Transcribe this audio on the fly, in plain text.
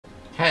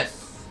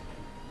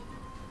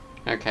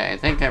Okay, I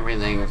think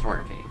everything's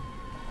working.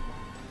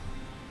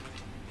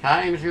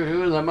 Time to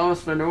do the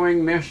most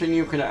annoying mission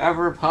you could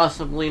ever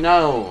possibly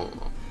know.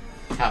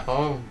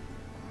 Capo.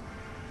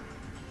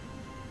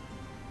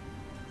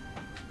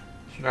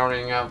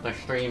 Starting out the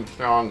stream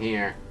strong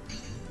here.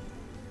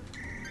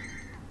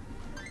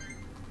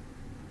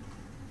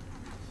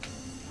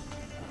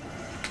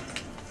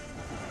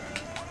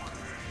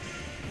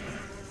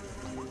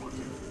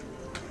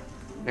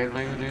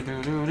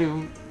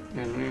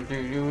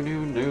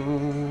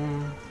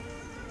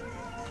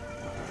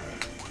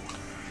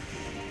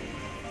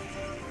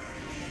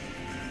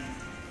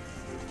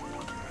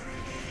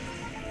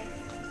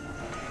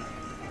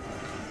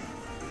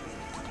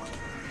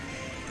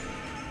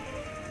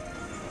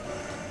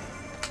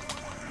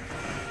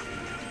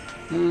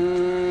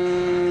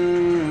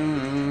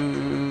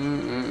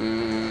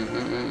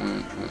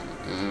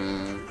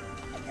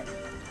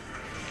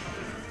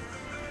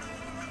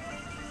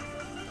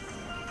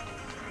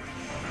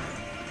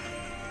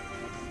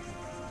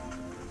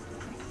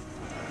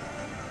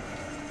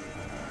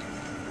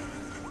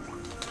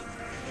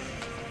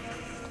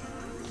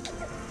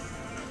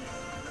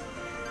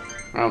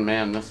 Oh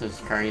man, this is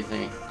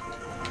crazy.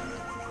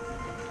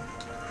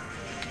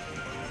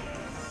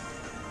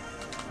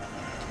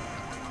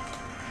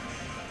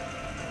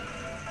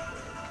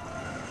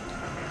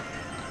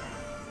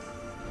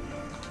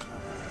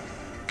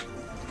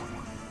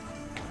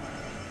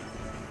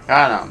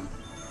 Got him.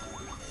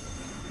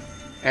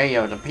 Hey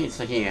yo, the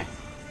pizza here.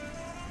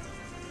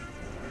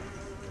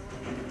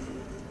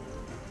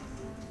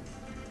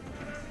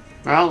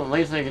 Well, at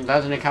least it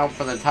doesn't account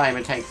for the time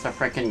it takes to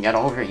frickin' get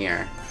over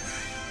here.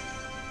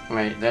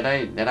 Wait, did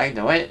I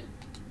do it?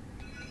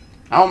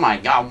 Oh my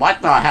god,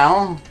 what the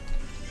hell?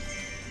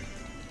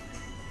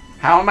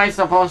 How am I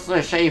supposed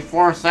to shave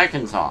 4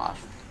 seconds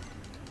off?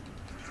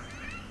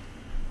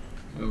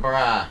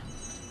 Bruh.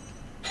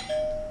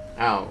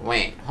 Oh,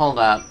 wait, hold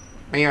up.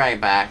 Be right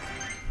back.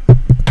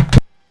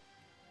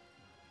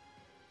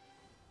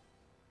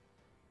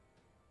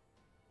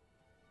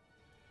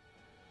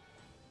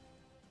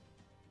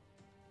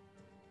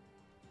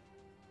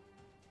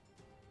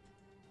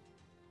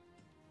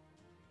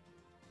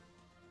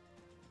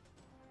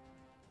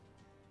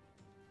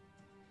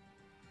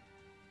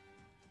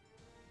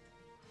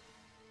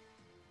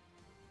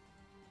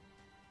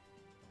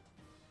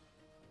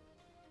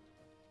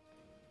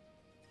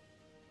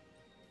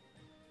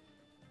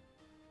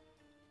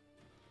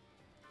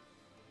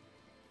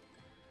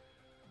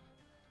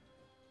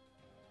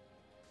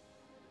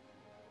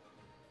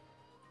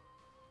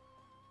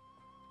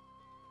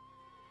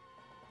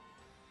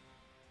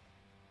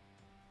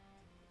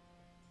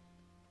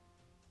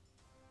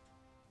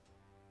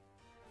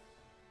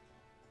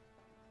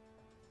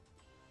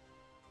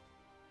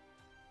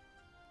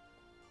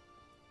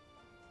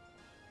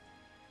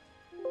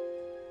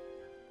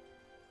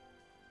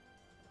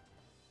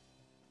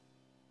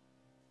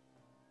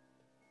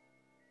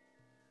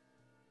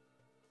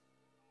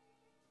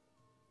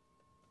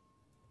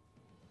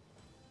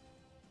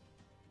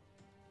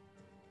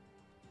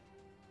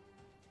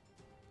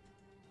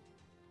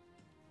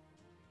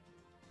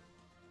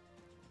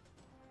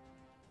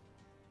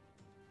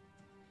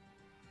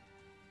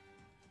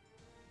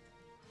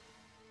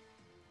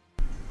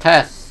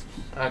 Test.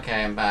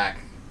 Okay, I'm back.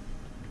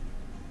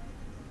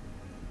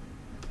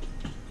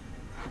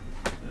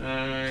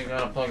 I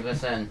gotta plug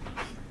this in.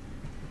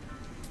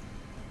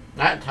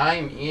 That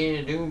time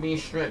you do be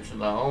strict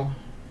though.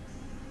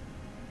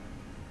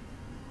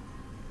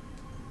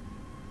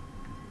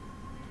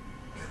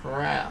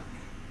 Crap.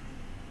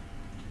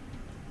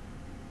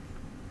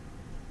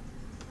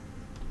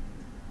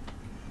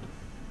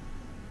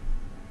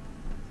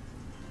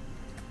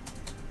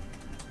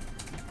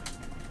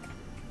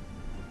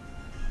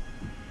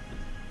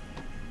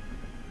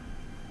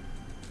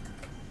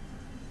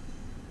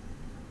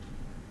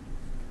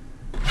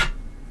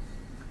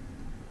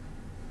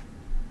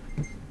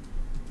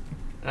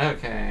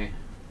 Okay.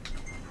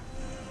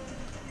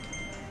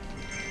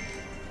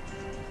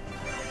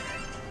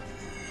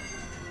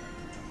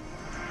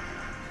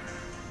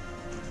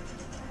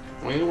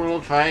 We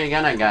will try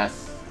again, I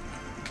guess.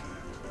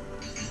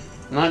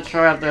 Not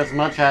sure if there's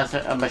much of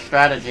a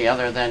strategy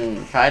other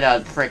than try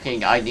to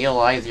freaking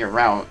idealize your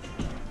route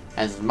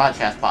as much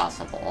as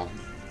possible.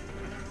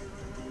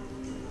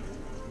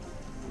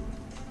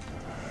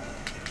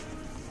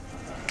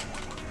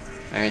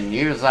 And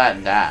use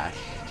that dash,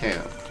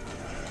 too.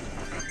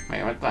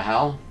 Wait, what the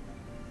hell?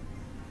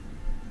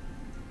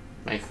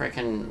 My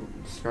freaking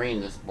screen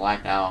just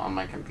blacked out on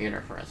my computer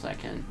for a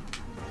second.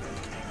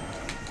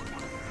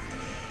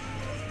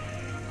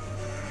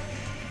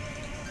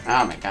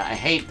 Oh my god, I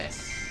hate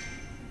this.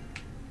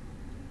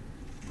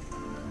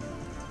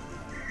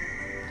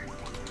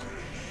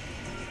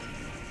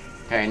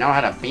 Okay, I know how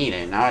to beat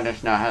it. Now I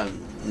just know how to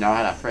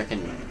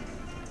freaking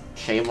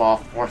shave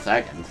off 4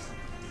 seconds.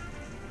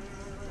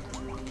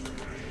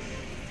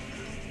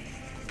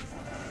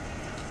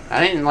 I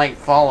didn't, like,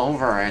 fall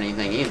over or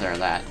anything either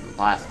that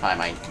last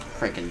time I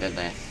freaking did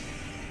this.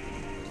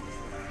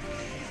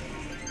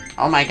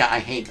 Oh my god, I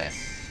hate this.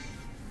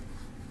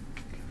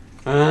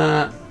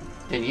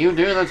 Did you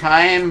do the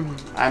time?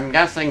 I'm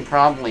guessing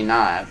probably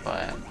not,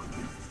 but...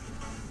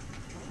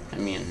 I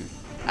mean,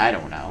 I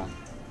don't know.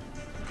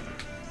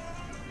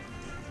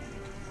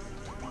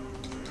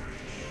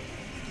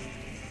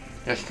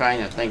 Just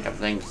trying to think of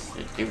things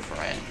to do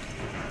for it.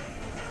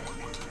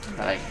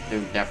 That I could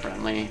do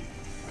differently.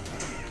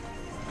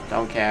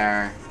 Don't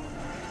care.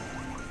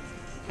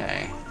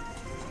 Okay.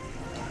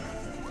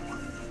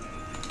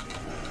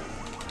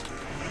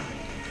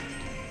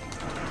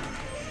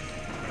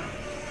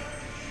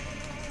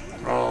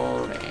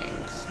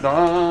 Rolling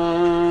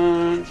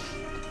stones.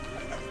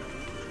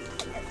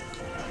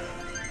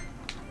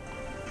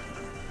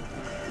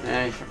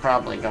 I should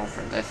probably go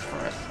for this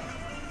first.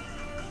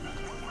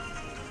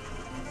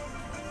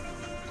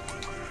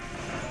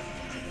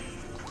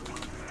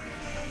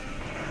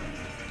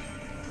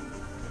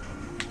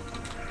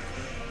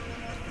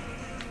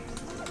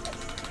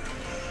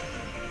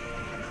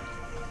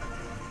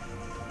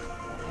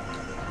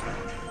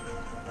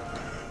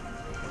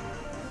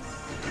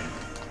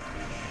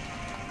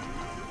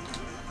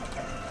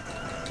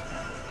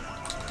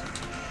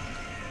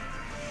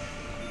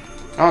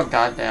 Oh,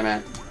 god damn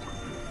it.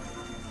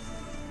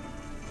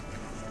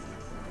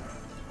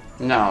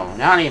 No,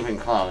 not even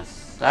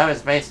close. That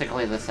was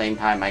basically the same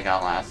time I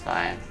got last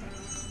time.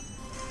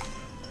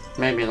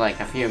 Maybe like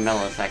a few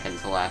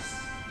milliseconds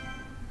less.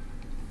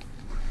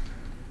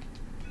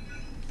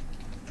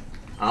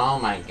 Oh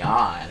my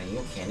god, are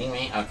you kidding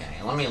me?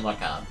 Okay, let me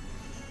look up.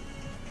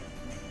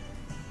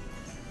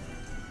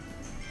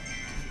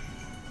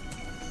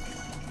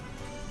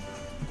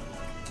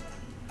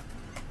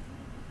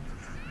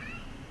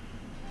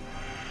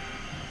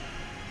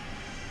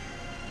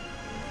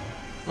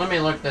 Let me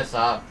look this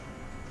up.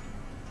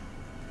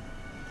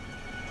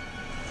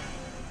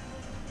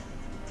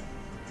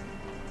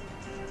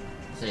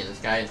 Let's see, this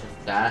guy is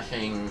just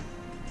dashing.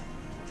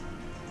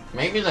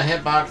 Maybe the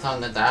hitbox on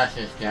the dash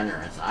is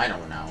generous. I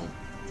don't know.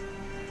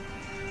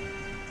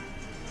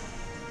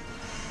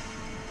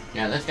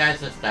 Yeah, this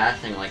guy's just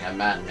dashing like a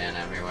madman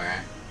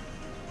everywhere.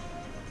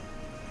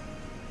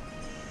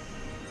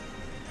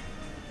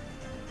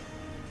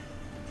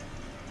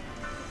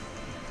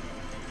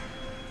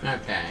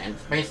 Okay,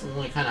 it's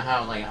basically kind of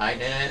how like I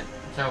did it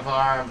so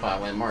far,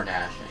 but with more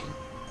dashing.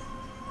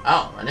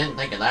 Oh, I didn't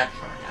think of that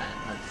shortcut.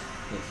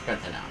 That's good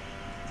to know.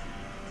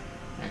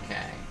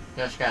 Okay,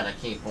 just gotta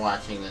keep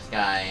watching this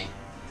guy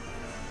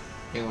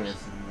doing his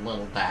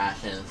little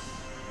dashes.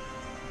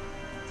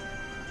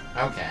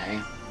 Okay.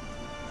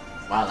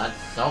 Wow,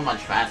 that's so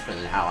much faster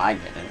than how I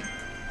did it.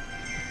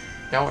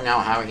 Don't know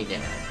how he did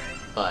it,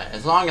 but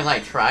as long as I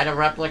try to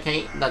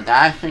replicate the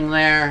dashing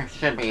there,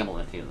 should be able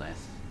to do this.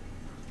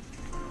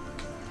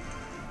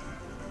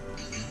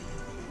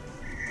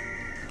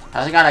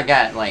 I just gotta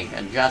get, like,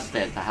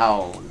 adjusted to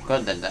how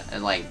good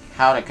like,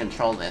 how to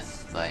control this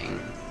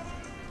thing.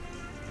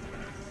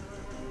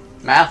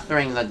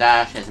 Mastering the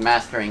dash is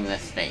mastering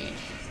this stage.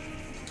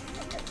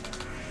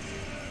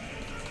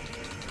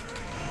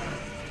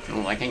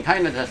 Ooh, I can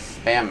kinda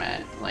just spam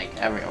it, like,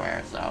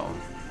 everywhere, so...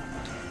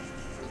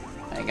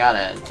 I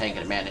gotta take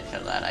advantage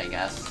of that, I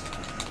guess.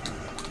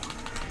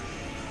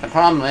 The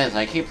problem is,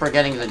 I keep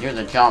forgetting to do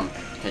the jump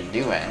to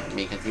do it,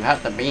 because you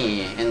have to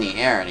be in the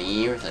air to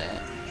use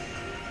it.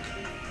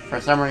 For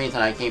some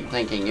reason, I keep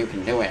thinking you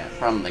can do it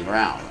from the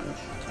ground.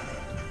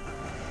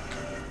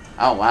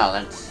 Oh wow,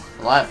 that's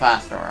a lot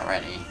faster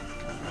already.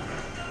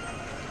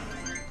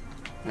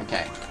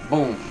 Okay,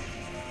 boom.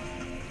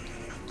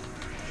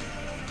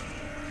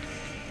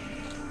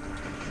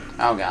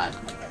 Oh god.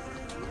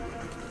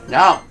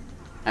 No!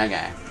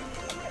 Okay.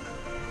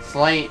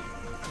 Slight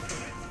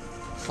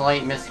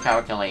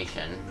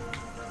miscalculation.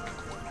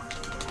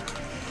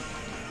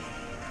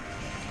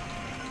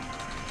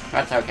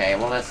 That's okay,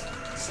 we'll just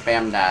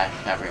spam dash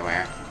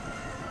everywhere.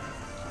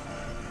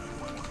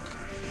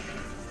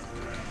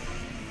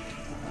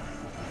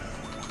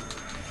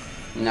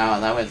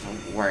 No, that was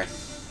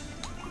worse.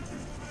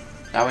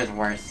 That was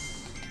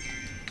worse.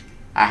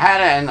 I had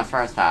it in the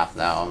first half,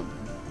 though.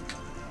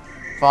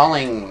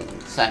 Falling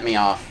set me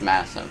off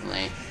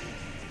massively.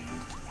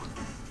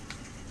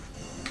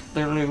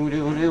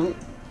 Diddle-doo-doo-doo.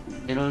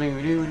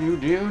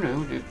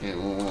 Diddle-doo-doo-doo-doo-doo-doo.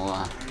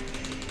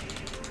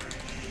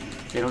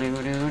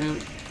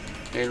 Diddle-doo-doo-doo.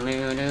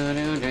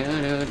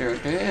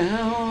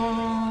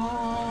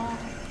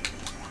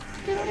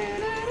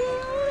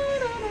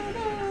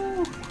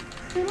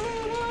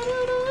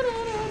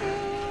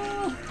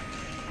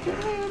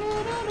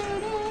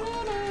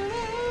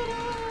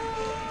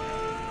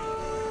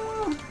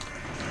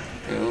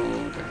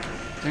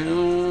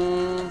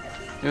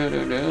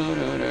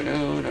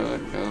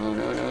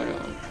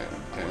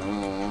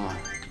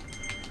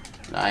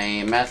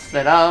 I messed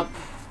it up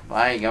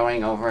by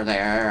going over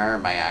there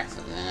by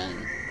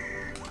accident.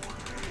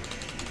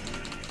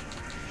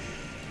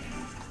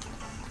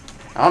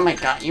 Oh my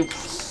god, you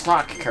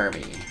suck,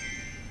 Kirby.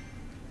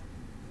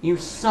 You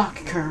suck,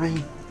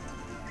 Kirby.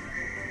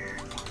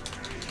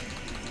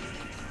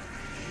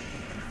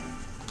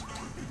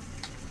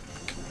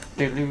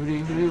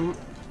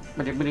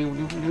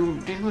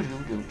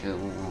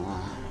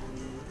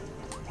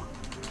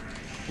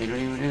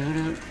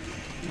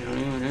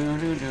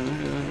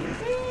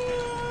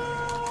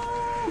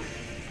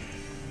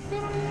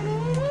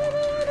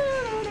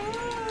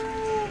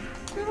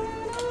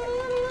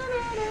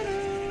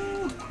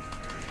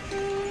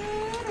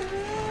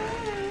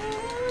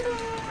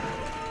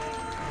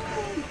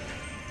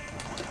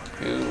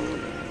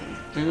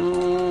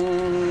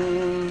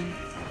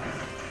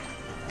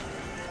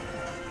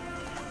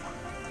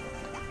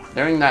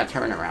 Doing that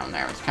turnaround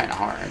there was kind of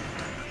hard.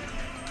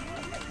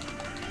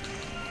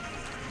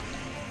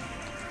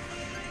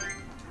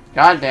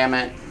 God damn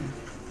it.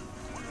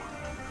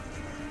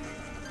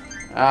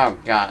 Oh,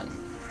 God.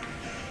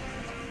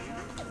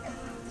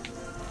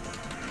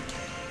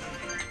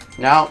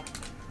 No.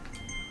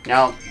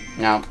 No.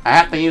 No. I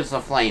have to use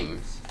the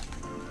flames.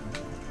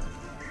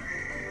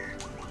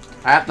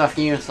 I have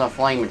to use the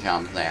flame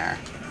jump there.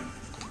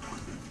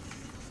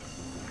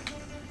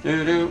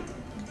 Doo-doo.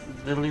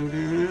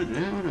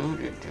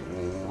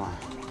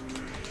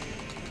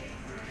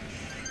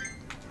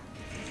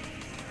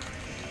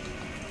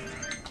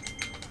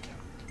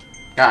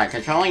 God,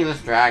 controlling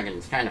this dragon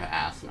is kind of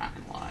ass, not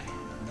gonna lie.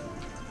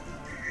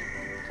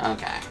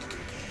 Okay.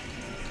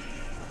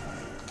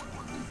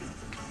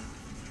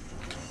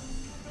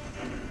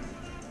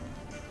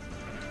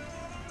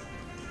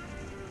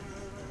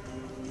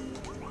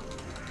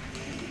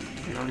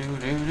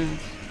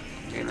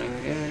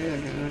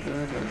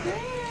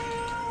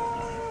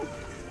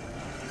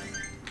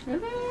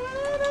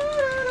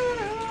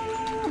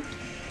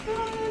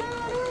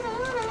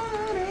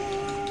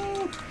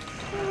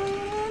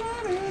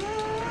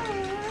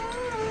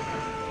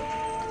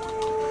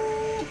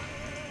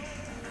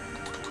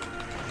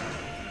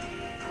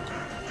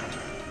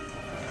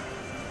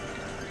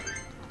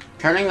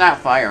 Turning that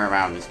fire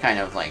around is kind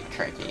of, like,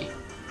 tricky.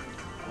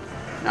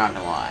 Not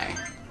gonna lie.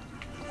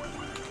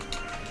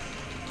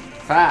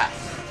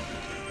 Fast!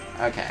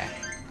 Okay.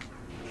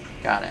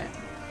 Got it.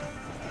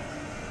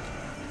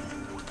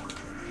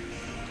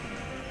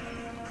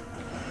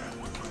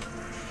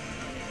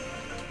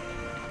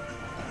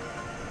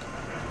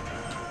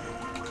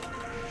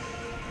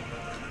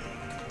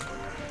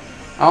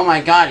 Oh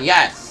my god,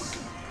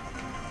 yes!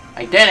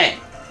 I did it!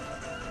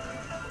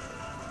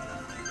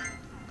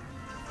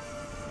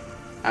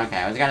 Okay,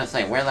 I was gonna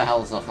say, where the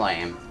hell is the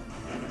flame?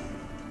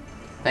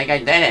 Think I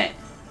did it.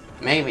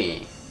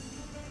 Maybe.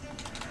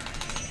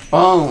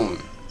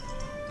 Boom!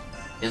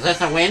 Is this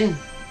a win?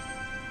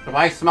 Do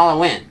I smell a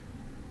win?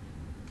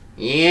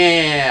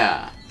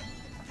 Yeah!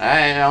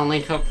 It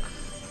only took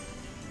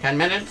 10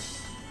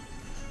 minutes?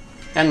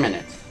 10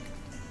 minutes.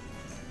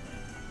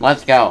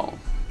 Let's go.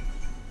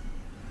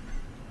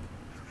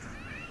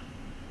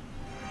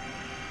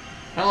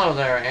 Hello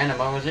there,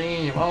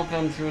 Animozy.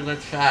 Welcome to the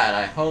chat.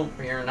 I hope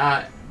you're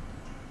not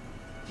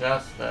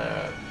just,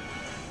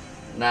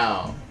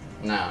 no,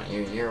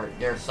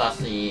 you're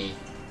sussy.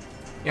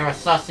 You're a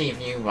sussy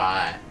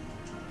viewbot.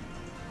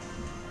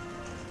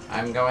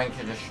 I'm going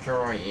to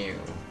destroy you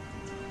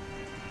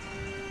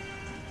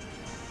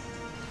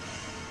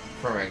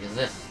for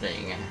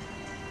existing.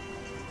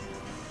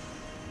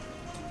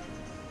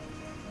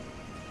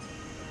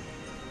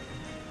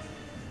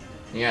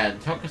 Yeah,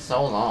 it took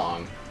so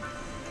long.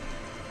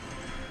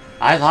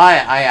 I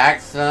thought I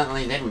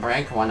accidentally didn't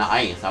break one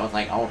ice. I was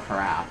like, oh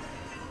crap.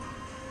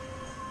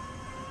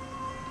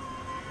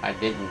 I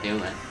didn't do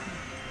it.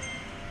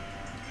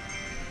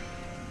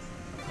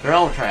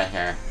 Drill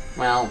treasure.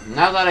 Well,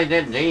 now that I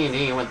did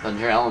D&D with the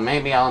drill,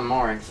 maybe I'm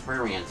more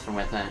experienced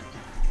with it.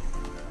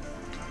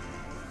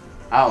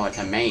 Oh, it's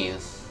a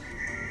maze.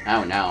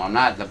 Oh no, I'm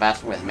not the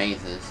best with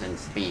mazes and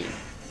speed.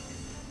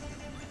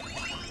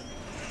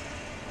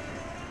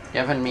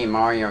 Giving me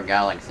Mario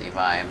Galaxy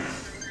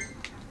vibes.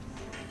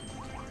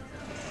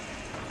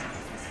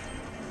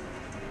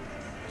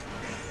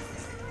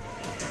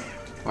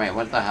 Wait,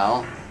 what the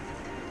hell?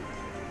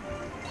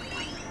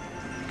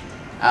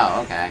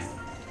 Oh, okay.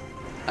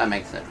 That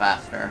makes it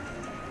faster.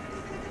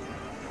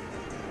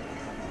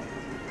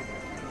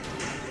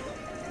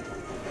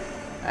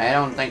 I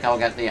don't think I'll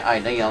get the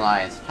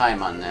idealized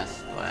time on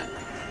this, but...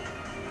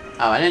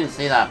 Oh, I didn't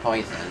see that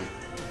poison.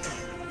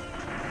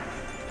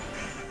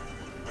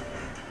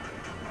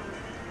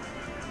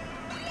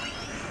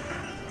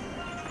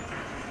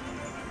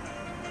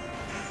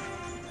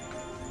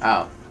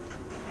 Oh.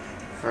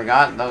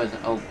 Forgot those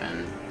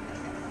open.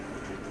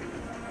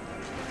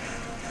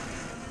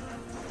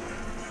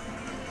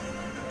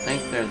 I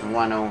think there's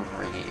one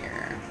over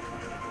here.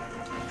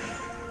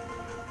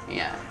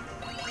 Yeah.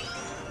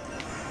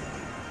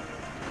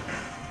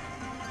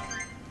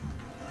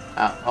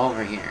 Oh,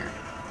 over here.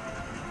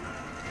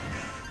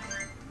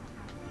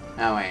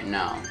 Oh wait,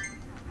 no.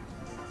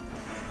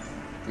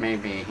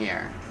 Maybe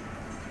here.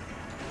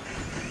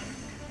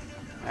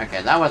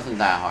 Okay, that wasn't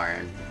that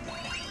hard.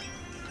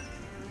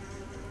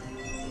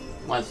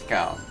 Let's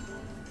go.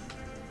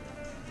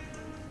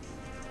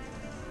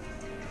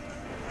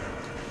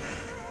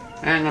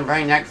 And I'm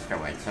right next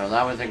to it, so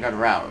that was a good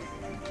route.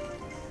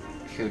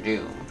 to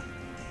do.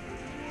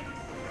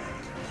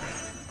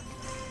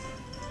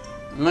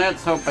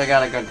 Let's hope I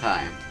got a good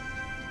time.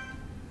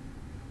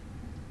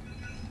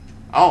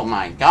 Oh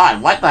my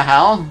god, what the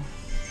hell?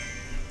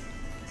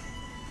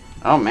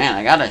 Oh man,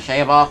 I gotta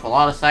shave off a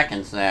lot of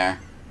seconds there.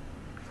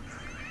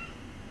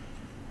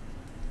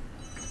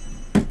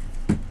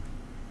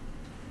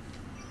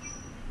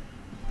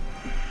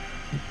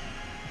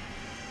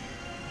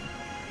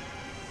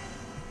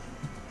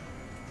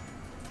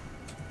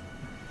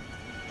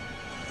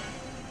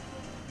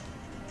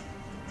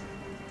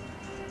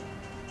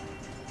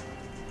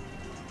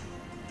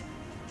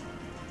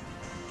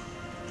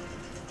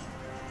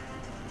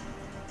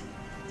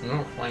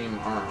 No flame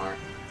armor.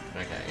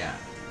 Okay, yeah.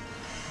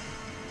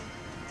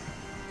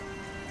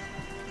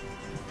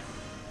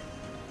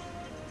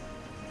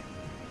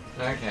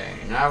 Okay,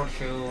 now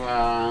to,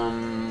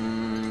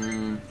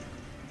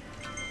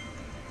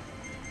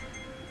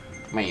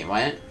 Wait,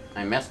 what?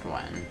 I missed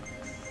one.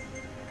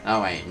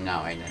 Oh wait,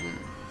 no I didn't.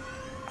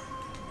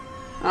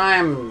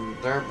 I'm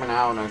derping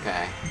out,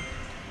 okay.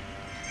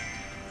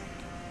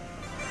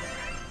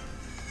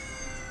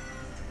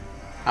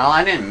 Well,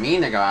 I didn't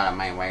mean to go out of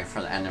my way for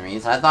the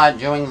enemies. I thought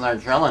doing the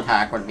drill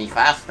attack would be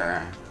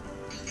faster.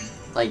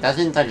 Like,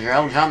 doesn't the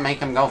drill jump make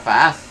him go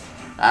fast?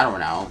 I don't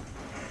know.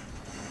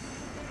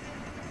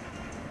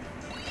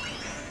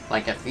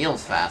 Like, it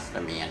feels fast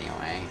to me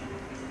anyway.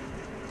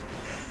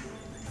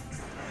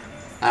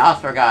 I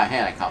also got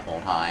hit a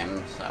couple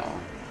times, so...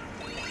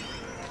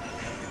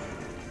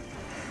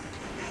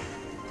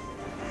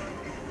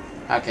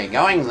 Okay,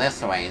 going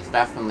this way is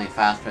definitely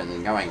faster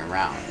than going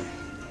around,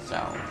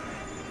 so...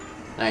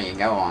 There you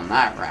go on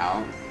that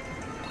route.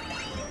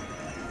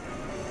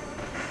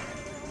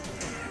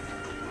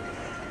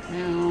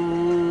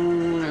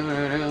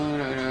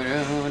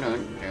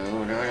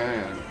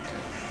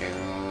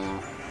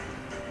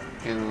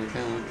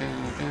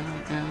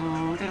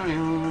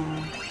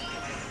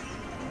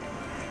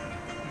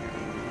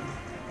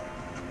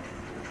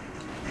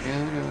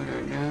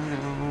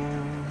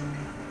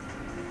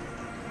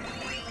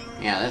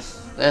 Yeah,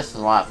 this is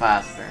a lot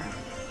faster.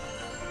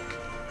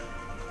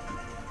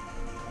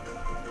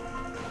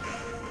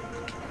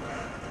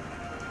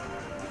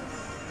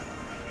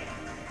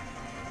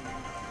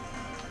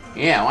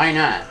 Yeah, why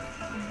not?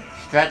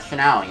 Stretching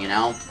out, you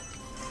know?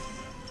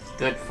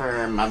 Good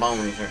for my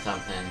bones or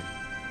something.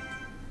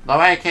 Though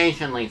I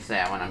occasionally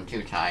sit when I'm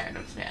too tired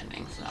of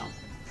standing, so...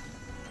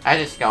 I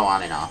just go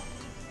on and off.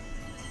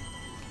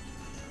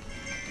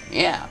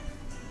 Yeah.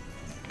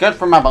 Good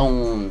for my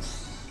bones.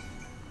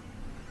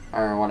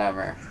 Or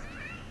whatever.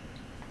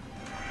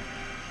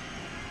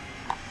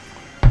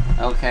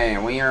 Okay,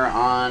 we are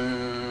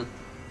on...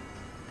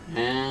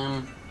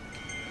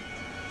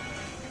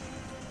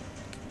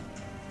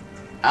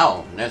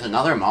 Oh, there's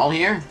another mall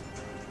here?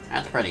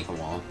 That's pretty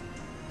cool.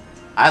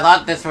 I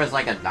thought this was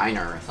like a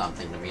diner or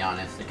something, to be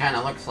honest. It kind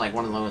of looks like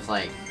one of those,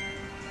 like,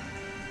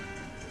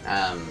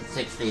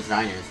 60s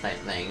diners type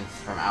things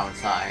from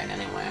outside,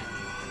 anyway.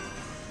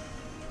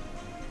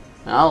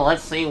 Well,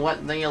 let's see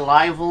what the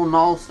Arrival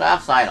Mall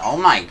staff side... Oh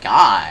my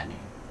god!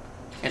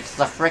 It's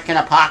the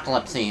frickin'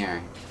 apocalypse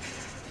here!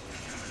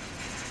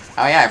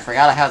 Oh yeah, I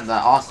forgot I had the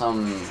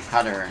awesome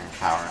cutter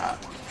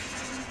power-up.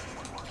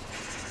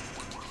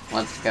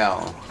 Let's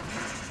go.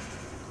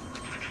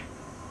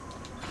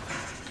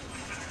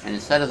 And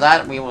instead of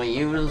that, we will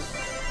use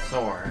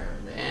sword.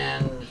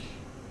 And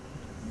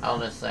I'll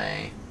just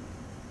say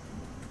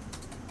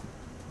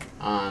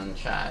on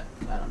chat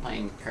that I'm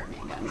playing Kirby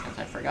again, because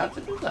I forgot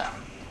to do that.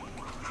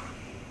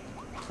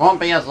 Won't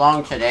be as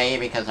long today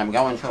because I'm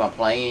going to a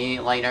play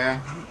later.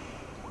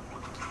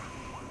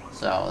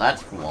 So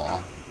that's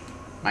cool.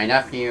 My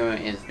nephew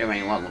is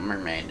doing Little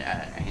Mermaid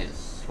at his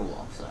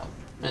school, so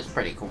it's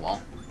pretty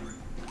cool.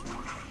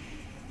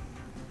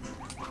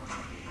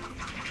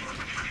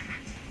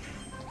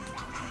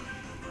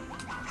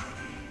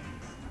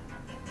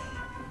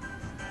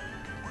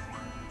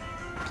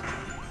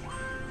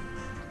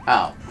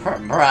 Oh,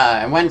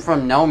 bruh, it went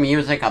from no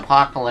music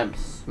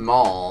apocalypse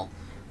mall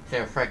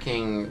to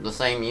fricking the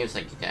same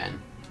music again.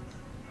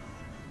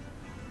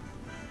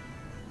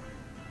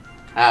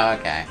 Oh,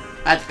 okay.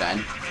 That's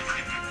good.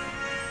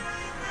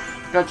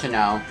 Good to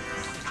know.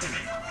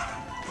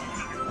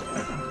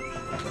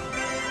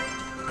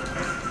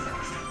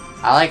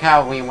 I like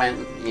how we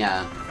went,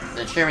 yeah,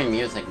 the cheering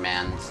music,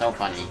 man, so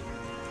funny.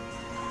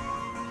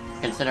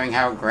 Considering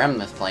how grim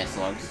this place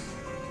looks.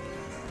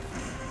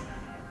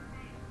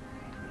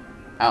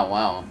 Oh,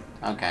 well,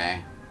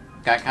 okay.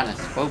 Got kind of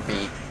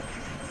spoopy.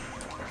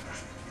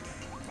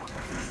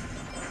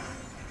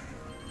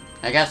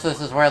 I guess this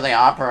is where they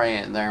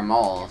operate their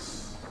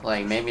malls.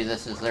 Like, maybe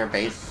this is their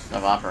base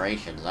of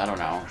operations, I don't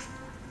know.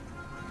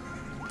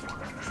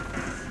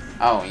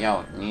 Oh,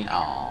 yo,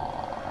 oh.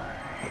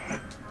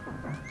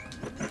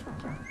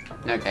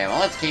 Okay, well,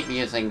 let's keep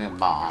using the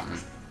bomb.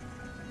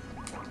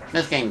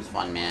 This game's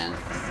fun, man.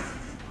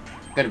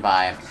 Good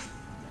vibes.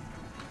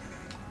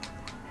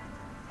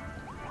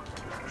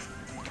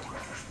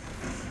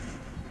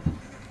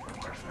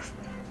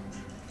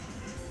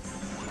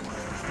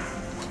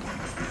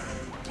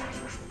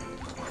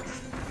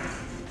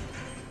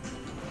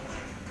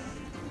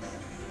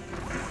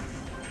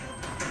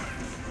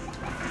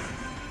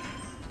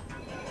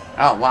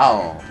 Oh,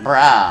 wow.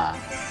 Bruh.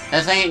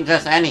 This ain't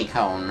just any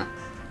cone.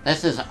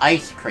 This is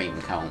ice cream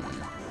cone.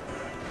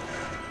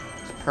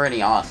 It's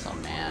pretty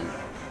awesome, man.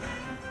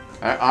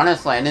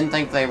 Honestly, I didn't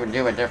think they would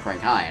do a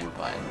different kind,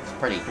 but it's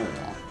pretty cool.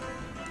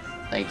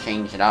 They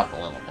changed it up a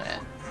little bit.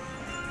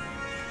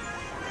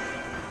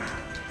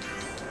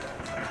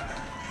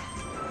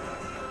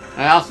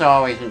 I also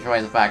always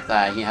enjoy the fact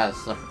that he has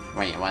the...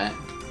 Wait, what?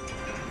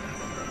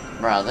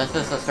 Bro, this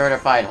is a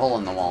certified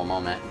hole-in-the-wall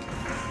moment.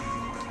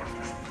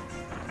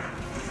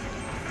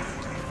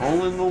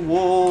 Hole in the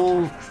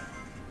wall!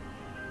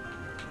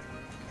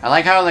 I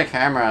like how the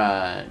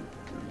camera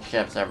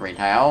shifts every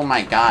time. Oh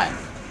my god.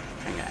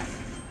 Okay.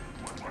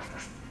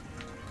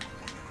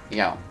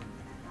 Yo.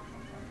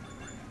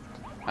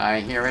 I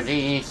hear a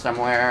D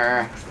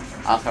somewhere.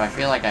 Also, I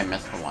feel like I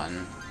missed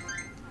one.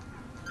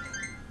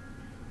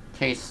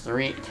 Taste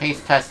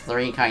test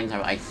 3 kinds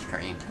of ice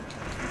cream.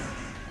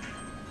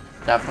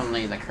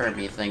 Definitely the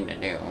Kirby thing to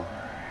do.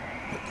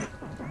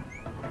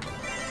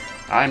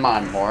 I'm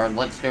on board,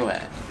 let's do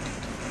it.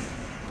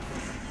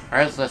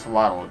 Where's this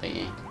Waddle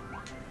Dee?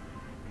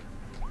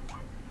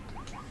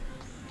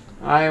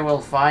 I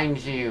will find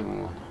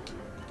you.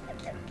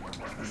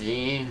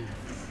 G.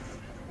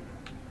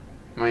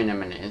 Wait a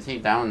minute, is he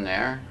down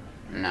there?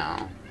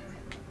 No.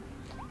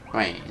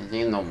 Wait, is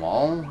he in the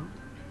wall?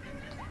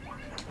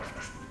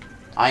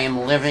 I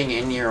am living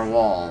in your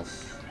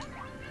walls.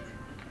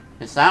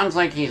 It sounds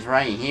like he's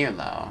right here,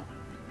 though.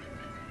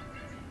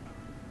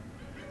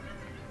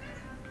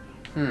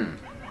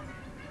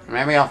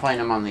 Maybe I'll find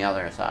him on the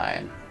other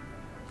side.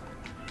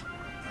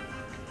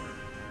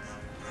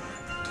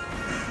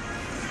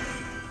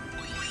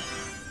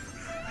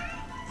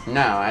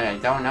 No, I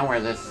don't know where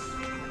this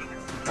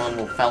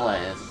little fella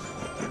is.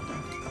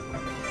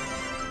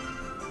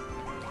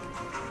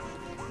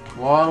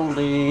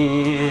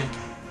 Wally.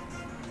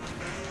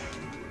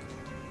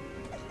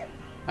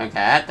 Okay,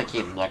 I have to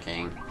keep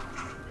looking.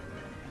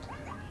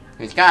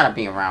 He's gotta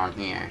be around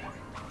here.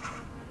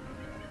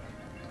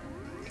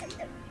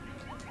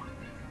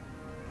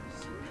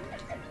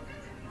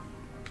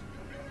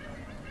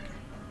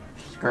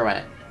 Screw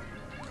it.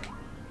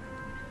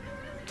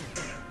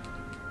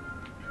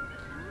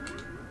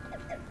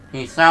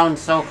 He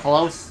sounds so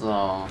close,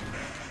 though.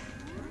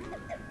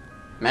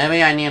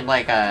 Maybe I need,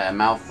 like, a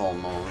mouthful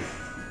move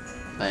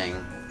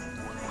thing.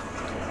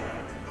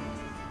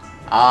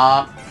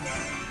 I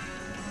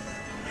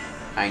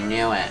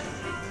knew it.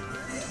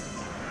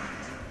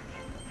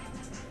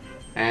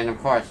 And of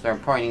course, they're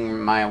pointing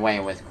my way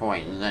with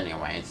coins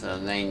anyway, so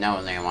they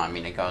know they want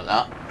me to go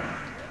up.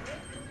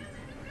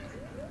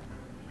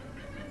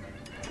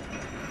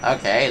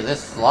 Okay,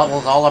 this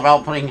level's all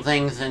about putting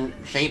things in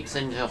shapes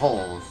into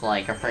holes,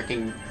 like a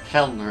freaking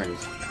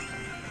children's,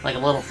 like a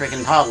little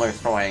freaking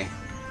toddler's toy.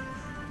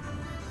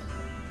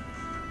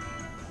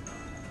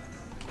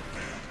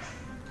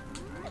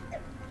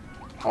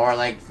 Or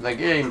like the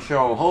game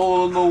show,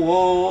 Hole in the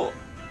Wall.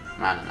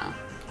 I don't know.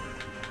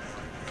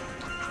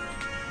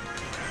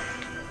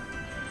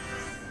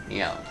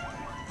 Yo.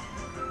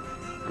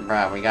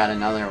 Bruh, we got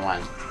another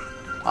one.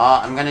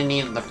 Oh, I'm gonna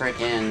need the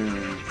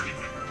frickin'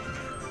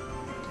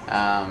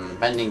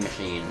 vending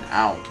machine.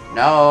 Ow.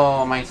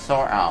 No, my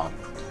sword. Oh.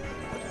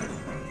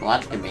 Well,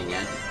 that's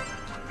convenient.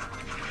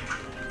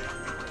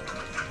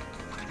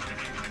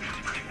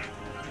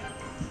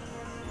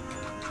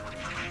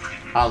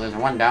 Oh, there's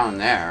one down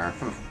there.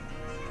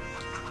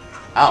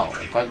 Oh,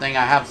 good thing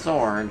I have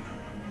sword.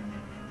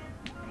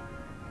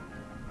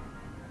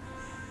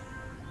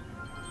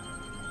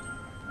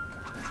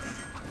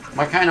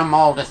 What kind of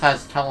mall just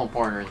has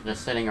teleporters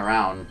just sitting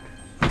around?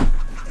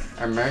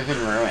 Immersion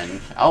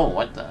Ruins. Oh,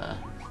 what the?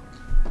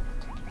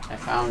 I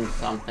found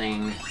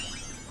something.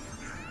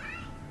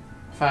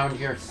 Found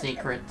your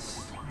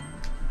secrets.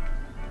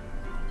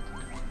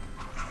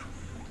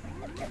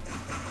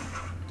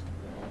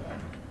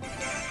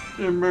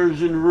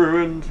 Immersion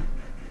Ruined.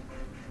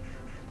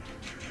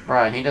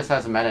 Right, he just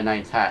has a Meta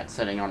Knight's hat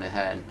sitting on his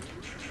head.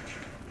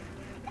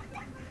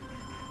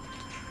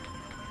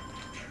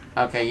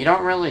 Okay, you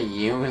don't really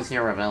use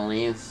your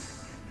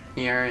abilities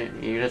here.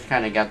 You just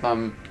kind of get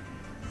them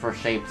for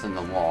shapes in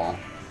the wall.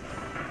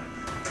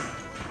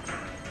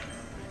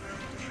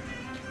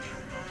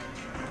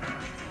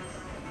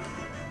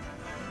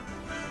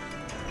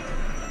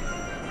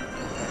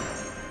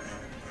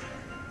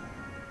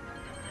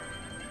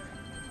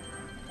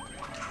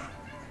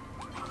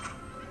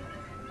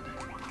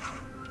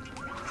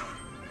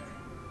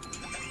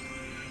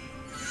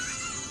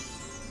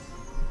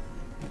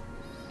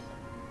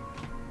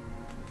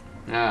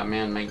 Oh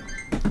man, my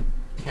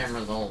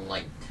camera's all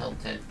like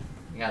tilted.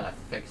 You gotta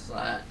fix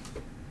that.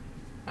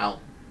 Oh,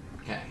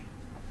 okay.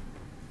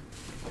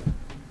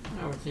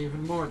 Now it's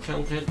even more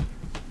tilted.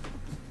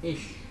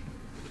 Eesh.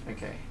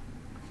 Okay.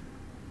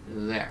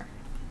 There.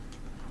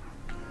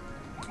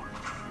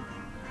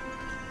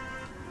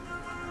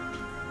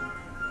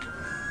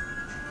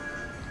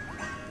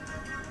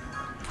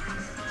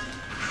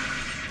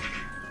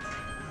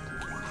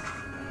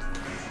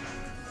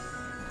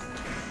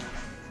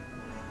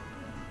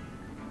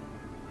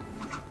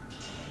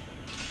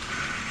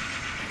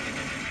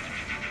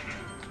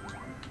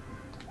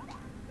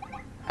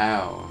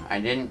 Oh,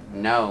 I didn't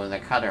know the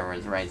cutter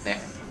was right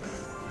there.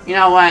 You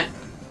know what?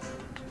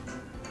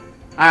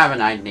 I have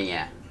an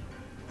idea.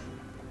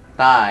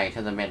 Die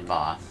to the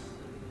mid-boss.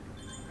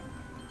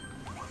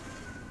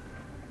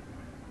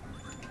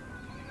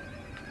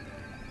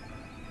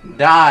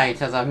 Die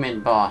to the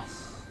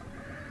mid-boss.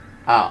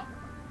 Oh.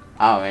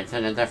 Oh, it's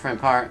in a different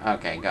part?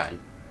 Okay, good.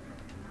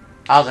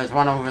 Oh, there's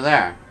one over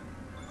there.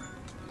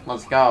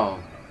 Let's go.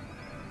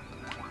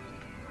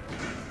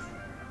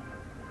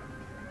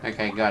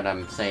 Okay, good,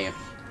 I'm safe.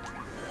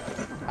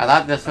 I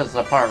thought this was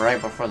the part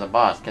right before the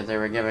boss, because they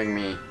were giving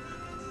me,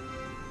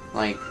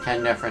 like,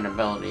 10 different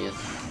abilities.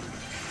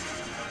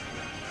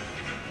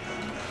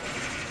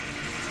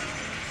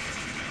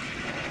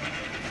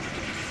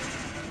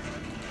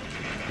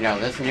 You know,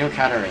 this new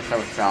cutter is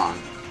so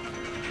strong.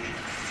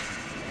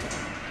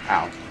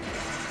 Ow.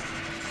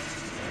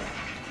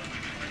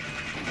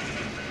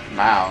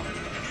 Wow.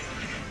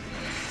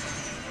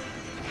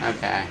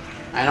 Okay.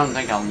 I don't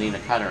think I'll need a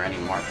cutter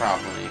anymore,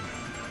 probably.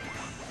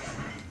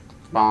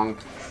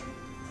 Bonk.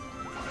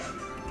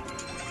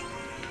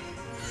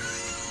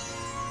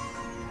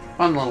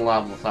 Fun little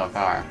level so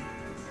far.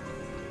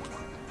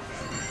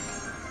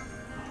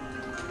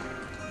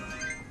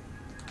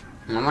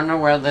 I wonder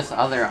where this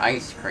other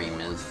ice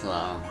cream is,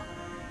 though.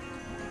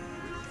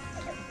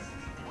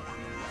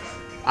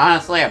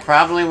 Honestly, I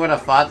probably would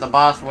have fought the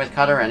boss with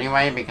cutter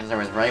anyway, because it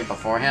was right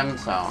before him,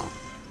 so...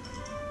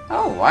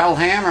 Oh, Wild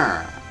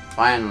Hammer!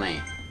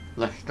 Finally.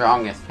 The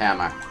strongest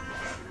hammer.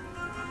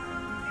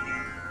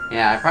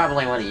 Yeah, I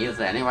probably would have used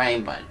it anyway,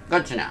 but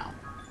good to know.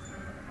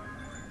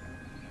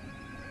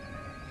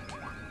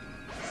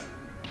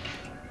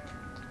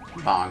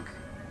 Bonk.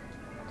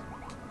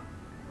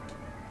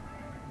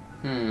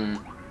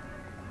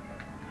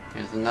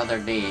 Here's another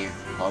D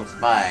close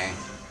by.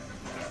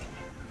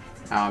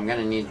 Oh, I'm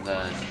gonna need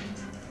the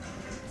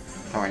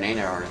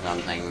tornado or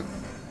something,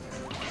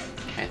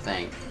 I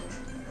think.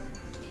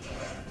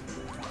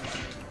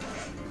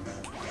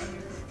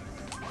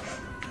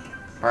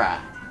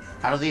 Bruh.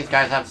 How do these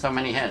guys have so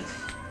many hits?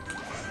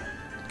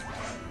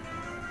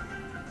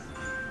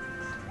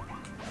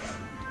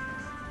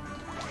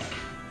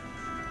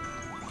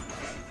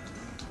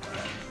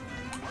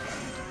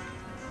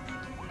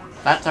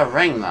 That's a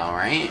ring though,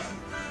 right?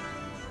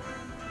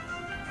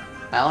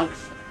 That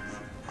looks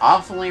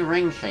awfully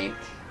ring-shaped.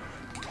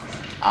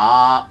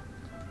 Ah.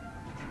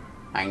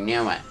 I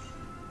knew it.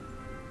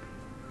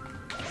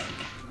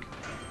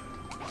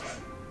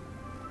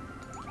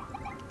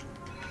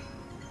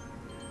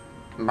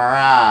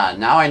 Bruh,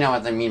 now I know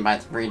what they mean by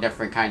 3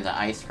 different kinds of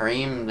ice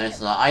cream. There's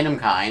the item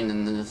kind,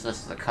 and then there's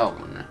just the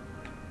cone.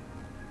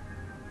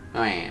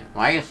 Wait,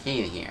 why is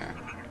he here?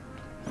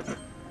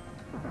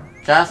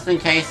 Just in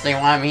case they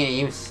want me to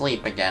use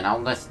sleep again,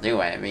 I'll just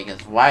do it,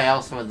 because why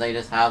else would they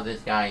just have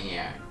this guy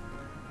here?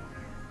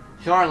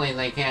 Surely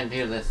they can't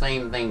do the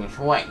same thing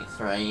twice,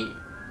 right?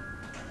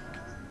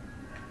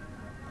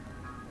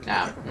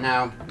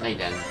 No, they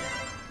didn't.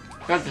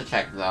 Good to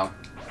check, though.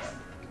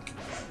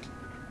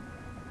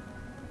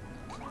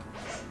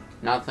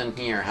 Nothing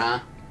here, huh?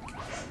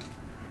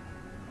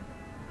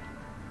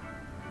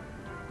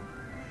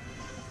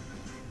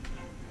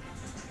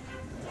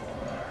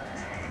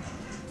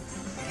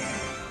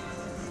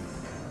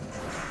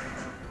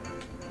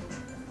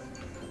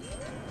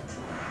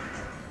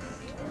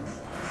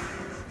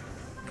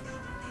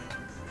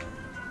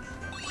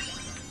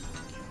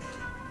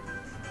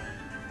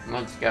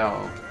 Let's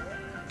go.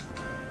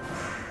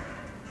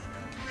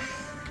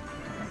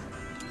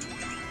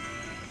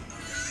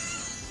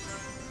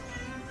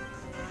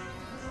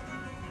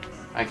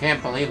 I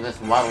can't believe this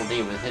Waddle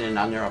Dee was hidden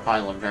under a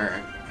pile of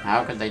dirt.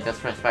 How could they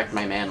disrespect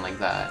my man like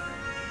that?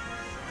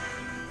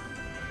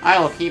 I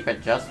will keep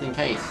it just in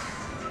case.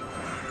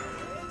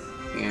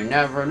 You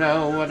never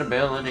know what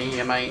ability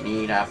you might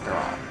need after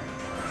all.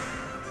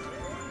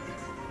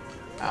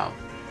 Oh.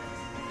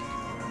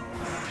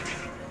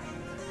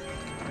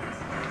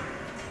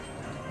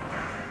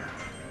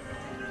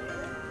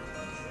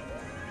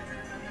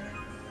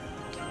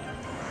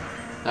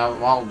 No,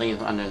 Waddle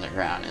Dee's under the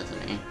ground,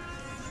 isn't he?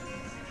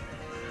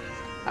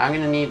 I'm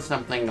gonna need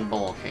something to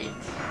bullshit.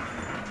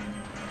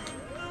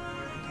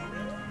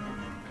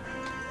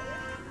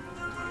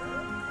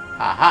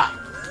 Aha!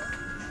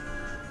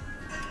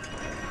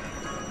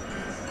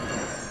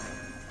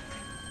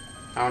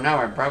 Oh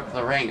no, it broke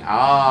the ring.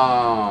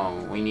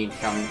 Oh, we need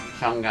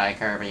some guy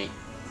Kirby.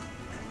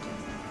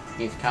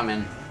 He's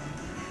coming.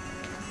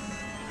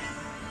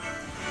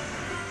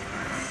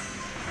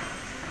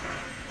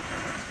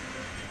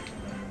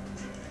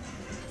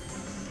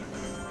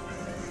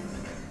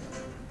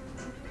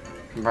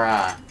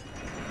 Bruh.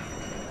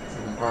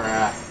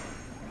 Bruh.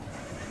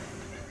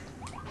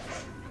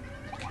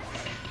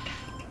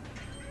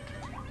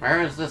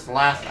 Where is this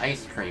last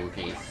ice cream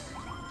piece?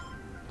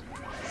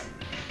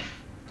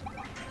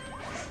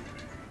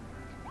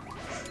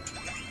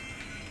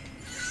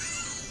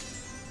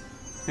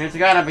 It's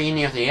gotta be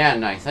near the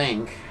end, I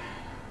think.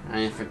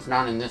 And if it's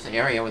not in this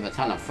area with a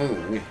ton of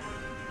food.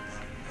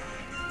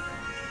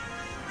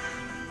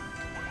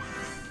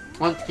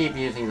 Let's keep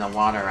using the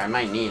water. I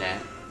might need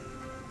it.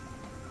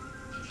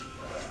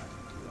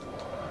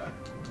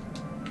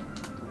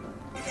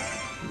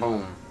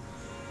 Boom.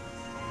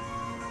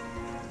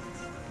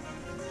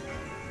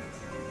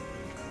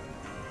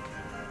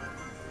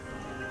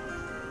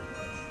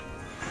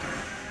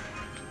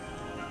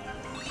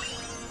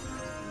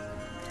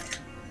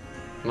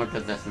 Look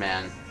at this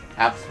man.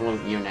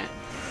 Absolute unit.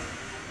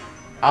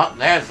 Oh,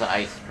 there's the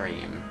ice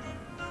cream.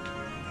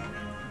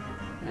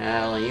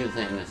 I'll use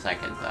it in a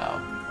second,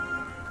 though.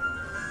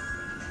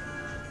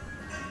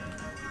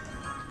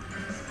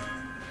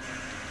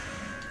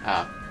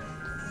 Oh.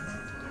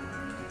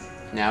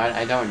 Now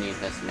I don't need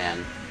this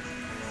man.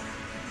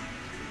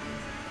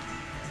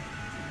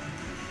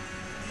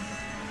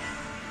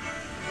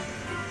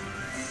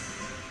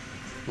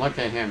 Look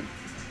at him.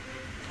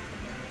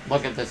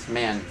 Look at this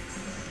man.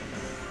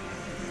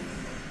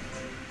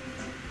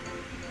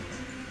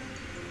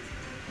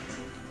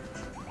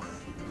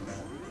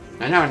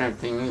 I know I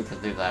don't need to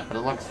do that, but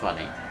it looks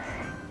funny.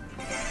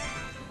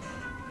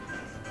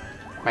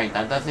 Wait,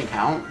 that doesn't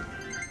count?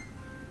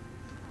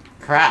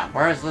 Crap,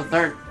 where's the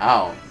third?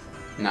 Oh.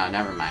 No,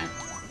 never mind.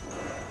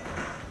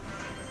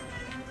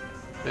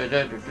 Dun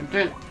dun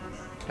dun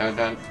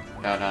dun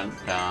dun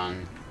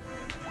dun.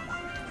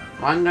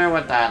 Wonder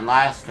what that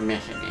last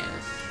mission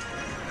is.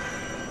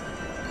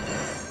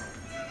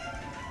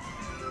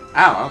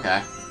 Oh,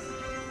 okay.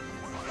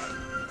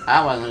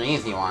 That was an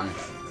easy one.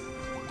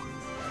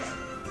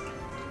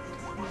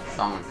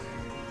 Bonk.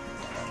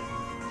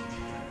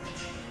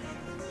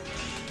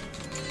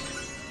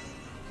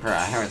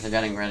 I was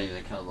getting ready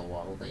to kill the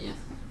Waldies.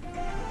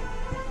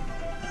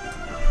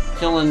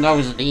 Killing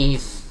those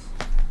D's.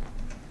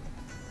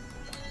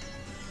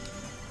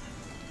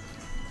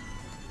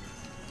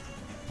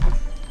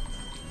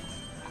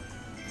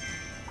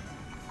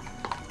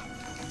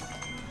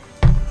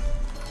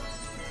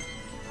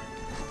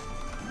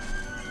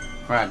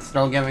 Right,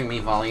 still giving me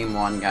volume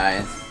 1,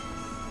 guys.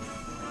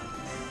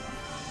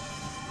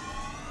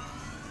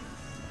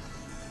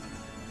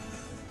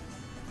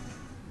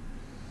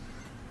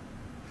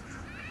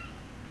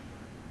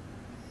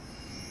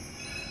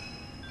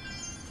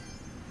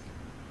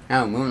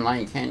 Oh,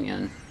 Moonlight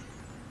Canyon.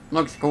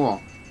 Looks cool.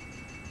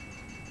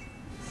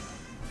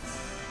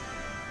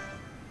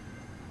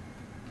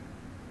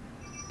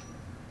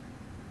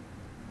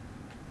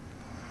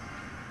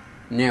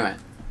 Knew it.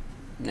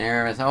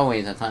 There is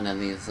always a ton of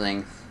these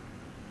things.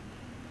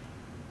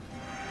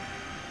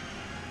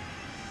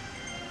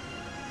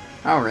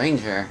 Oh,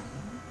 Ranger.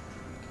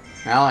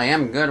 Well, I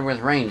am good with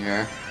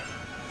Ranger.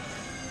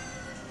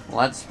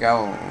 Let's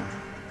go.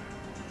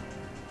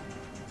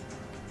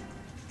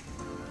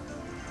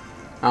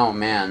 Oh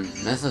man,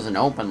 this is an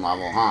open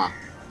level, huh?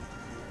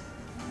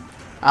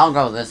 I'll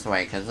go this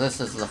way, because this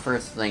is the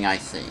first thing I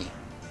see.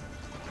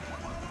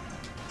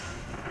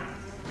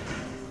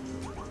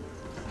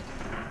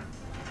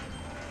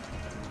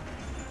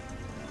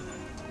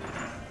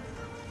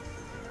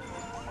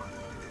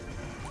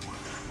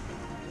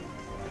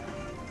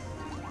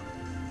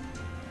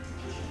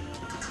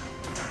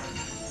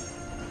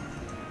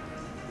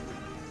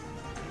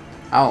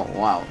 Oh,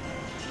 wow.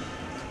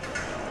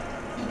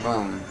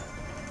 Boom.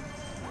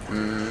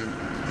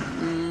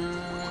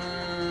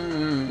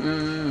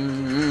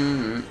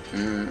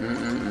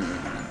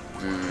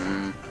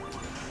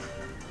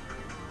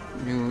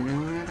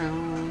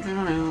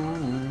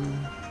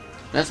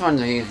 This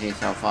one's easy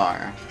so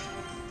far.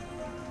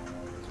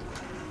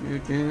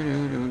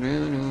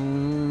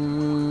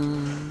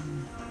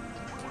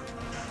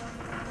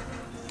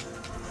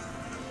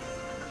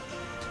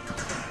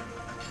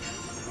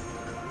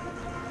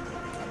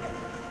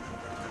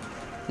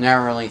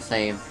 Never really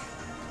saved.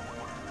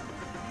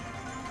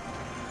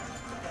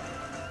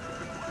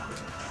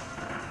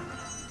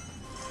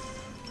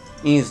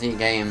 Easy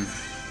game.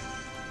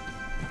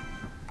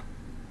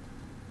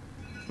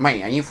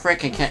 Wait, are you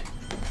freaking kidding?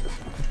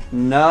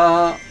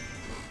 No.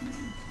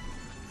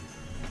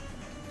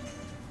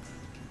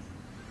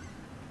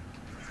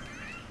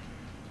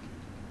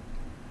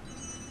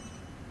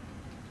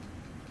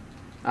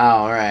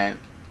 Oh, right.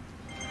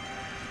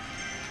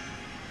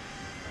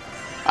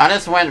 I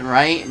just went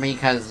right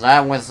because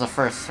that was the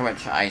first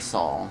switch I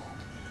saw.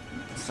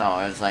 So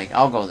I was like,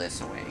 I'll go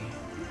this way.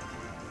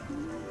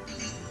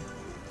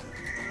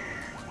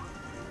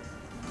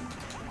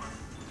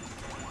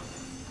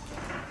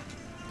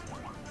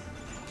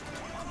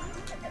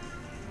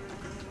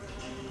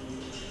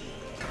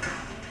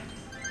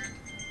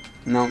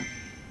 No.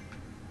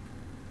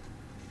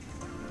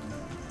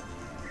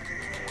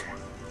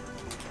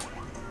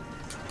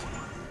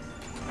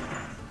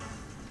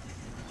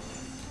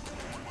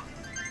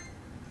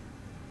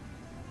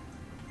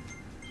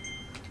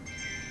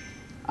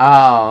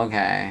 Oh,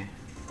 okay.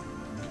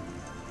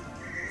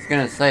 I was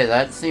gonna say,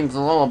 that seems a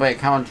little bit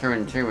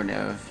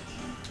counterintuitive.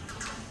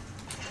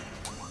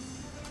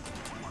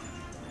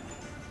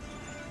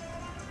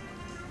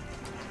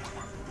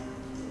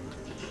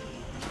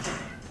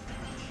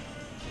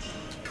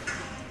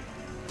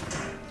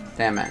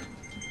 Damn it.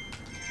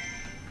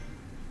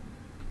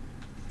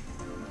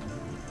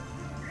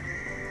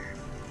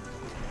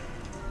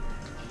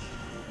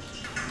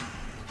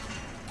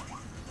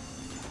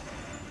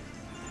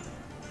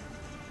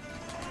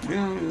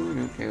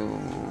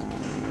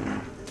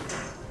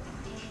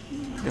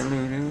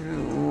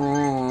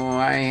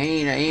 I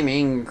hate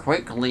aiming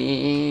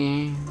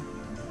quickly.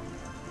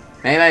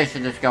 Maybe I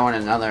should just go in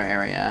another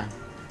area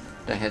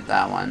to hit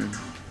that one.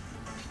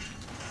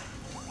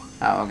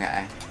 Oh,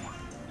 okay.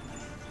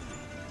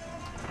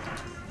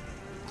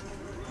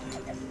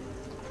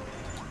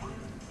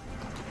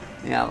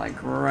 Yeah,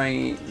 like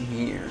right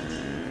here.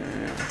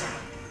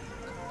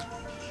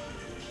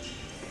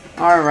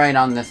 Or right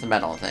on this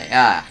metal thing.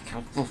 Ah,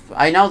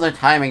 I know the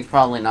timing's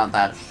probably not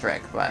that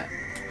strict, but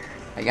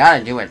I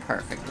gotta do it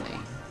perfectly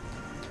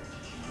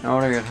in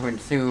order to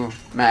ensue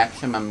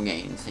maximum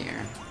gains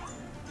here.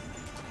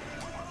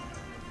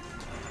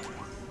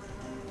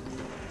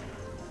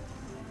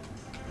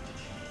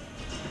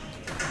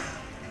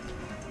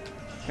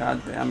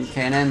 Goddamn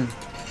cannon.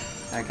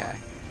 Okay.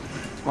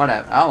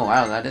 Whatever. Oh,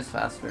 wow, that is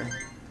faster.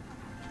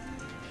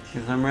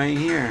 Because I'm right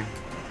here.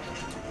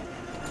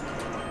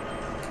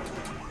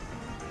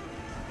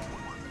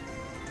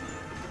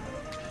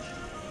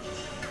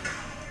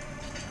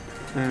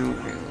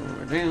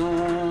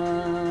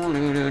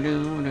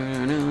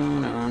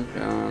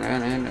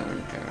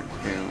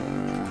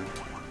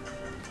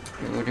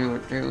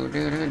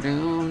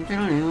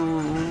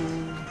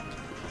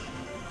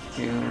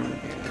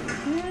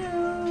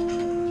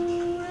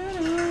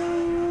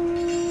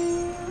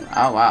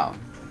 Oh, wow.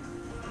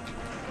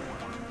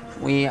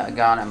 We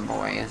got him,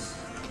 boys.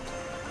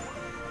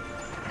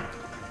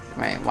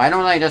 Wait, why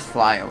don't I just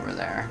fly over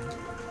there?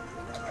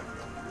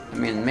 I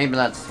mean, maybe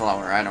that's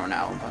slower, I don't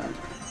know, but...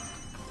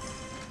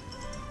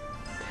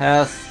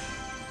 Test.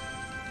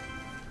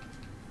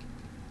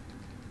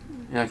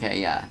 Okay,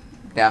 yeah.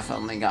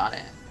 Definitely got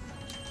it.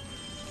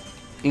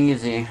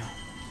 Easy.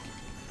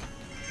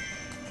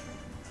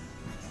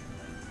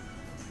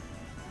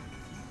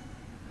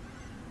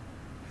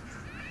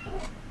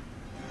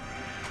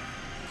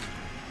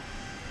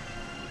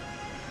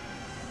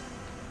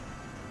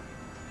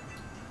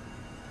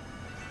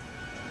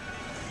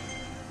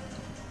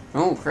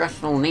 Oh,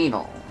 crystal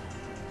needle.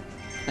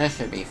 This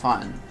should be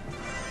fun.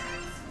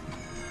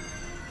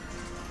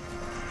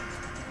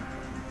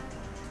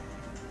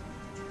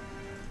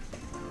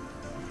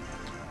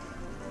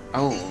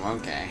 Oh,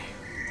 okay.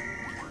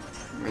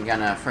 We're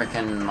gonna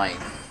frickin' like...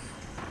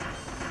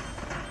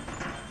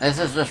 This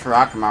is just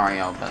Rock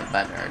Mario, but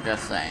better,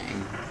 just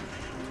saying.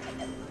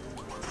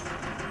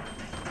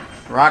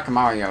 Rock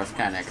Mario is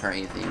kinda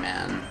crazy,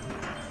 man.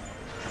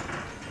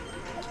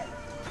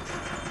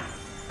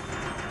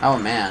 Oh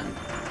man,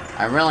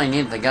 I really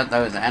need to get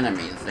those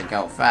enemies to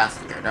go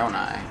faster, don't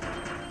I?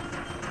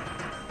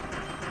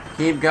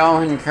 Keep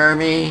going,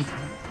 Kirby.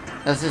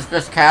 This is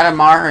just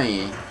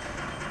Katamari.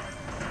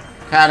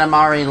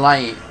 Katamari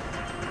Light.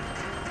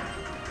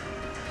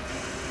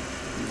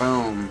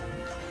 Boom.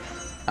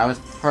 That was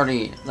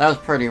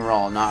pretty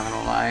roll, not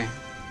gonna lie.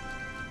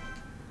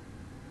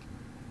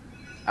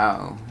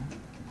 Oh.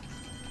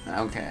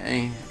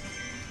 Okay.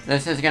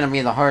 This is gonna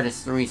be the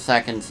hardest 3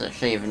 seconds to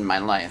shave in my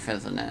life,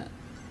 isn't it?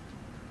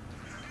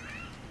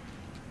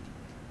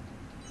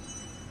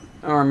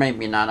 Or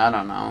maybe not, I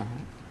don't know.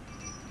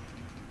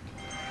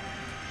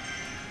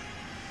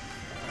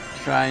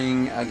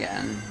 Trying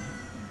again.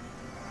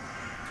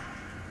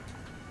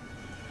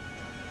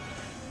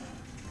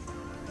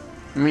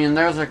 I mean,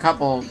 there's a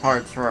couple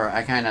parts where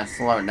I kind of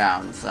slowed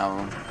down,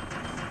 so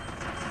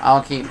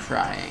I'll keep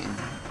trying.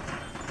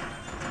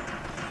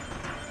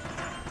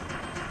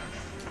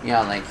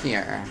 Yeah, like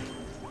here.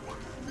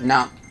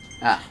 No.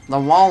 The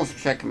walls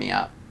trick me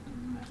up.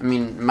 I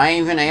mean, am I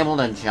even able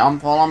to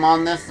jump while I'm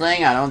on this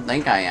thing? I don't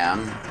think I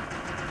am.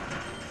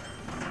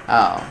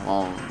 Oh,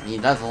 well, he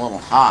does a little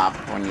hop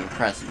when you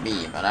press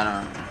B, but I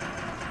don't...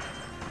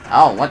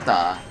 Oh, what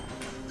the...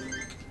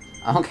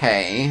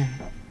 Okay.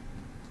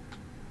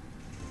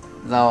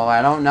 Though,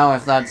 I don't know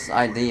if that's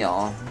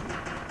ideal.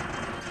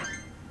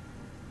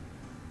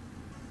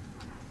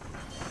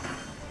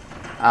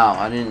 Oh,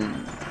 I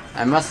didn't...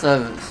 I must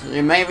have...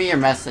 Maybe your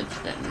message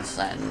didn't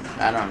send.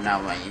 I don't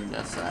know what you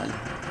just said.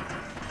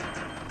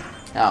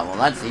 Oh, well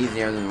that's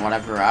easier than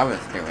whatever I was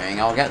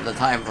doing. I'll get the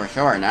time for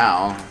sure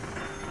now.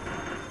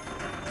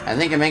 I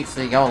think it makes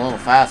it go a little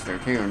faster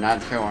too,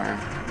 not sure.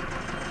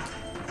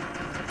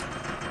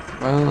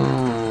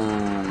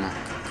 Boom.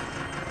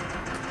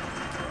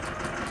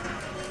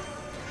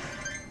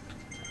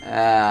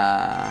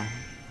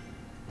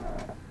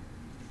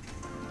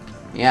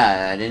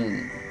 Yeah, I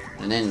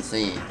didn't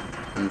see.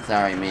 I'm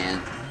sorry,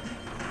 man.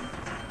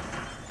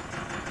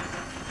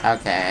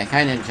 Okay, I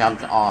kinda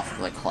jumped off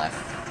the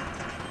cliff.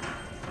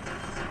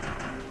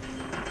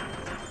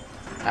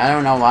 I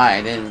don't know why,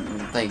 I didn't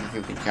think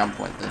you could jump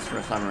with this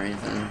for some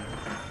reason.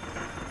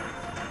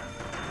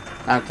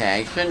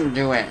 Okay, I shouldn't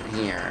do it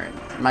here.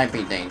 It might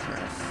be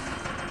dangerous.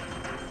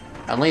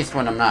 At least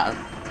when I'm not...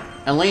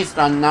 At least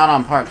I'm not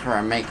on parts where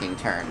I'm making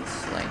turns.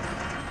 Like,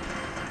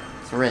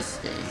 it's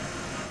risky.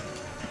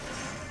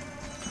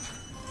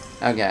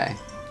 Okay.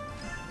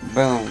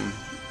 Boom.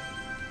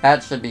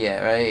 That should be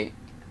it, right?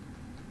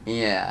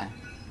 Yeah.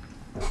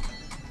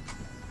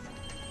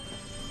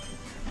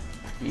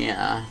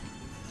 Yeah.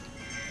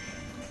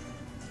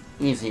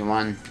 Easy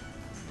one.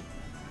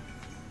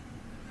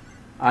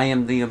 I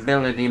am the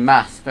ability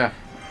master.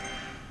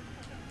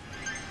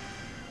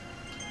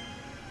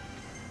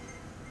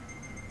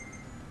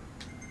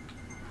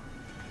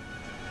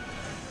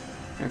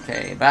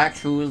 Okay, back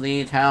to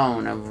the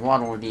town of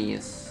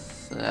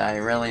Waddledees. I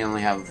really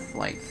only have,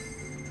 like,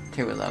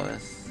 2 of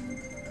those.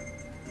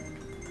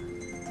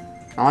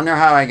 I wonder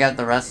how I get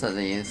the rest of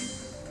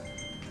these.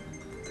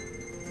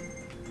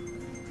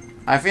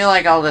 I feel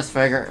like I'll just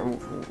figure,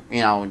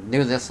 you know,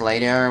 do this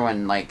later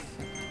when, like,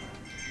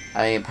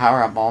 I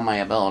power up all my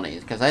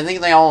abilities. Because I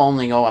think they all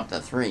only go up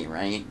to 3,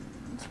 right?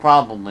 It's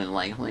probably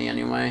likely,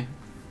 anyway.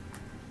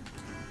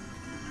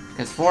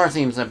 Because 4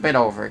 seems a bit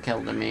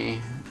overkill to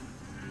me.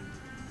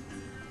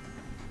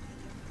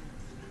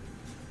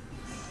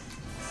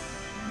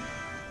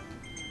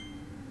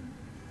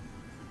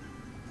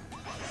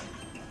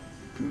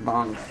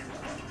 Bonk.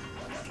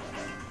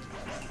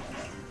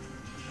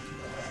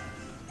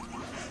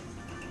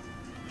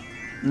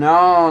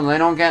 No, they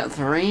don't get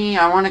 3?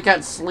 I want to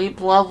get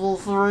sleep level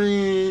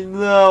 3!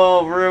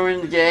 No,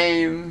 ruined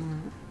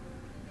game.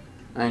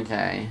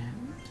 Okay.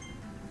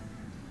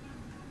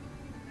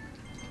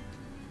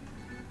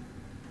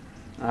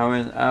 I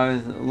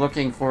was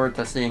looking forward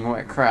to seeing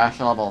what Crash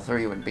level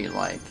 3 would be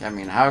like. I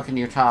mean, how can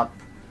you top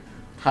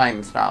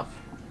time stuff?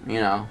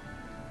 You know.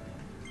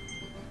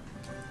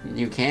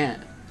 You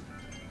can't.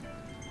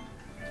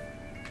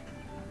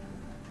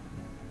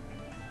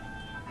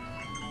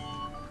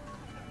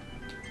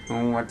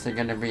 What's it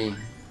gonna be?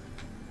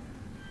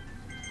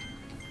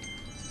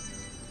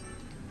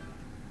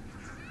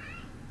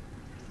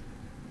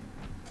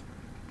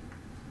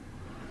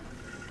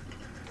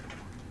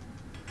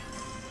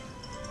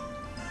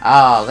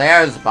 Oh,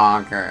 there's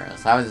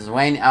Bonkers. I was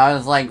waiting. I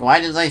was like, why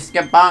did they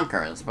skip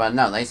Bonkers? But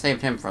no, they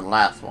saved him for the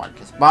last one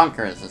because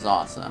Bonkers is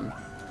awesome.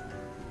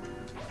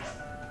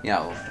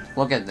 Yo,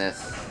 look at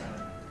this.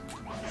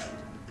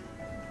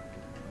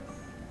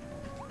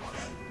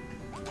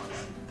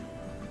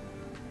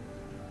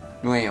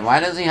 Wait, why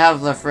does he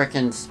have the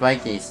frickin'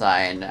 spiky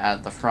side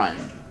at the front?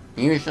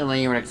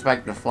 Usually you would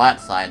expect the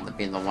flat side to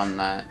be the one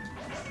that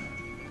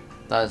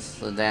does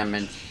the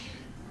damage.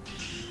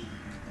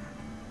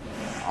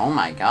 Oh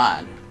my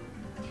god.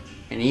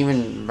 It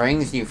even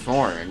brings you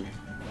forward.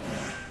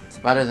 It's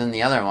better than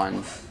the other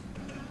ones.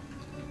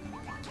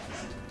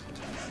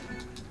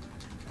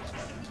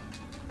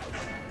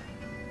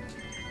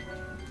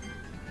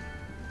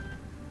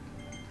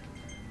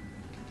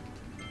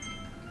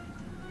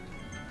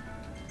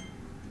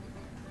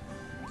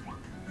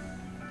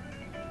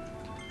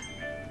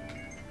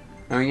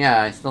 Oh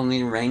yeah, I still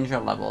need range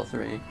at level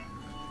 3.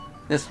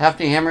 This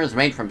hefty hammer is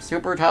made from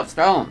super tough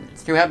stone.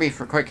 It's too heavy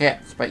for quick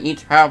hits, but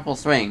each powerful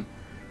swing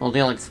will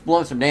deal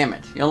explosive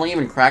damage. You'll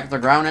even crack the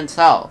ground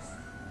itself.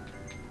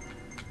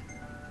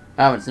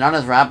 Oh, it's not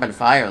as rapid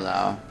fire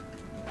though.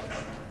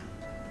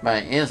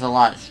 But it is a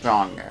lot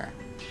stronger.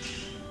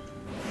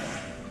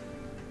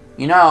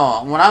 You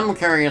know, what I'm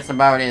curious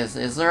about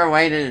is there a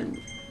way to...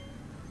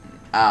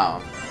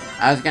 Oh,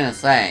 I was gonna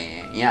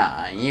say,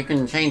 yeah, you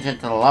can change it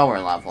to the lower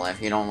level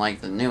if you don't like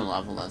the new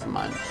level as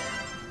much.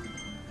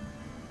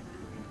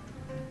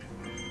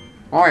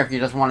 Or if you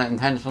just want to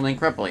intentionally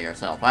cripple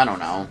yourself, I don't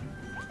know.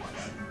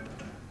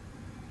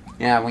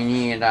 Yeah, we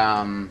need,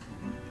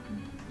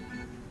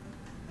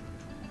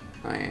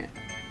 wait,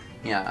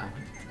 yeah.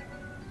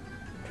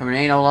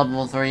 Tornado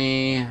level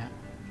 3,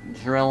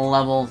 Drill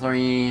level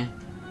 3,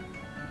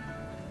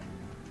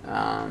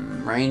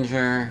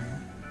 Ranger,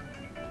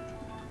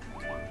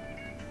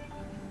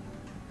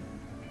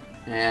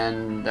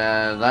 and,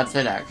 that's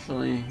it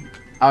actually.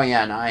 Oh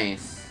yeah,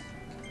 nice.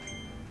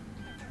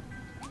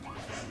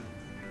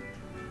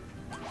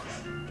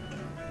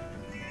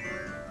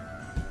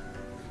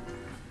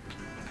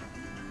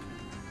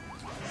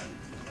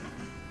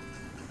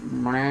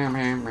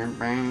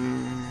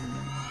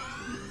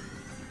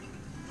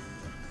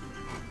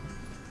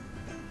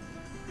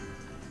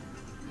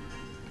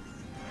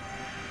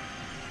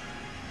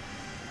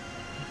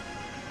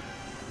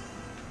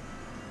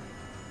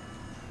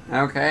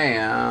 Okay,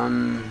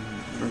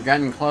 we're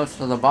getting close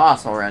to the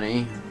boss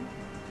already.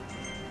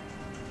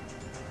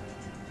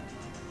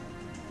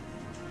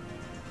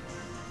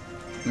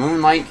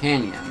 Moonlight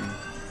Canyon.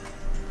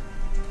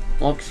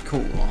 Looks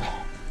cool.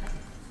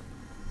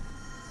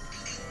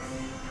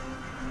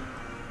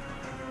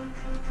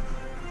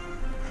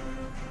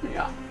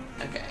 Yeah,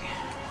 okay.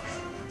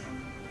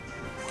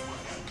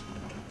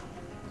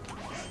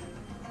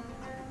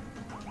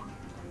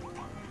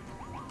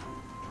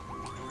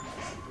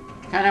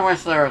 Kinda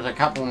wish there was a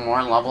couple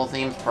more level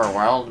themes per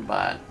world,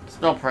 but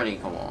still pretty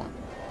cool.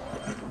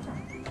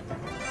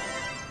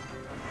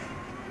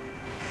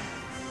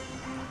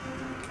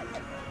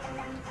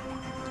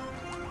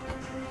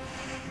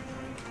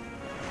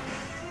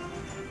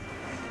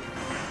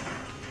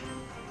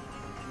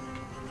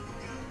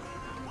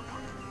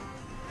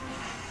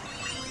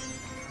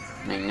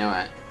 I knew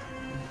it.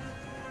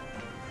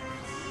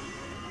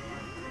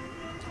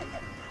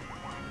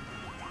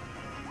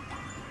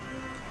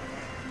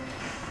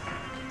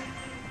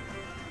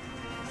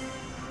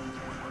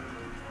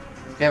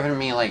 Giving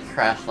me, like,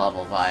 Crash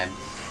level vibes.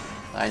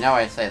 I know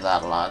I say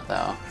that a lot,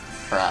 though.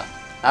 Bruh.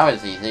 That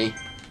was easy.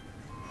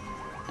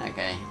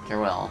 Okay,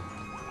 drill.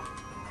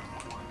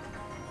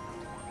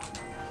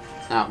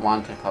 Not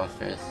wanted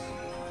posters.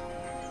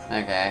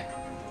 Okay.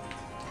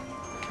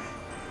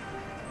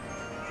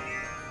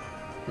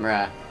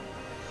 Bruh.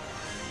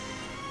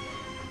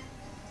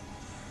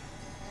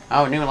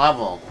 Oh, new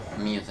level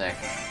music.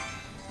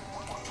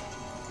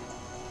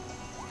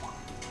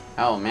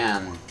 Oh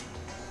man.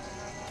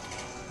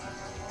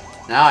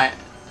 Now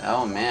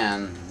oh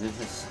man, this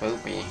is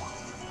spoopy.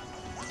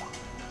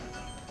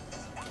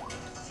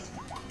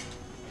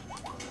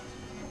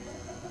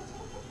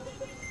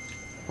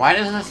 Why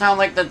doesn't it sound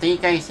like the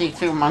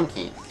DKC2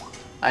 monkeys?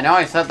 I know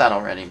I said that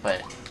already,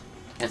 but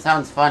it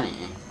sounds funny.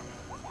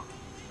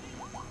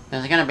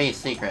 There's gonna be a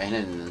secret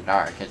hidden in the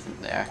dark,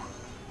 isn't there?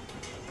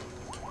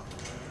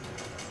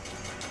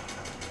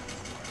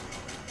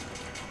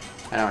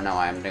 I don't know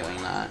why I'm doing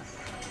that.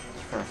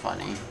 It's for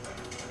funny.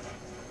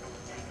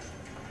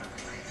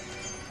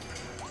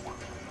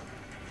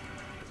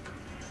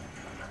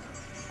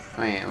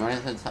 Wait, what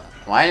is it?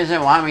 Why does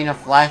it want me to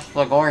flash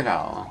the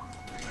Gordo?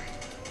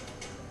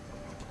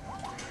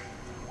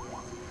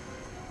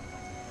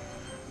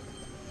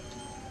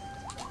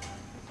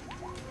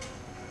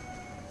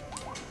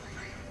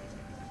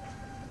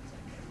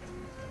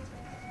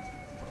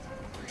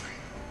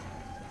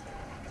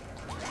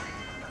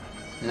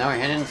 No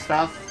hidden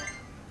stuff?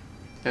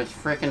 There's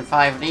frickin'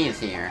 5Ds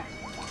here.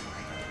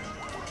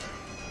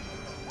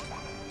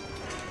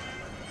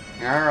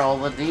 Here are all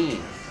the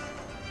Ds.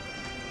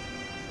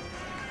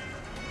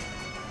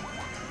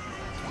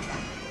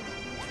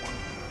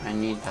 I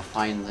need to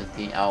find the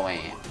D. Oh,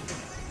 wait.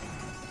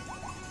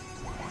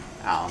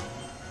 Oh.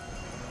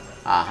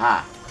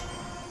 Aha.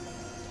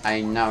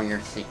 I know your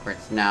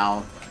secrets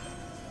now.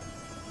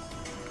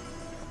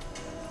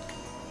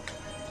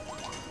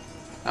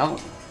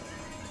 Oh.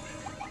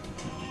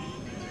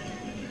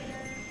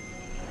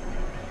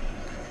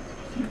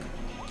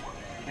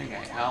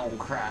 Okay, oh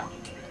crap.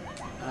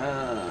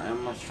 I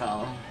almost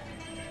fell.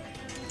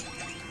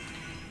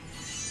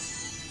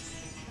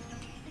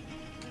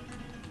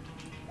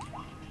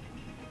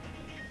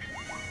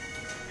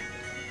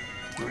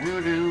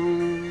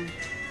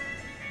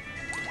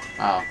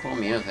 Oh, cool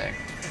music.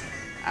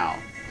 Ow.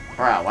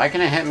 Bro, why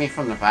can it hit me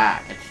from the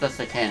back? It's just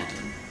a cannon.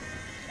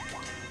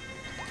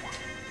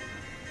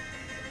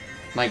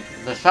 Like,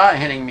 the shot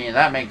hitting me,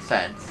 that makes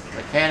sense.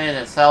 The cannon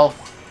itself,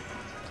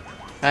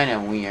 kinda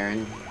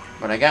weird.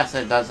 But I guess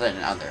it does it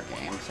in other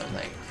games, so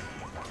like...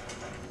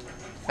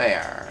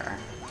 fair.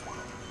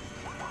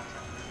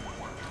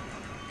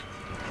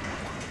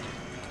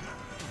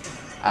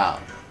 Oh.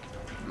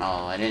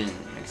 Well, I didn't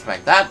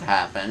expect that to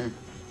happen.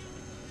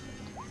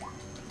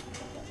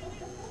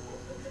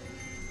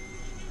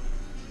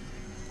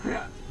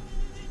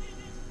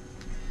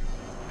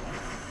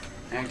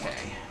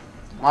 Okay.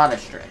 A lot of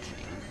stretching.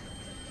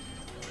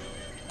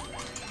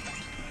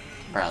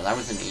 Bro, that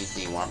was an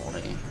easy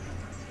waddle-dee.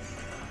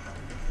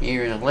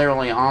 You're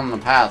literally on the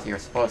path you're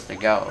supposed to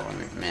go,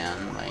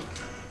 man. Like,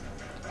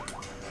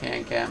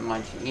 can't get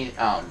much easy.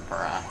 Oh,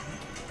 bruh.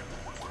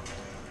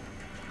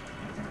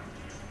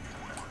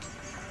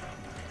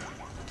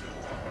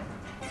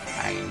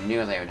 I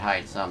knew they would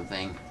hide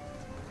something.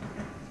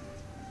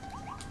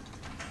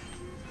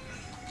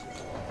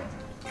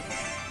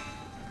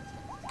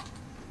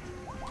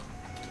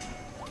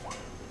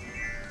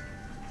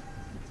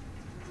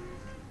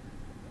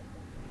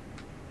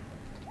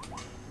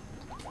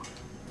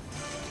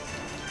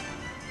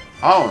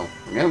 Oh,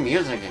 new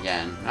music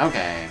again.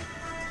 Okay.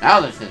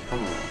 Now this is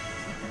cool.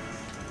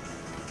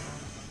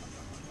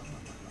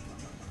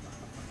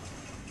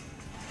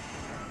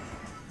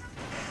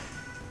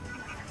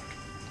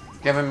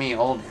 Giving me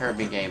old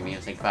Kirby game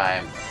music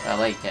vibes. I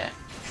like it.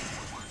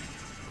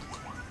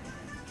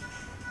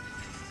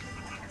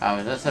 Oh,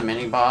 is this a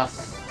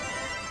mini-boss?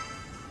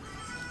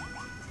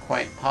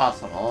 Quite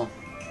possible.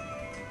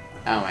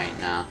 Oh wait,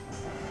 no.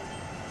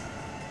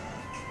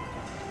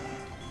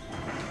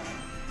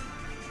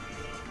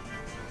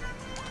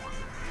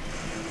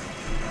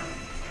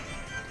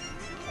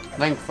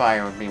 Link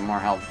Fire would be more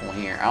helpful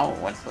here. Oh,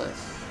 what's this?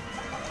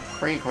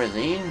 Free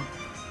cuisine?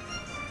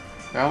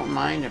 Don't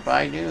mind if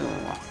I do.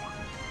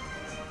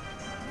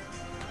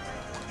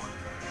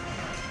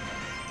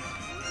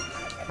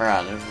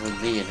 Bruh, there's a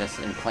Z just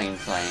in plain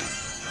sight.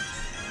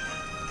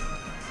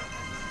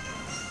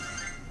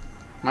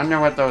 Wonder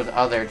what those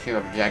other two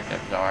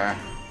objectives are.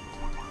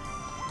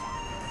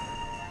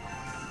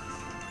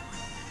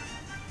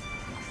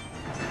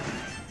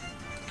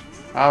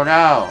 Oh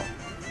no!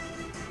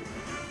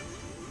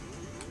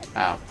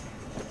 Oh.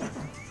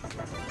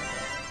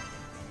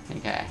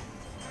 Okay.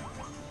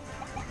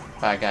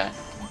 Back up.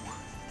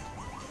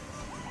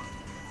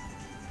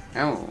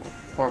 Oh,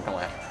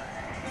 forklift.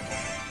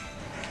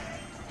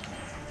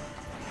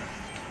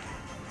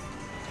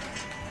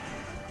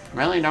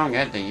 Really don't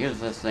get to use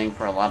this thing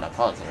for a lot of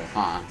puzzles,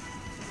 huh?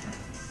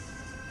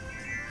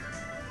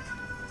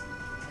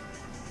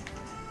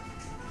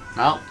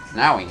 Well,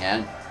 now we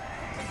can.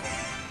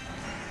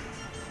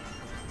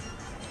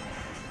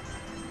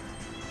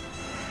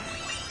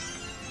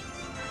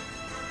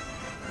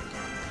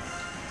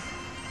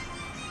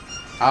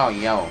 Oh,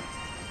 yo.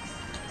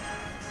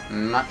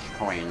 Much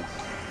coins.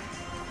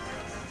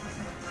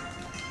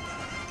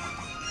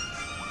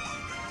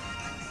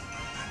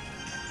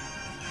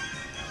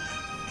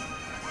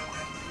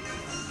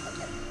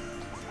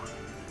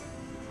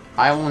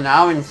 I will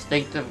now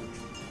instinctive...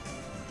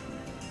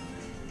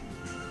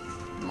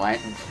 What?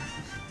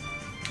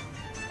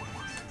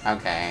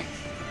 Okay.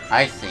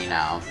 I see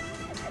now.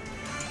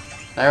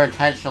 They're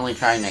intentionally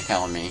trying to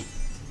kill me.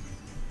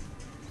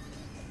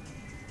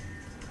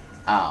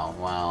 Oh,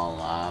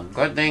 well,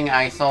 good thing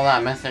I saw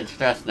that message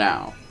just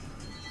now.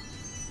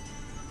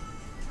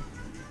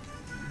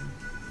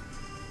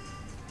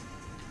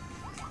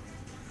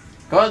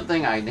 Good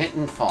thing I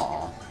didn't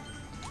fall.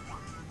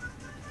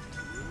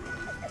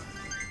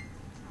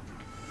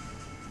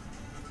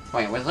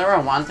 Wait, was there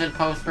a wanted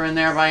poster in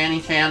there by any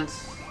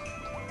chance?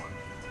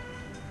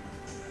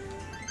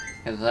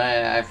 Because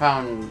I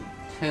found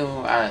 2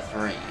 out of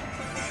 3.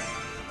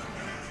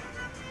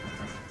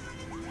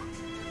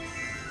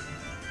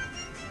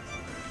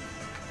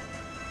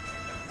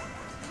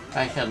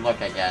 I should look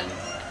again,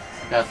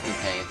 just in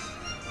case.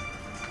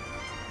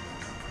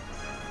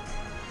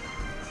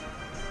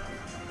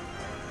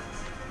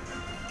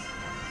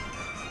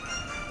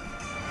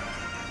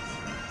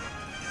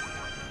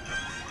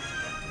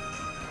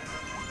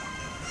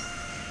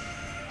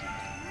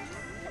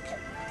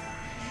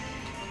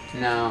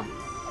 No.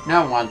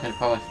 No wanted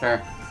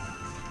poster.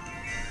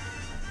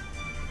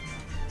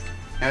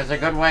 It was a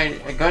good way,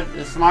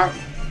 smart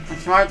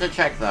to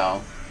check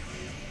though.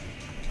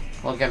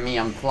 Look at me,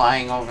 I'm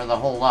flying over the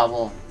whole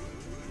level.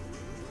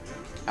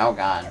 Oh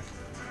god.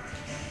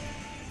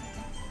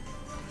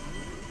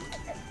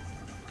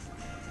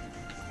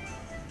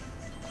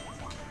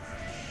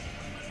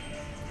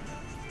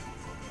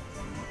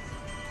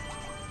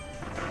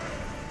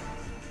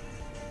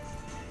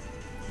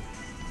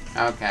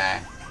 Okay.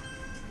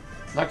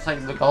 Looks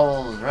like the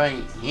goal is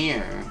right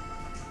here.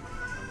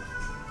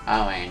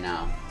 Oh wait,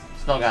 no.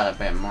 Still got a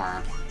bit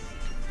more.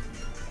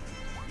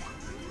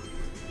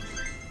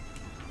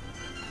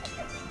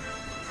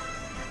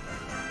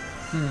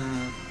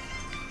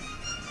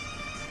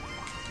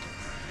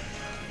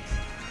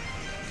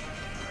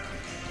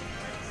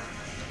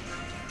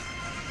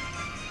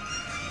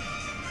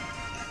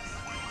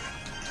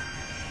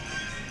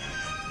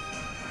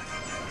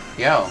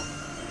 Yo.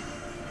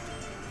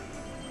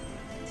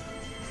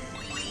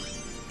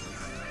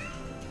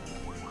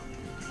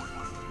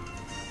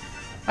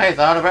 I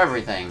thought of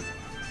everything.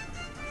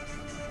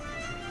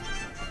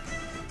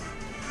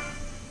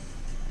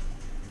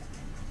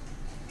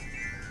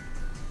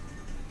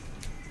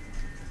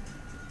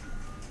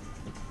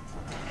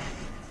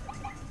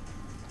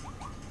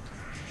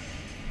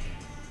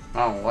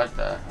 Oh, what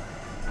the...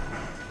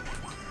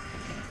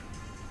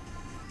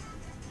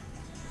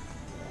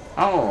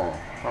 Oh,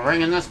 we're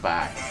bringing this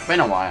back. It's been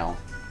a while.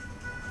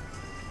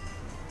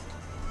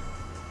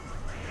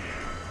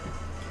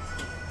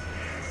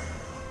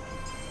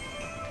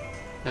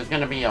 There's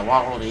gonna be a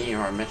Waddle-Dee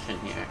or a mission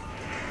here.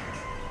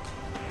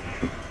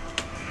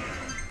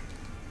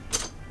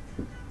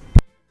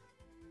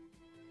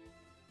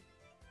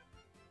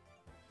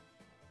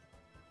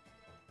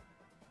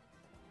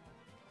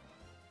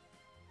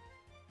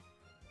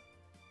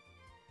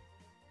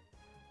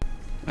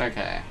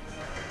 Okay.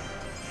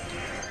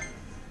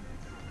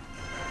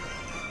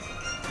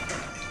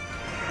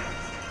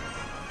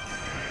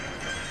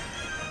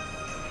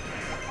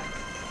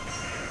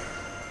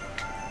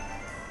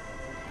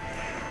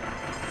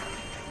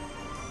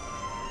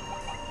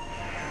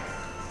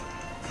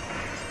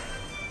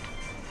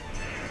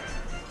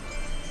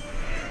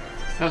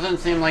 Doesn't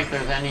seem like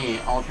there's any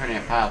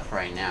alternate path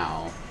right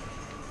now,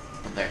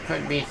 but there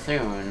could be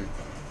soon.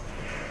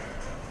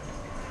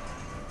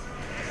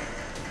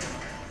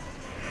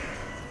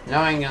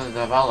 Knowing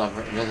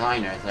the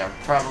designers, they're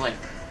probably...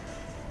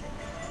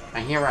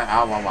 I hear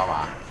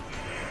a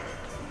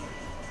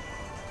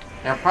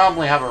They'll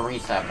probably have a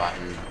reset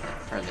button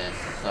for this,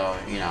 so,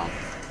 you know.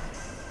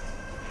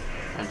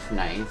 That's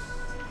nice.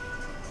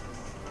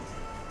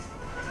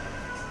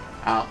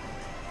 Oh.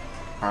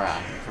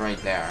 Alright, it's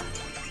right there.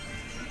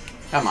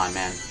 Come on,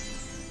 man.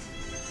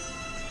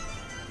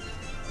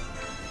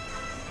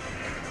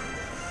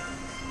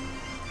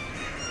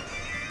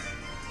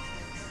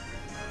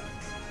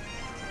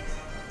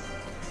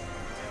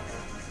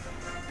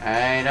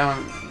 I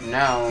don't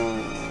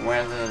know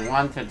where the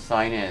wanted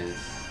sign is.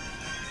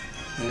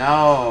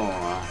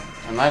 No.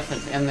 Unless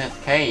it's in this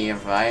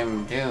cave,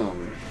 I'm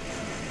doomed.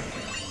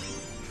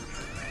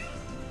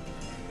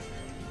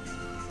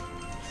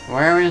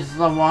 Where is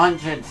the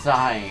wanted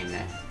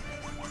sign?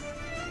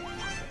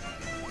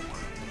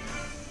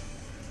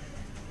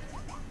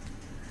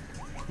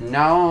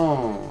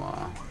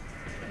 No.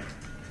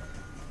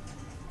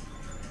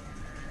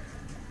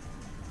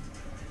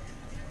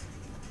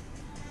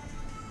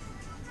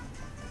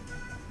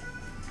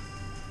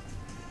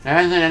 There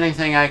isn't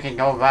anything I can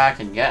go back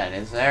and get,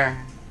 is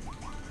there?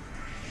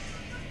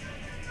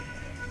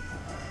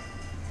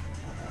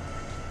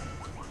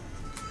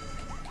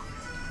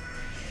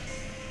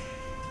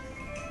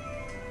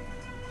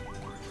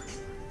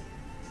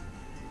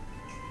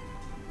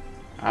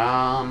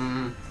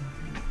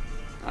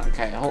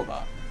 Okay, hold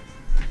on.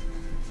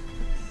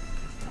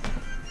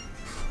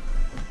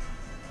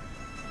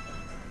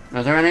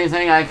 Is there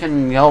anything I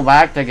can go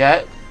back to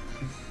get?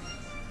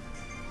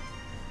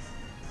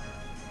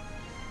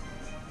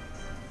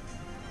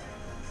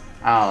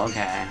 Oh,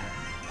 okay.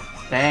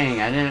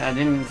 Dang, I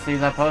didn't see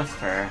that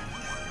poster.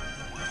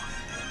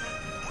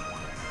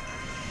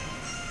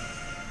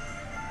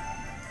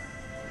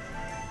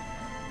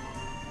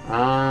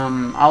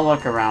 I'll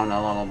look around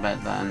a little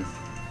bit then.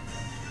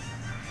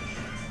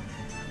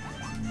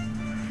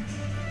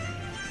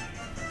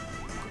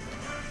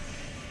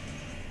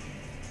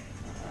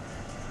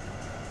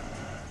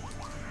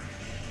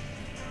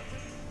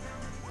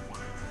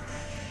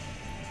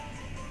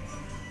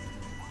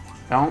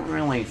 Don't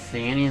really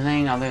see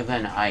anything other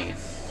than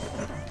ice.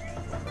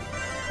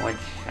 Which,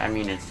 I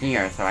mean, it's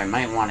here, so I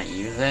might want to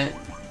use it.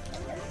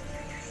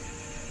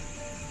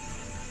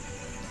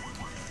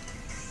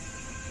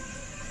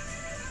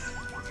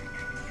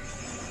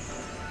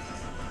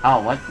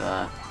 Oh, what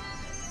the?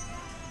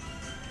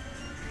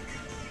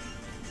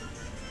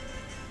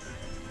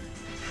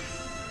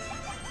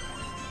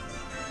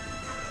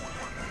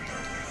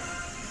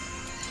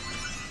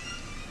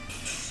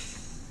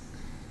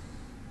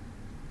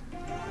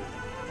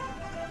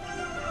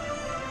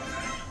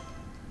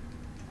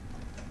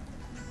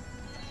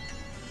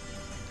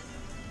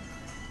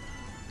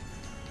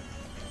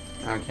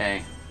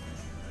 Okay.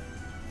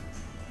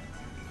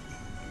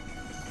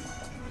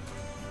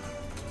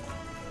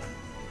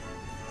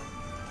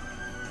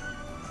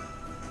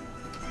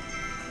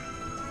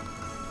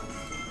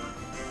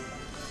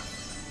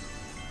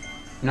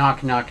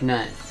 Knock, knock,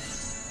 nut.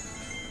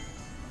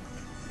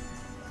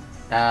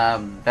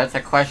 That's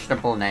a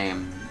questionable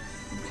name,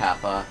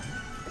 Kappa.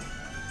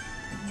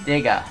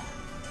 Digga.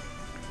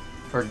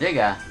 For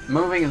Digga,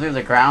 moving through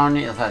the ground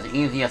is as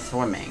easy as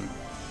swimming.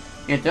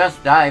 It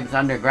just dives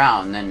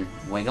underground, then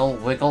wiggle,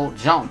 wiggle,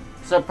 jump.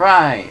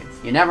 Surprise!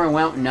 You never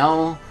won't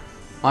know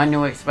when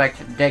to expect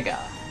Digga.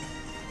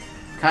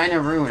 Kinda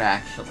rude,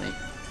 actually.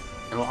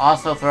 It will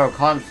also throw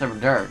clumps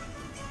of dirt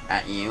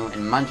at you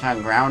and munch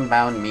on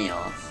ground-bound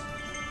meals.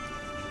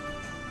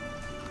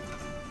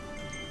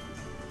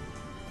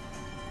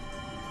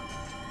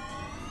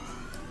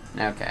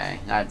 Okay,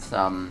 that's,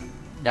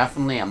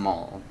 definitely a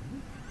mole.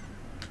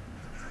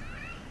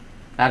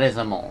 That is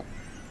a mole.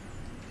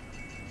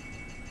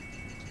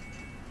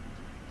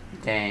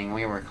 Dang,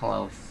 we were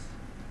close.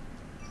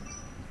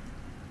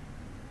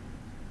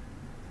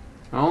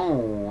 Oh,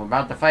 we're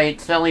about to fight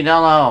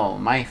Sillydillo,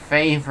 my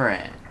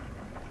favorite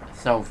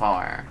so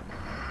far.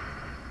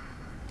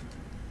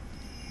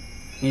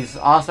 He's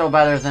also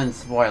better than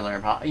Spoiler.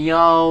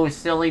 Yo,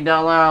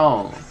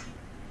 Sillydillo!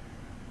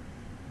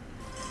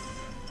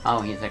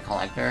 Oh, he's a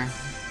collector?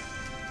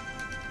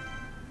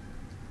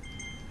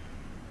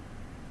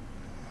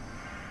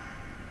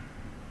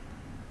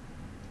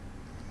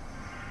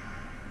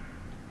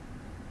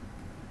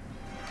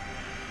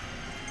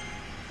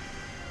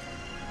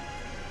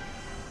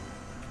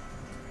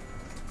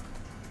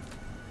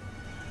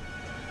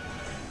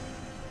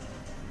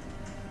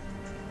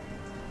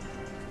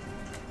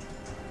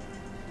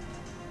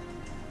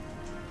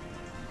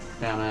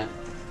 Damn it.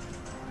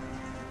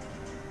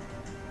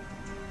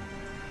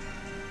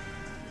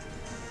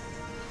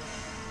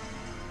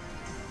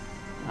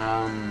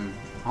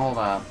 Hold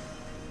up.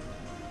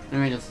 Let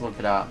me just look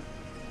it up.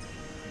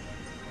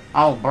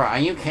 Oh, bro, are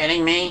you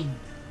kidding me?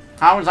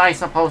 How was I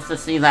supposed to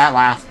see that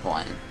last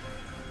one?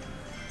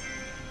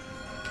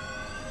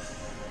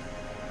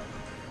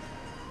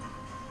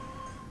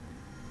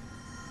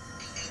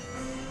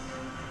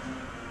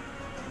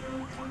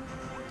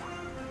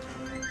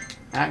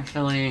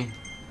 Actually,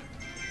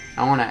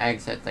 I want to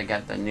exit to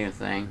get the new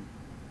thing.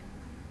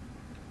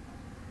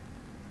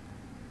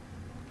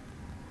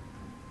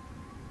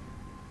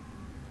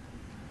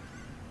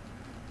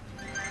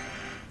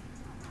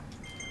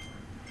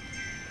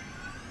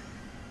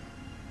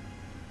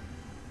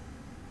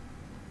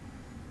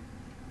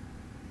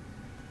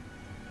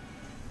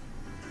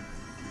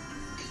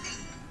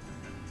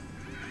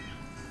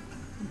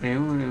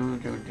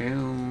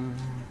 Do.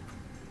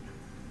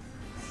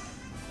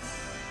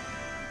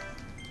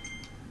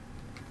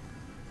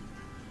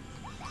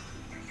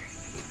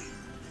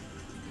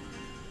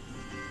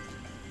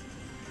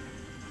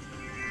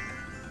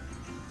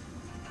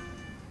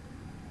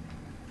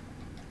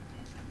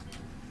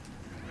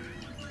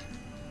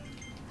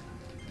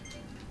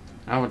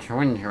 Oh,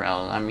 twin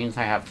drill. That means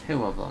I have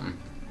 2 of them.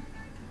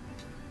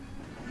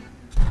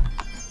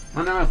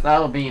 Wonder if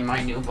that'll be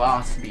my new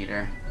boss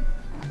beater.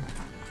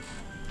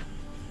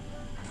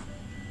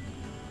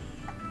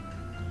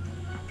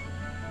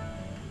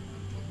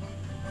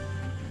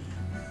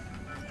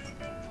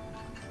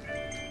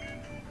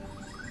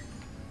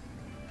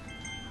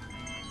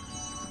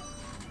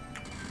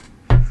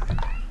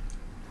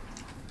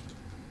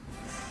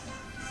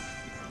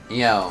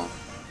 Yo.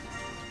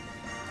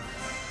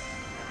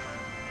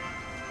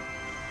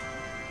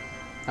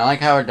 I like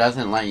how it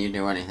doesn't let you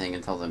do anything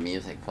until the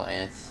music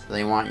plays.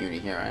 They want you to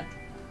hear it.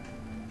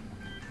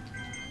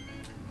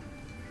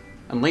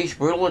 Unleash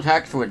brutal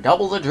attacks with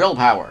double the drill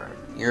power.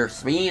 Your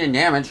speed and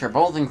damage are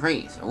both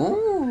increased.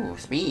 Ooh,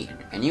 speed.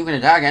 And you can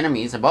attack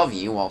enemies above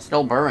you while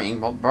still burrowing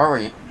below.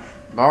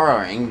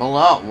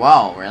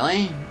 Whoa,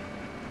 really?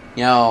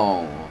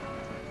 Yo.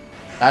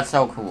 That's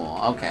so cool.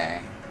 Okay.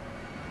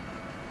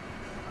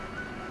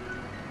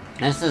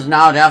 This is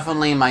now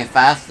definitely my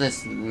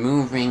fastest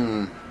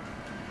moving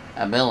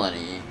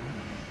ability.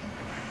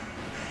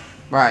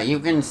 Right, you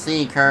can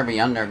see Kirby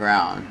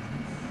underground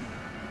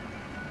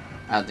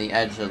at the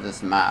edge of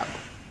this map.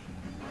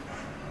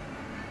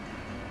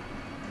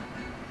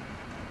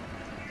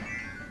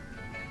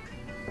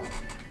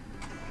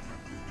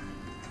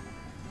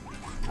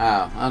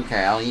 Oh,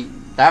 okay. I'll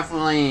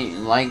definitely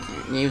like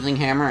using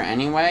hammer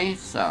anyway,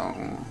 so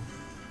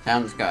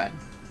sounds good.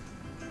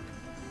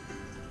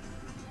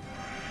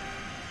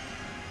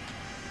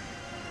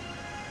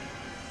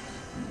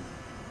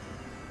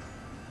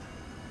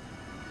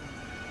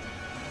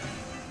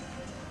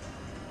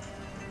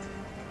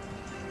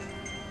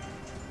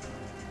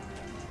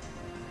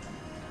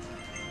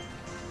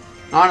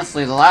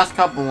 Honestly, the last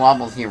couple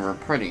levels here were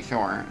pretty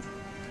short.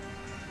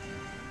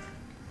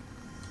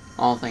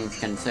 All things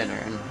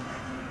considered.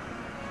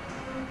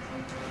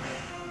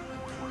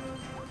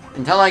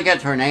 Until I get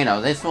Tornado,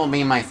 this will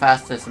be my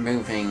fastest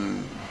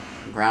moving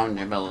ground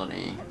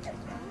ability.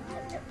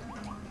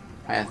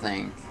 I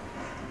think.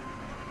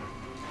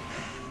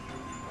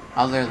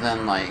 Other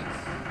than, like...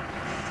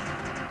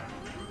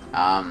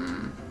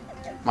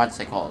 what's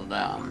it called?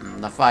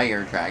 The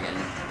Fire Dragon.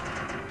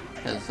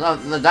 Because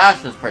the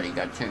dash is pretty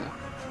good, too.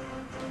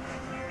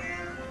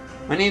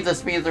 We need to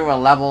speed through a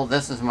level.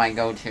 This is my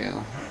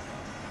go-to.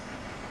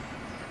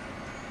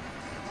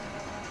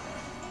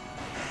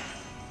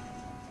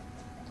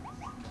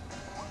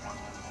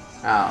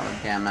 Oh,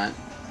 damn it.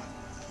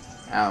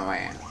 Oh,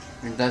 wait.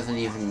 It doesn't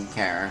even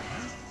care.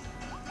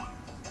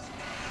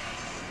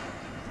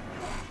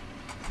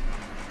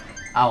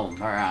 Oh,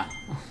 bruh.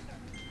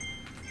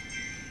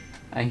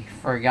 I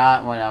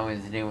forgot what I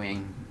was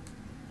doing.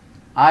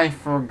 I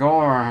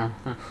forgot.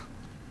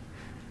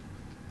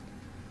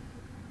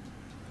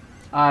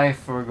 I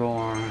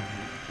forgot.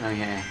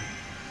 Okay.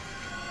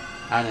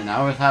 I don't know,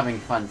 I was having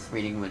fun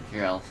speeding with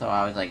Drill, so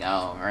I was like,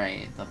 oh,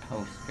 right, the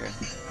poster.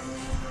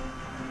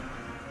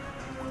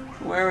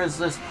 Where is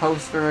this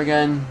poster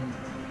again?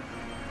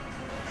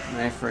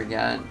 I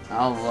forget.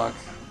 I'll look.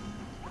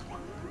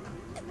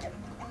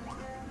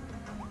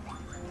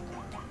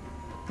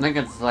 I think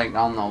it's like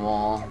on the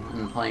wall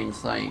in plain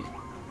sight.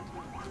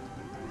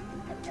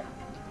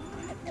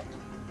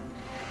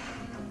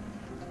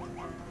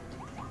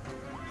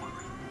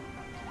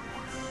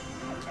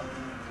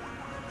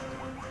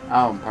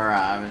 Oh, bruh,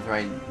 I was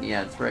right.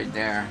 Yeah, it's right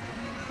there.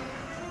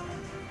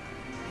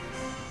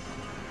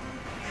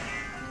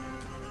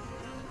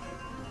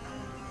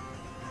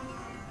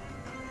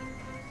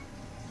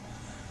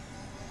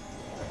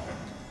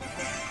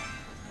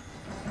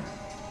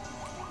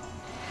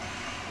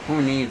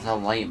 Who needs a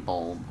light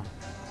bulb?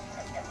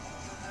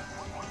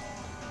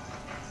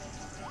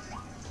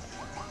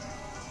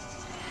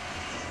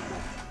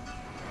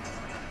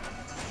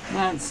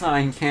 That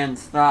sign can't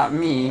stop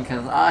me,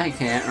 because I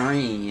can't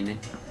read.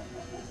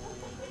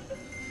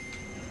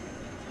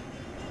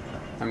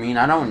 I mean,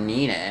 I don't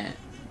need it.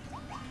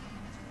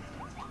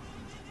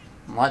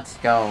 Let's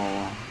go.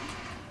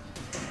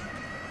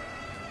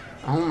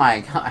 Oh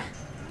my god.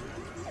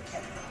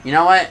 You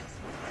know what?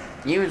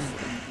 Use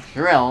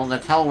Drill to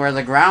tell where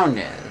the ground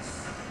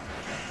is.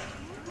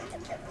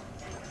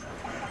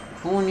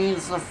 Who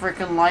needs the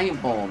frickin' light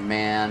bulb,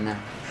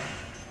 man?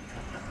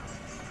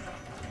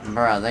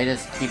 Bruh, they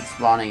just keep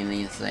spawning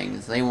these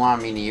things. They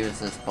want me to use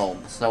this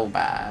bulb so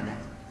bad.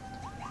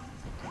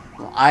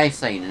 Well, I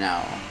say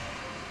no.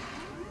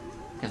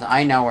 Because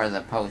I know where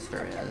the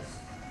poster is.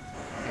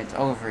 It's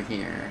over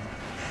here.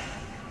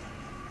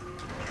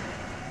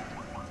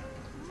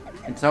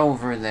 It's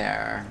over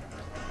there.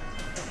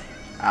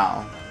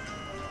 Oh.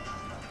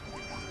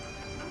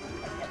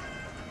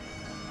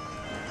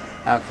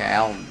 Okay,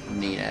 I'll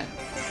need it.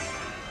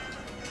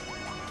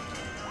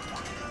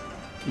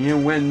 You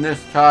win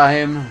this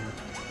time.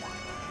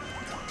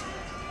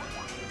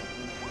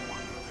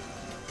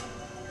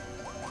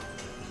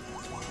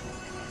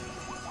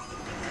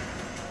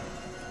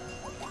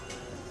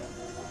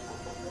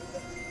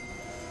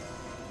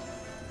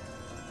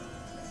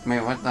 Wait,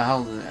 what the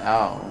hell is it?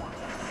 Oh.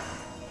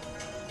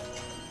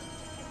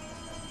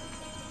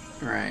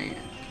 Right.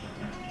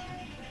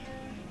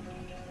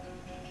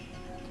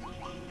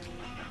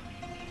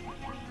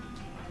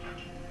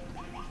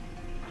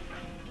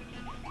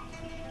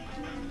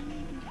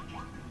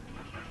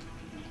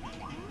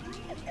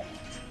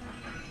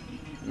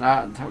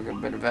 That took a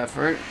bit of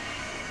effort.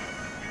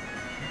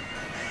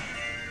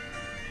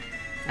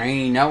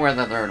 I know where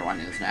the third one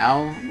is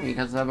now,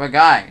 because of a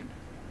guide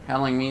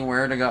telling me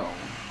where to go.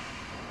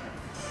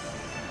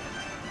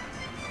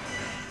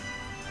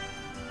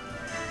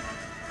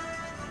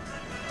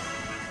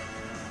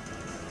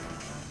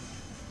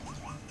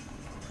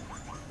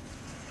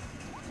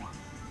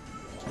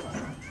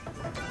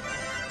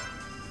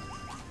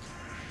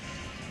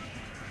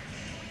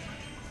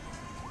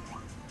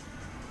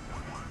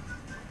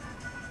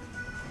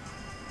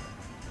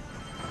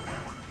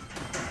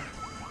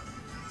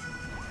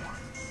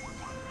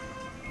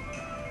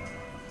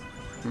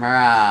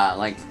 Bruh,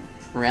 like,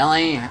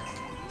 really?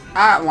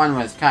 That one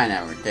was kind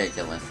of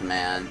ridiculous,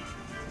 man.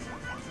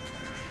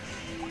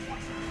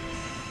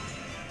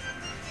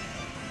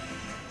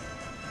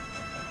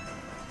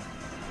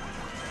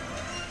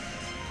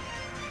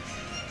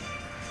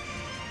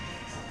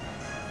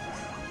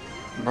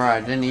 Bruh,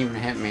 it didn't even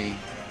hit me.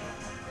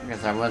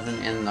 Because I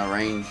wasn't in the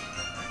range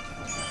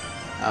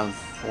of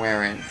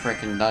where it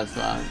frickin' does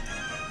that.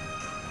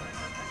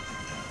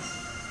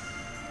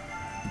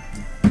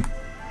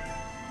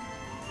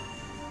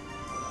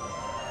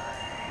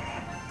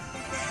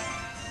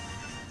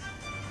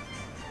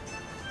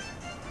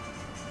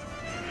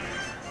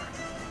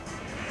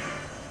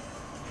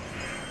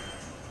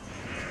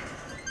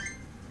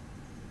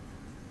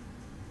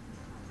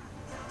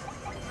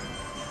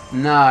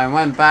 No, I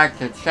went back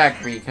to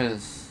check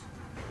because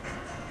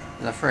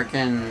the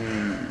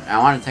frickin' I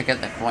wanted to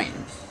get the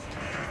coins.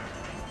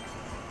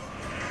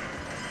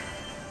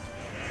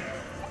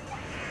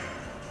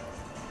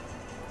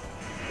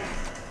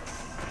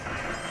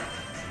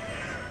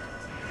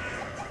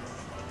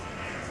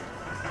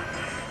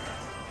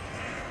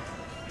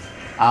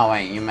 Oh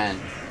wait, you meant...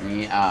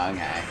 oh,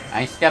 okay.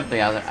 I skipped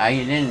the other... I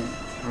didn't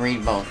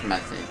read both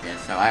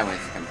messages, so I was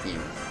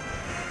confused.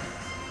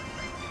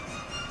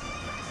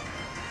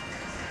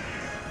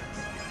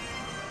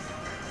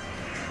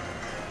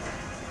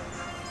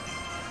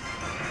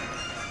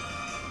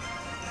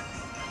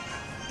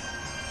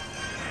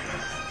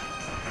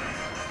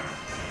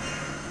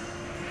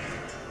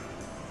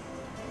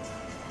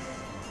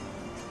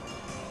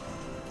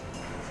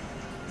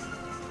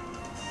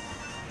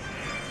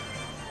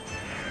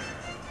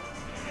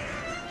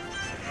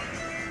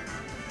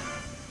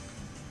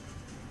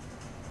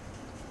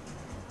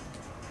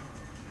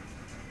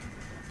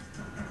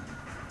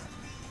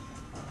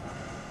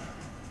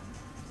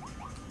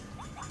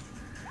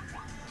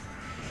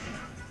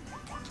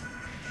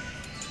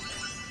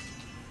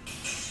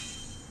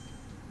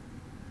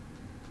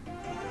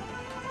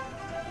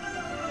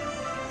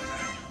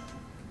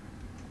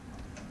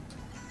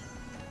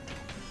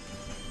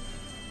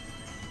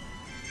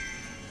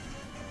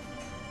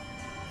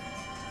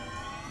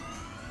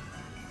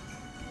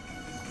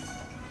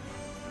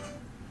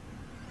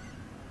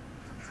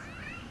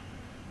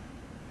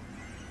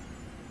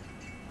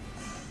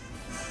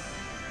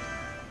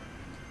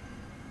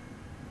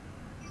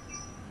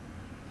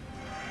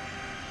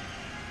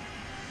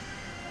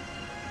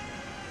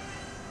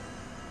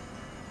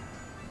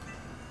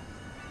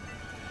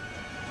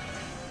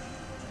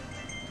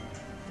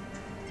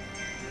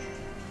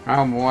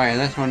 Oh boy,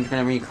 this one's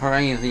gonna be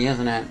crazy,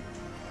 isn't it?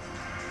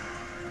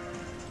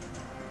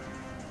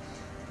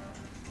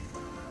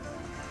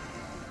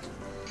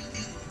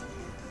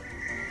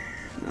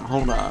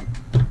 Hold up.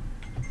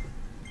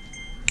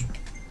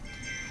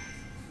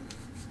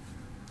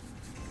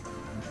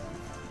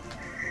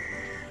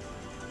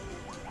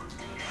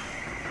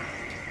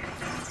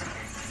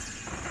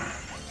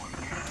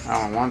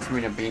 Oh, it wants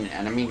me to beat an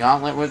enemy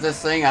gauntlet with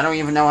this thing? I don't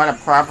even know how to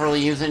properly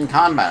use it in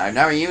combat. I've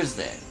never used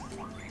it.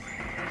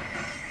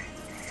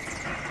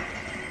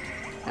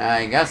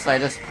 I guess I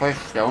just push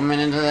Stoneman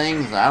into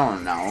things? I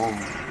don't know.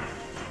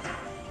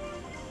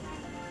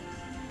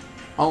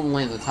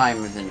 Hopefully the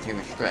time isn't too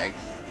strict.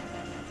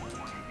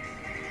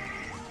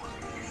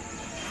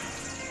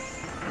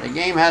 The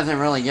game hasn't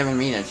really given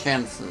me a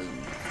chance to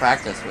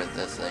practice with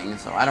this thing,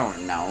 so I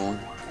don't know.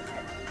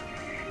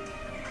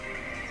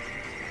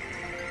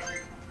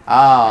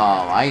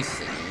 Oh, I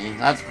see.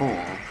 That's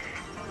cool.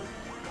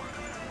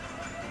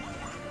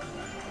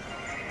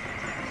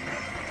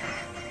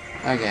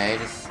 Okay,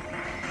 just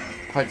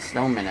put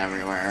snowmen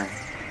everywhere.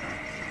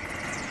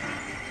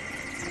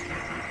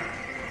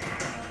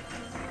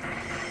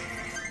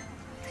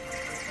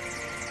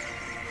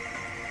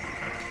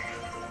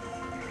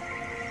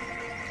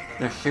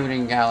 The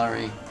shooting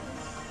gallery.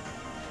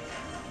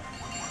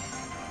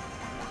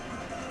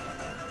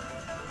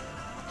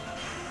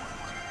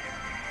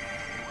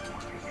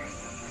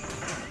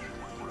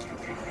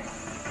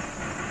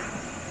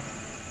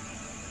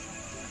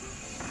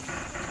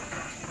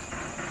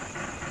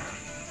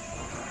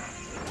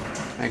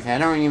 Okay, I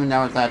don't even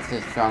know if that's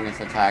his strongest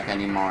attack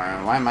anymore.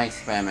 Why am I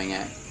spamming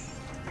it?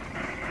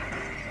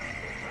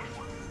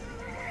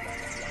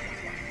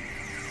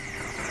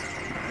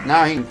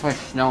 Now he can push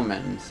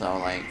snowmen, so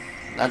like,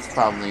 that's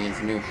probably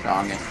his new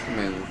strongest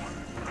move.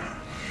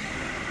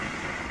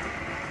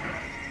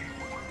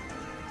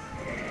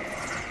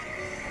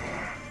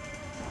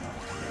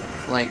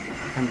 Like,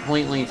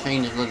 completely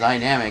changes the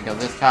dynamic of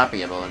this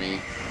copy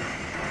ability.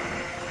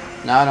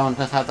 Now I don't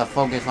just have to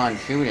focus on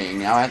shooting,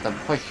 now I have to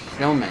push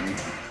snowmen.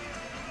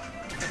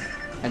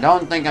 I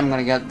don't think I'm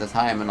gonna get the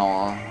time at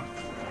all.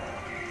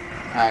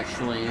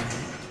 Actually.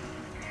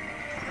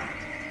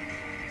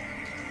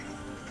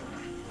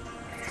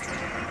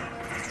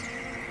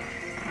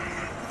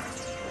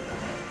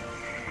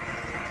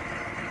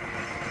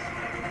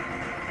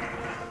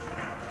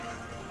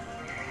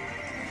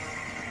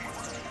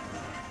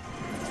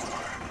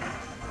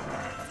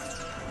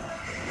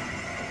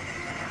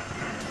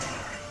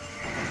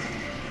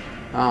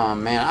 Oh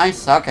man, I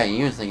suck at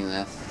using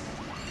this.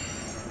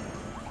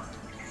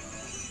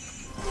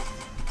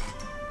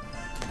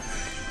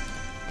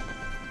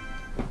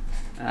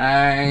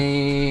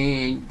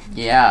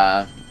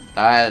 Yeah,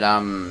 that,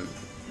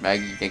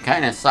 I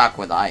kind of suck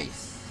with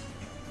ice.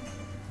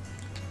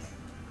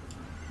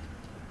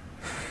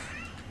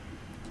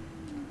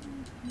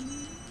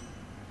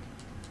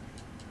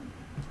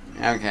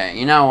 Okay,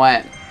 you know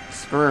what?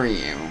 Screw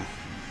you.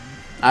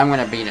 I'm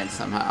gonna beat it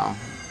somehow.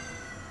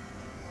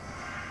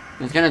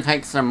 It's gonna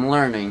take some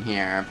learning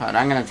here, but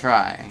I'm gonna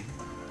try.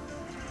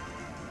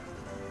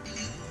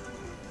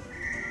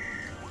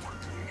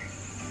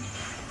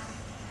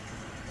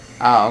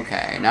 Oh,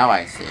 okay. Now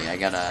I see. I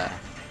gotta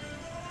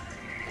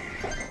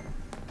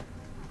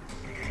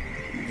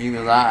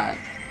do that.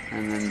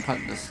 And then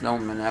put the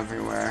snowman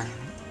everywhere.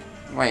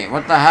 Wait,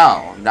 what the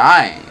hell?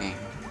 Die.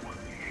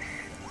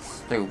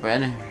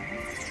 Stupid.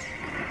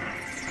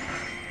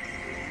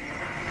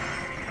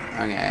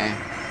 Okay.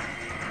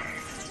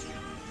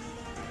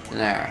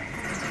 There.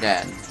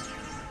 Dead.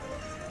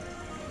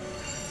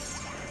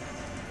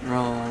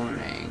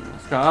 Rolling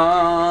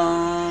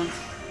Stones.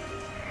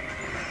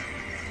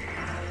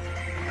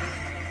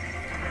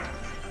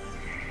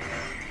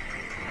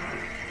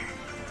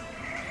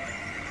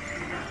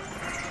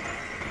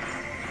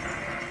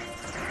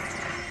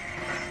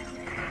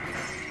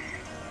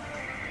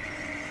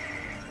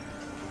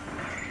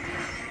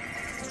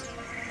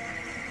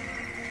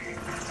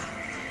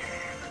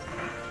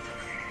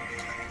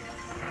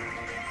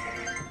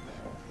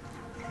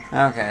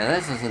 Okay,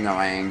 this is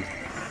annoying.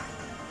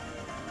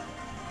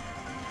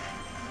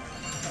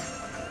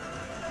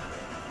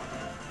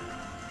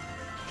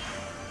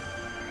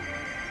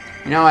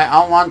 You know,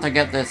 I want to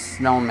get this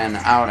snowman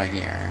out of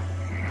here.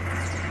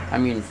 I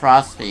mean,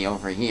 Frosty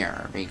over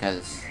here,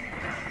 because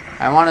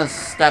I want to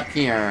step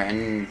here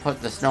and put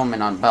the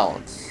snowman on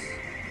belts.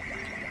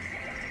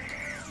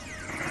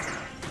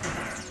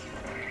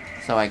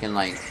 So I can,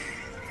 like,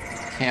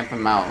 camp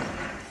him out.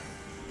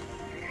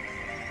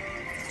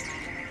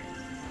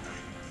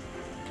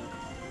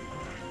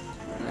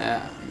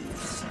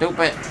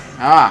 Stupid.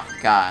 Ah,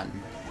 God.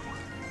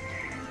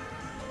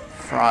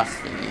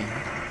 Frosty.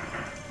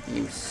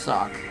 You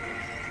suck.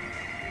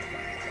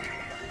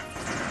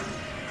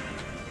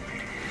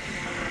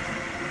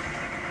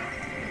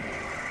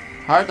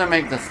 Hard to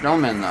make the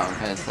snowman, though,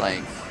 because,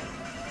 like,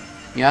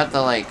 you have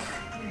to, like,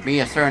 be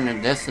a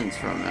certain distance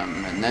from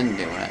him and then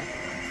do it.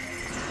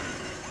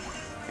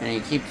 And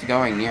he keeps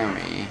going near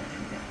me.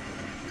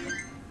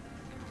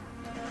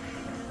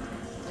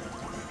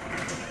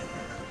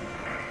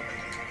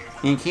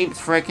 He keeps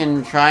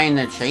frickin' trying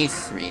to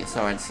chase me,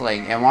 so it's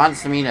like, it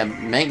wants me to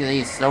make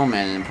these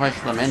snowmen and push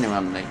them into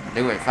him to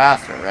do it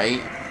faster,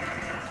 right?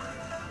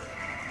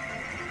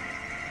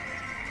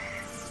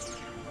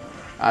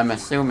 I'm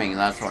assuming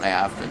that's what I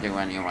have to do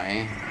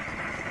anyway.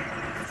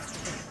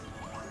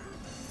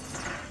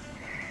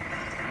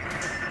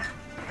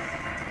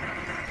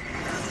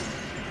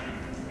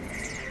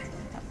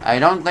 I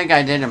don't think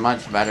I did it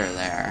much better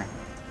there.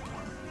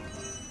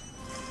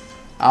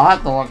 I'll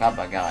have to look up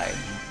a guide.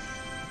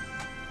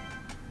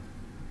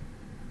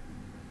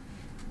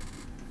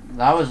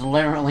 That was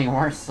literally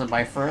worse than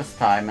my first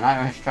time, and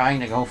I was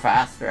trying to go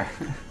faster.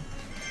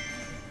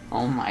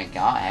 Oh my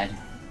god.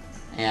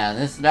 Yeah,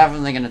 this is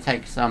definitely gonna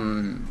take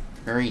some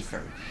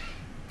research.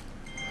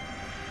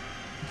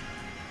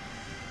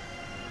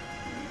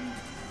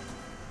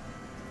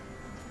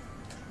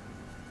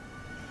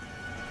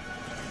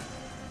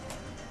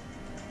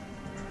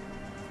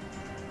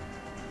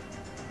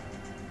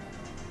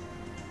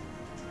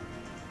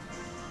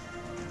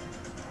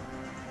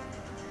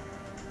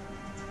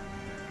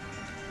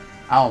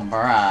 Oh,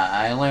 bruh,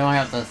 I literally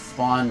have to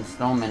spawn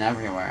snowmen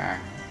everywhere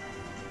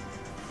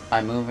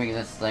by moving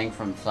this thing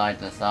from side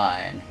to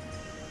side.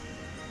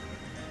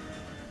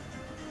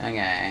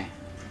 Okay.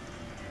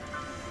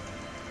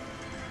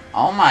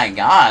 Oh my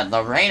god,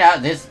 the rate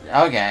out this...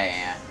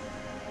 Okay.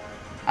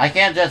 I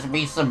can't just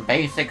be some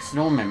basic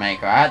snowman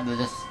maker. I had to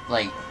just,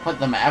 like, put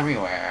them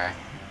everywhere.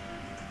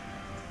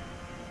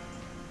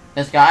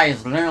 This guy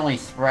is literally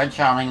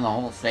spread-shotting the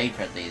whole stage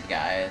with these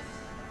guys.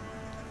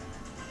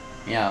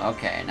 Yeah,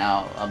 okay,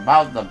 now,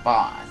 about the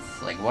boss.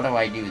 Like, what do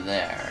I do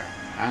there?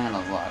 I'm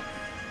gonna look.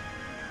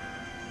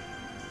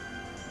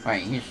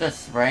 Wait, he's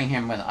just spraying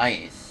him with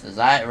ice. Is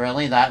that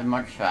really that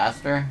much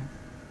faster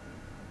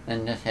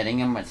than just hitting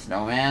him with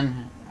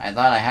snowman? I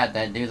thought I had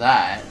to do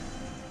that.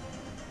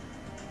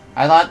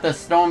 I thought the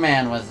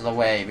snowman was the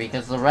way,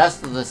 because the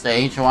rest of the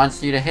stage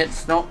wants you to hit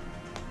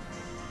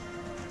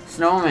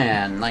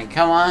snowman. Like,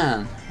 come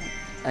on.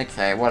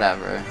 Okay,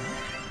 whatever.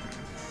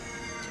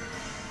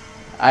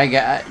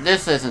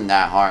 This isn't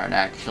that hard,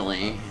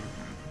 actually.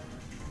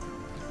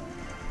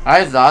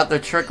 I thought the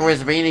trick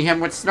was beating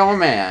him with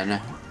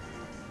snowman.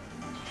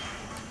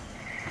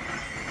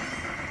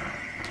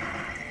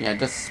 Yeah,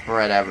 just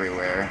spread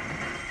everywhere.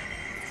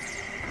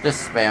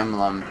 Just spam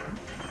them.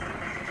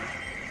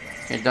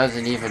 It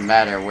doesn't even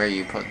matter where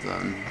you put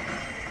them.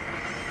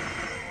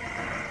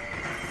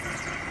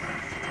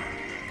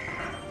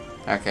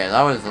 Okay,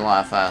 that was a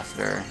lot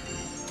faster.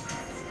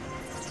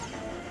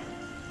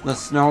 The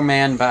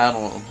Snowman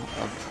Battle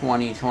of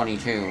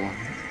 2022.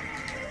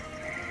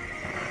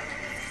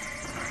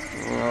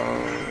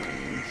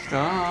 Rolling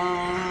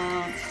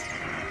shots.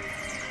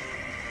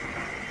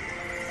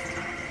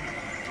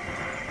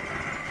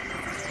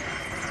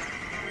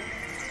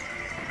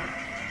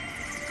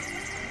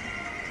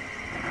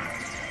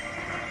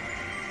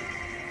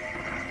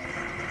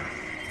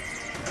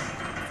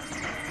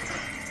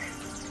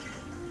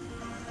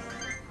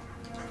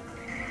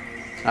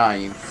 Oh,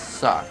 you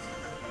suck.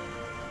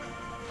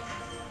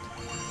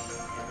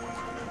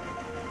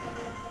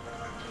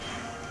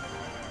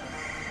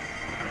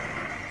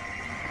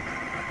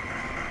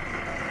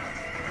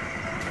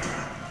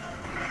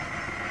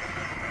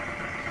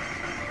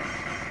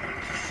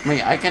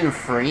 Wait, I can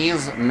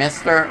freeze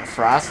Mr.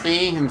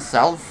 Frosty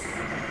himself?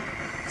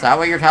 Is that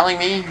what you're telling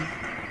me?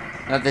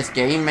 That this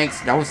game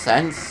makes no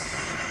sense?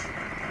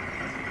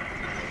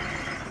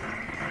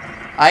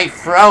 I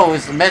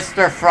froze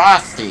Mr.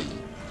 Frosty!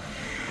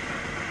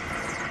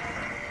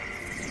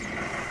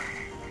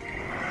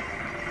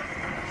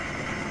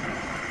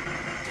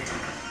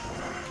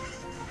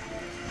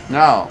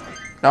 No,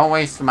 don't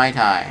waste my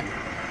time.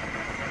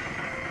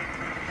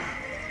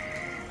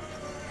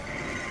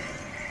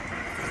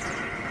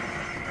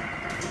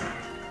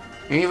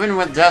 Even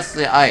with just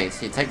the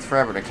ice, it takes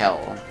forever to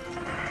kill.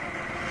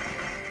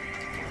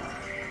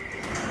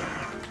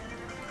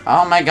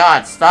 Oh my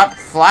god, stop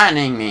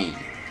flattening me!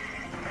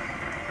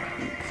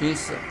 You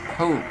piece of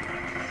poop.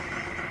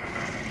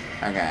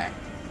 Okay.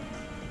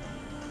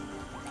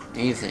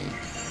 Easy.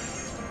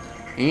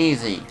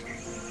 Easy.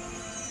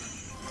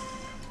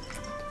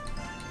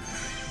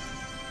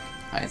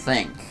 I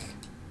think.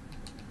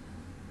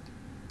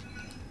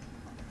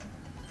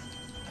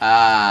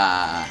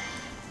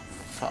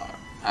 Fuck.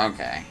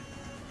 Okay.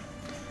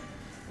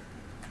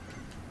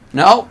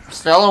 Nope,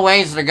 still a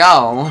ways to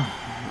go.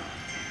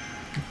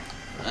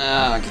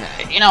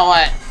 Okay, you know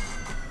what?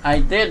 I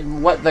did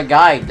what the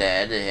guy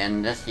did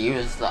and just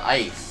used the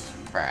ice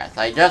breath.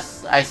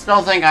 I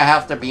still think I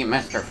have to beat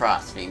Mr.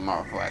 Frosty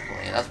more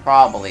quickly. That's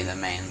probably the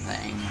main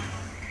thing.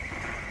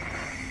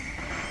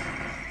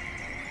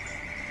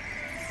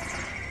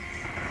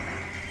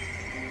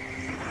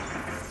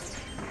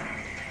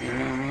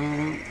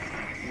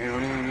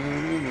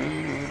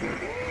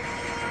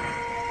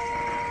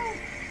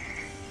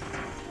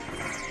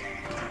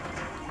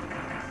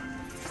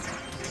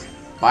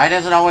 Why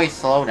does it always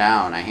slow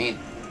down? I hate...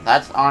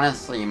 That's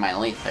honestly my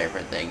least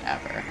favorite thing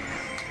ever.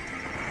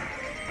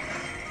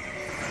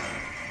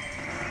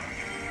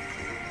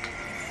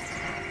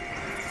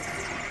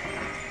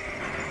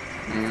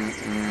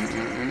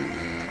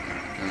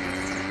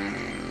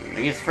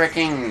 These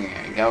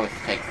freaking ghosts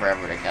take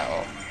forever to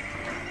kill.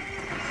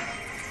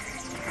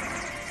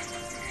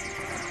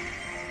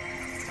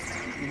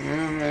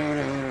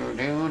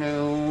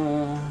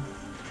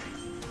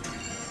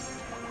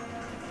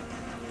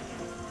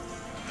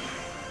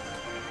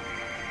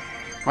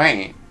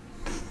 Wait.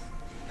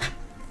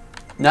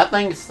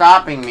 Nothing's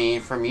stopping me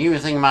from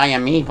using my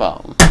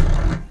amiibo.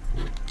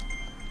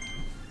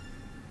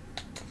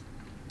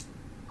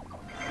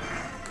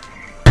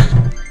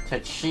 To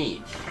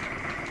cheat.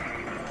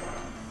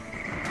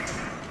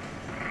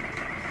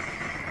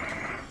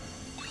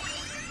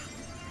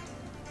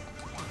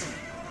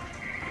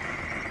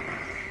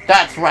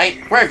 That's right,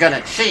 we're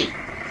gonna cheat!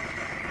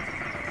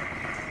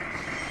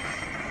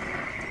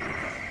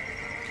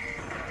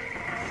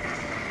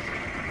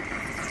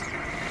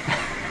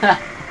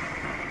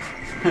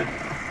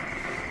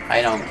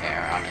 I don't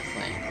care,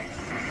 honestly.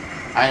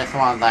 I just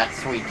want that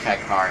sweet check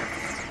card.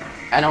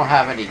 I don't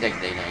have any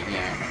dignity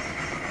here.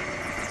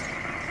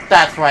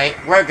 That's right,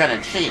 we're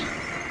gonna cheat!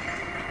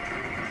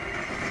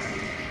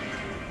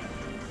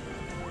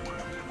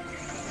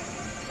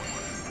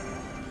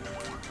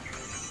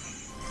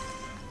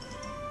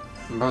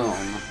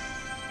 Boom.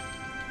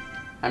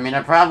 I mean,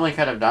 I probably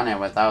could have done it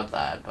without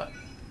that, but...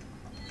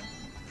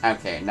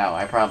 Okay, no,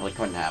 I probably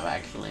couldn't have,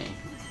 actually.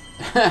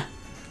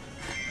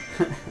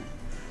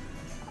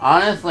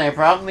 Honestly, I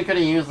probably could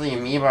have used the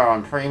amiibo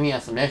on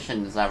previous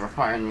missions that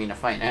required me to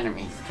fight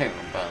enemies, too,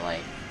 but, like...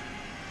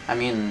 I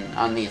mean,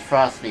 on these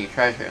Frosty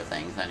treasure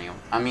things, anyway.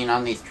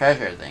 On these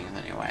treasure things,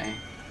 anyway.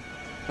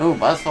 Ooh,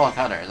 Buzzsaw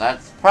Cutter,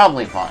 that's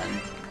probably fun.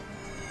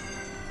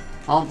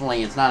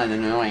 Hopefully it's not an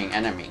annoying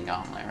enemy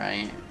gauntlet,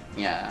 right?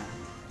 Yeah.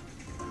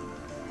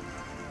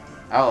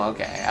 Oh,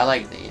 okay. I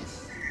like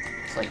these.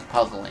 It's like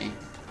puzzly.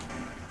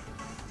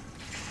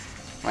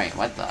 Wait,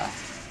 what the?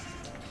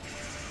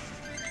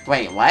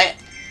 Wait, what?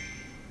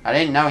 I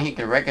didn't know he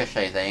could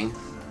ricochet things.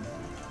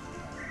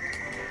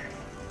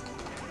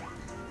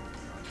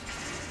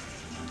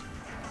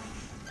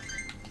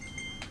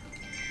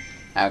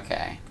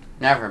 Okay.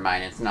 Never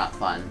mind, it's not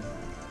fun.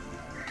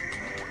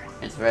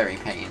 It's very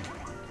pain.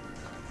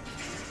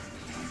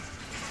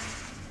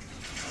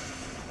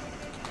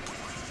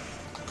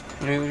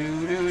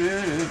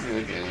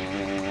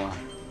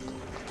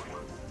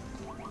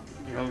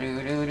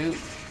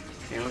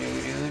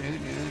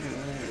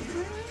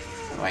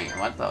 Wait,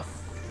 what the f...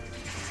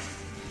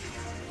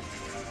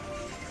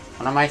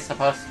 What am I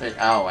supposed to...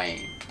 Oh,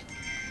 wait.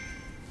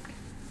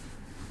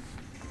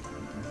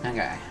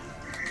 Okay.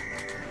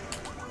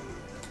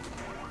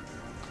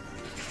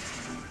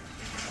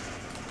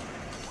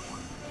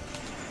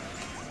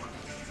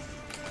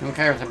 Who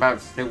cares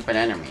about stupid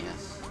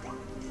enemies?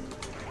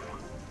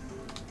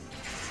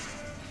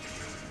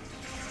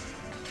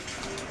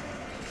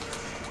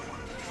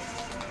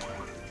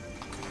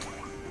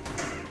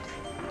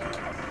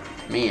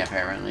 Me,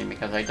 apparently,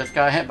 because I just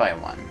got hit by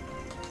one.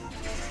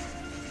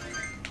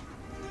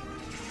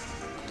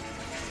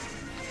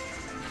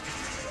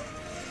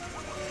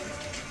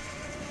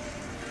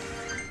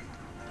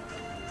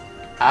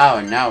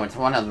 Oh no, it's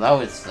one of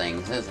those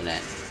things, isn't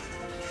it?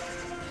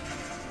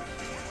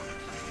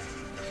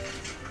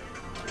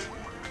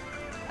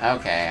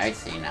 Okay, I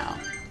see now.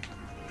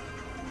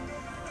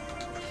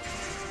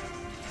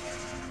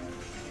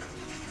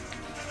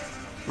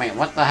 Wait,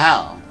 what the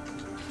hell?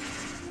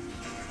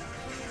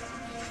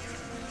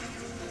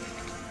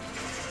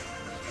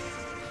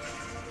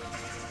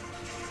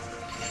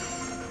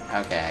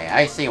 Okay,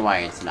 I see why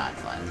it's not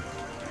fun.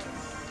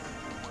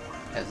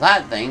 Because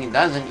that thing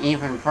doesn't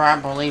even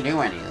properly do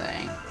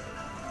anything.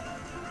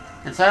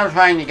 Instead of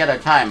trying to get a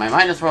time, I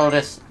might as well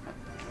just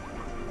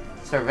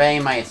survey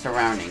my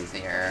surroundings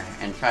here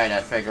and try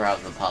to figure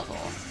out the puzzle.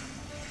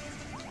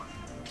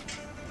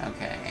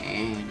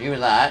 Okay, do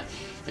that.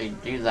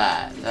 Do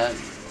that. That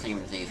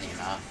seems easy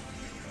enough.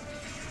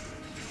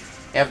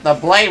 If the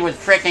blade would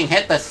freaking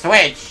hit the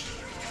switch!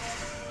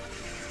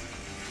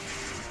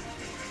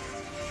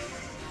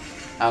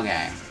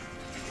 Okay.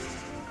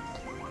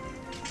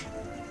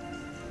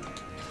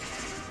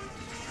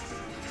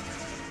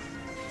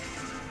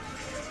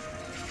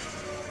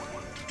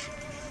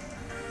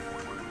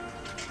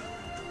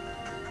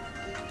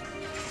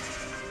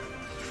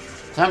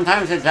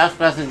 Sometimes it just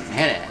doesn't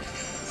hit it,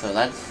 so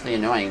that's the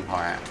annoying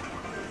part.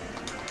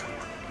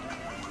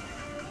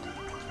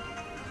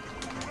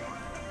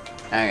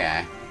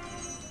 Okay.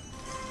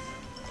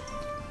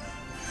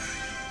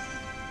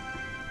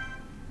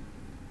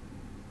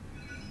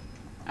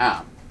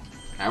 Oh.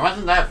 I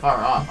wasn't that far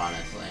off,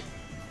 honestly.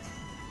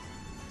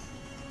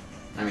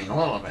 I mean, a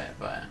little bit,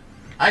 but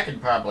I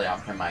could probably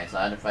optimize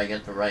that if I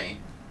get the right,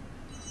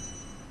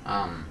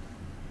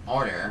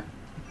 order.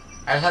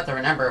 I just have to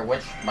remember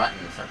which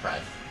buttons are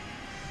pressed.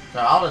 So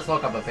I'll just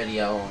look up a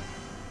video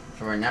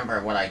to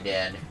remember what I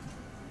did.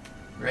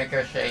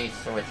 Ricochet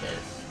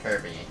switches,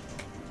 Kirby.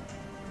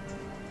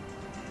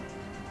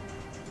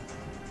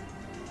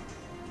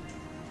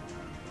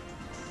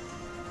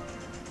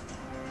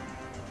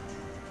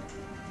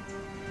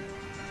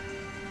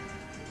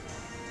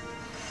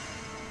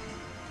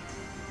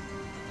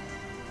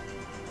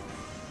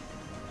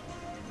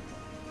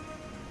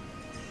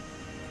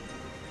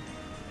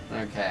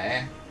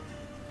 Okay.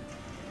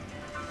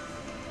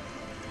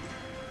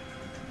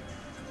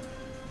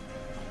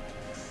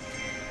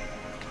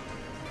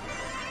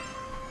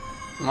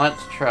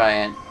 Let's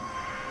try it.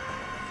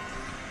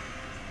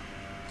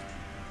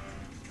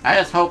 I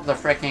just hope the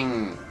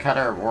frickin'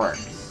 cutter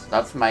works.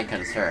 That's my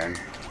concern.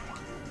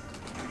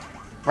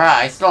 Bruh,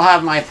 I still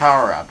have my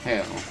power up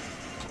too.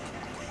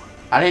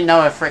 I didn't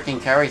know it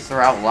frickin' carries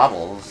throughout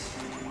levels.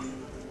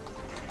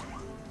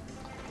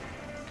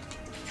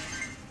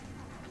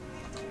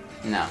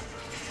 No.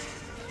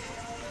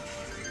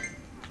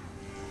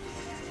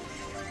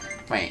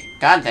 Wait,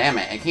 god damn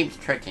it, it keeps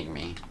tricking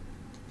me.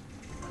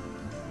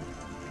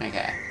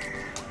 Okay.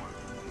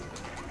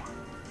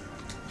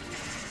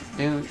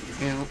 Do.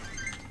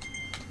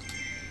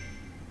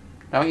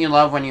 Don't you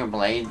love when your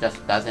blade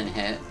just doesn't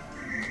hit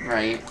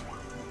right?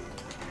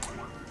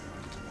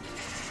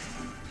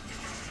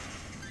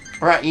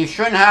 Bruh, you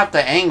shouldn't have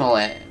to angle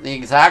it the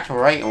exact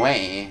right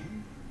way.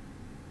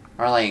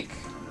 Or like,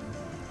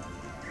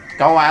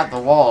 go at the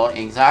wall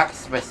exact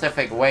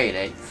specific way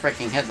to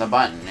freaking hit the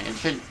button.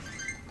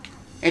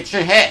 It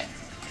should hit.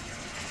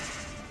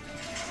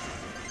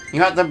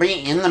 You have to be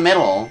in the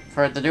middle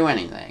for it to do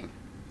anything.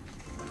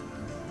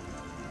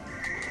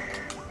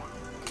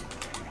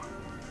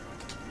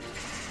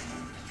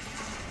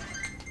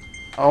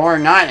 Or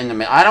not in the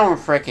middle. I don't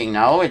freaking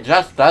know. It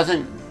just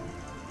doesn't...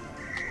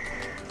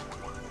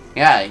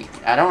 Yeah,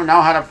 I don't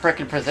know how to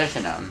freaking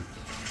position them.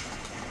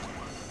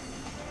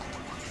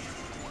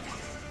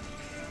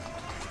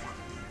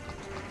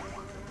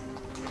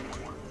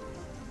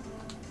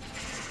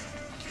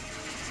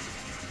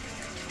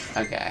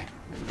 Okay.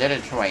 Did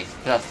it twice,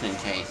 just in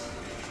case.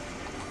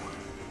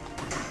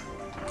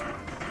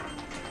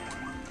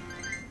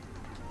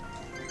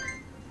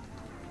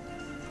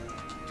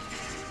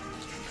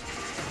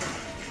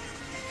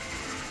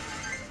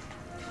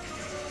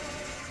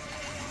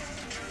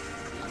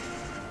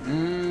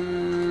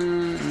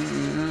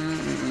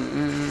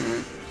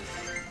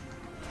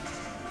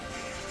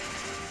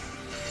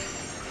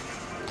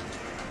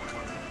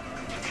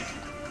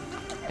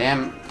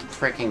 Damn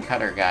freaking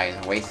cutter guy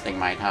is wasting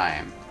my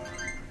time.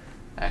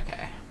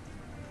 Okay.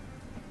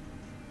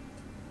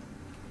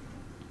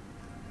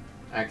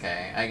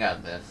 Okay, I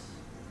got this.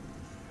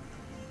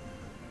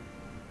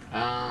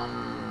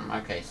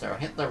 Okay, so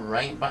hit the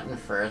right button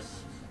first,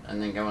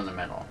 and then go in the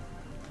middle.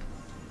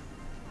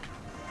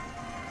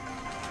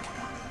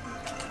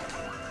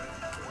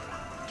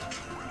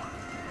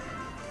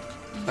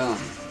 Boom.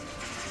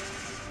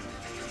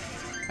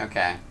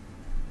 Okay.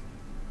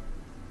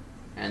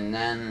 And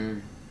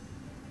then,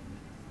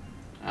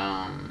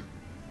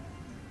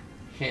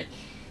 hit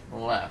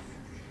left.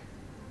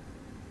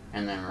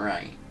 And then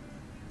right.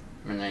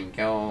 And then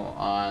go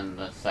on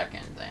the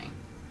second thing.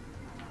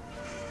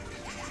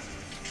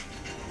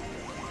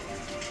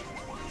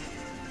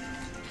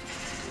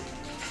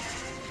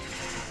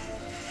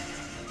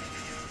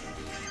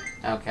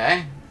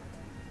 Okay.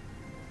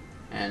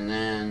 And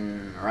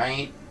then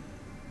right.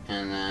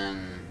 And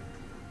then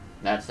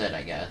that's it,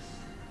 I guess.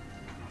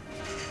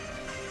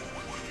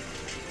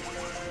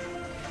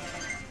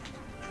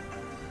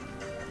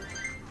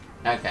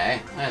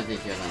 Okay, that was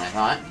easier than I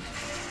thought.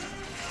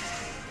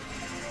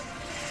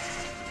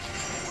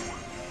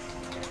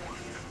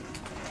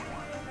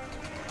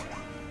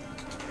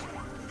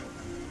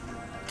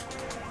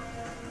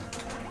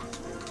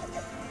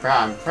 Bro,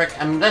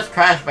 I'm just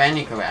Crash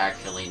Bandicoot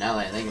actually, now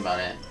that I think about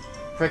it.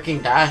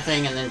 Freaking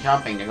dashing and then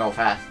jumping to go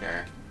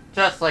faster.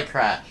 Just like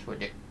Crash,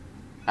 would you?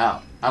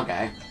 Oh,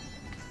 okay.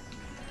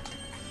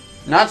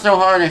 Not so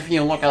hard if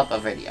you look up the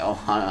video.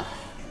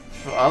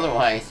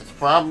 Otherwise, it's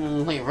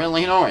probably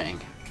really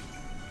annoying.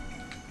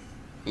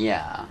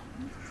 Yeah.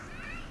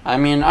 I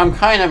mean, I'm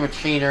kind of a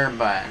cheater,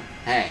 but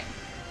hey.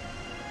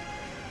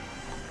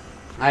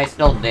 I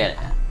still did it,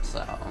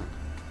 so.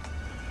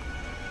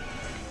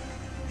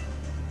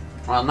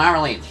 Well, not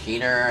really a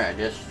cheater,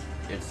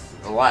 it's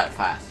a lot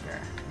faster.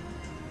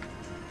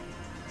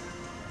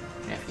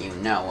 If you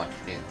know what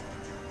to do.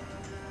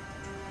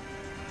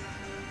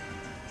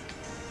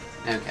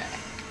 Okay.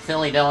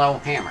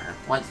 Sillydillo hammer.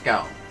 Let's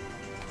go.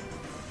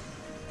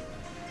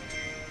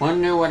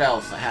 Wonder what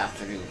else I have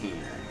to do here.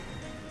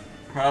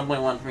 Probably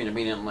wants me to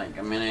beat it in like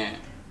a minute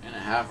and a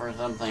half or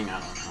something. I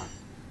don't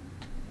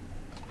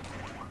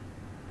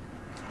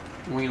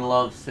know. We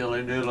love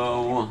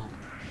Sillydillo.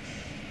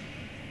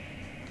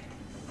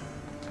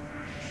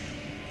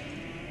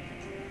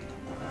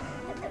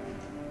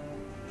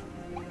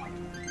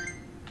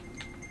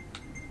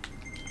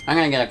 I'm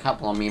gonna get a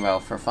couple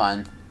amiibo for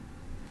fun.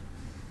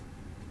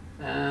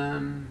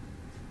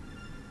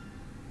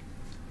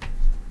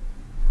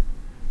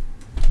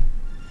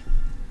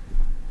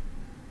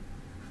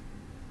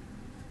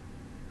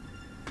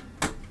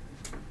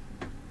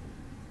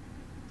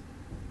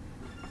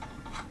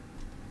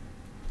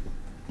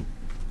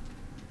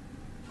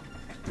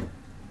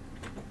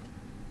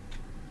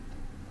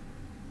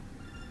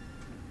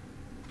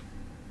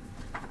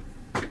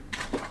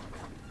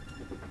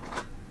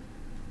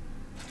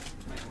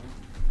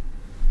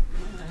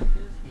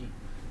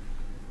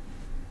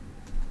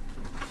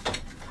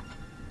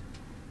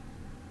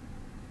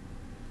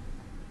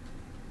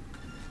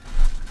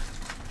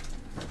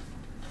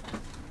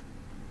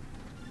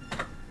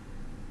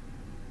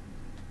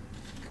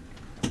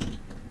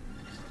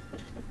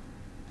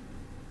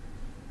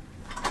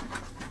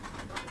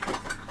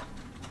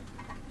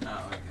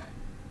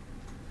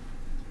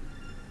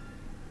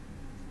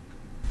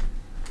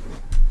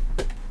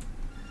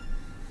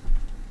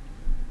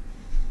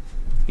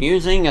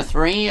 Using a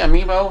 3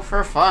 amiibo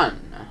for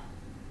fun.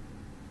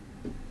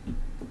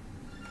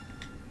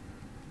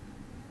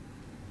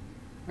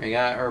 We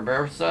got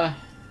Urbursa.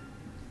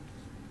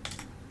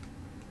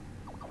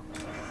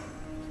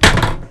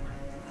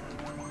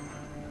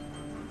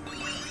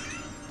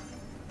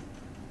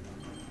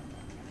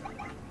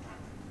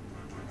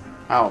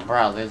 Oh,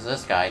 bro, there's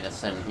this guy just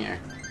sitting here.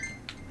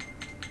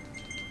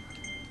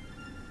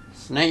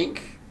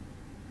 Snake.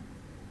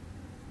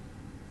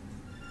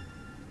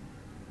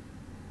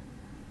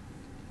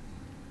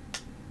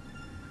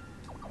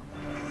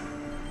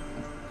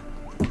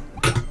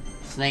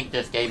 Snake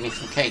just gave me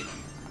some cake.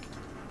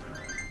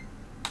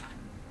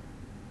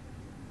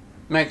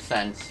 Makes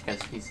sense,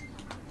 because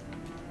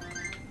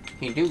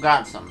he do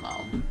got some,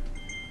 though.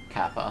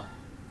 Kappa.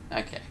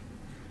 Okay.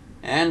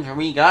 And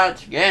we got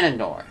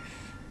Ganondorf.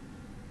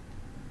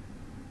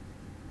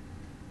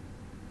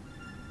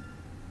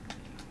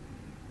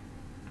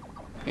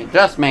 It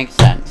just makes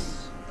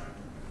sense.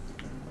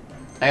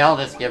 They all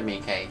just give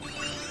me cake.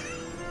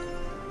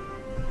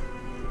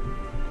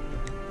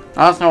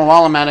 Also,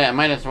 while I'm at it, I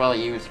might as well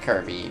use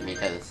Kirby,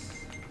 because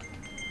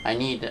I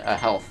need a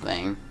health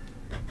thing.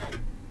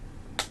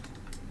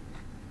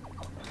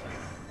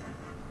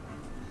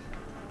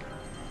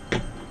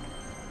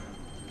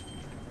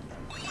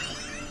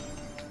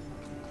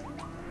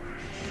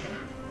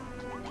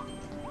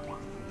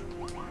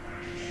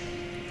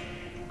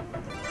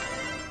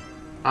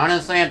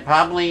 Honestly, I'd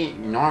probably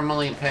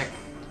normally pick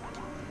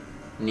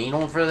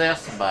Needle for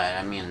this, but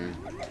I mean,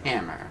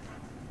 Hammer.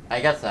 I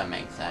guess that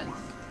makes sense.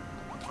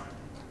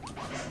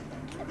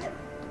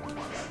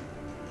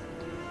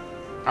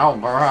 Oh,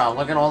 bruh,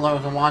 look at all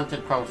those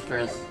wanted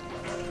posters.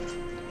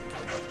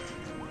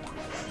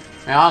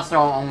 I also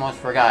almost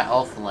forgot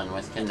Elflin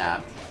was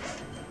kidnapped.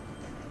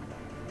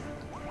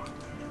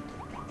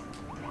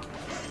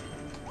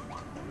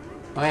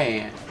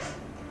 Wait.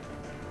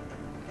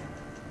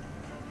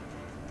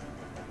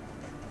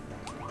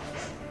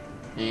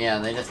 Yeah,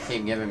 they just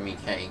keep giving me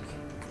cake.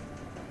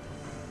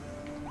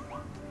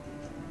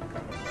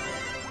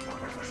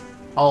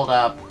 Hold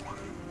up.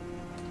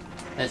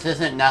 This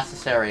isn't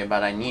necessary,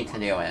 but I need to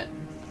do it.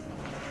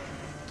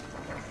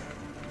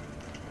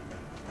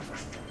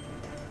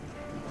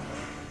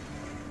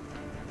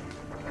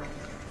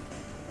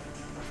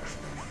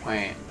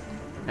 Wait.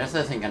 This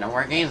isn't gonna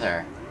work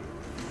either.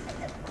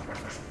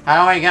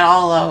 How do I get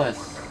all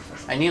those?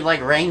 I need,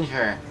 like,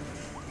 Ranger.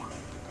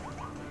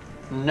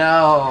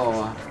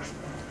 No.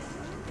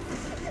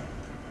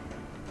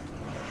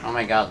 Oh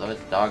my god, those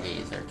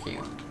doggies are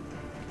cute.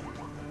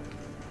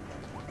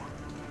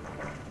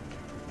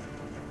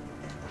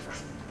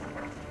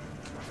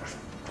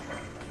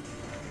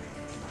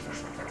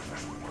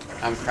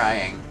 I'm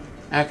crying.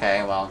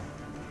 Okay, well.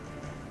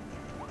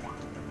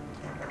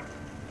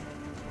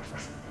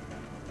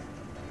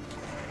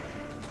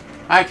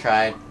 I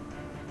tried.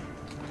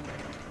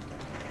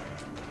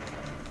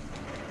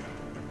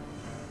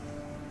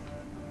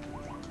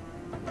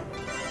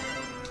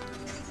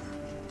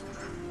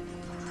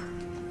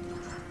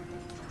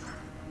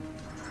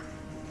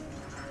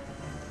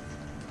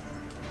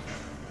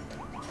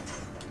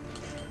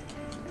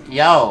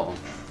 Yo!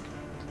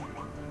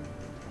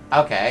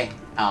 Okay.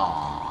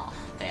 Aww,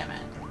 damn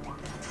it.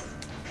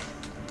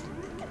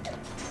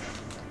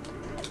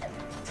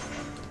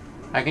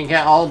 I can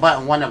get all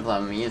but one of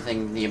them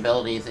using the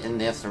abilities in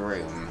this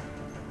room.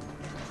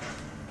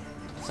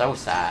 So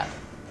sad.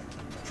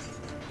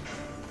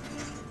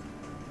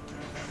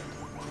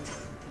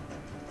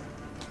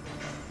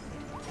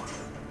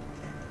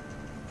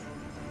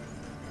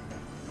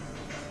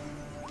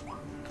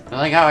 I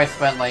like how I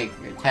spent like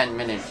 10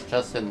 minutes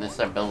just in this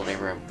ability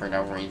room for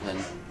no reason.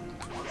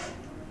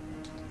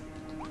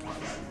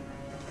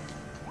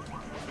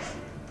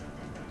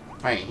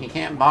 Wait, he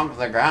can't bonk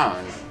the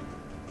ground.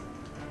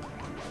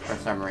 For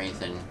some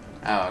reason.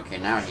 Oh, okay,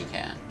 now he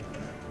can.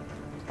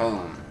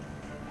 Boom.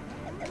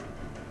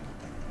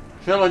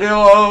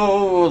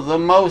 Sillydillo, the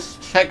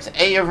most Chex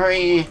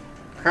Avery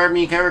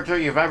Kirby character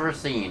you've ever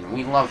seen.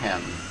 We love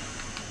him.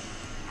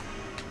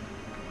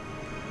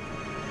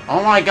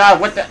 Oh my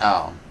god, what the-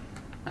 oh.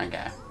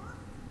 Okay.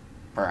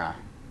 Bruh.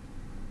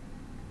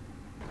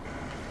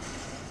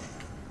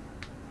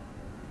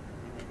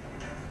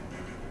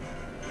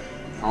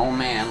 Oh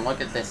man,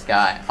 look at this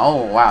guy.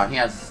 Oh wow, he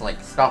has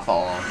like stuff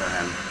all over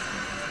him.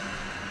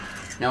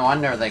 No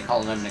wonder they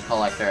called him the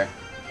Collector.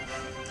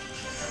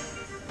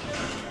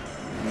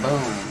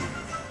 Boom.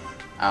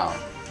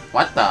 Oh.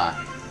 What the?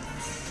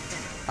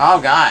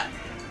 Oh god.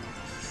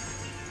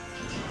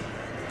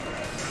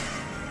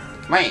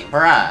 Wait,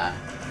 bruh.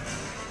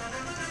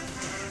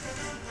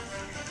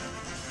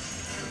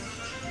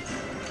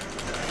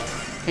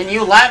 Can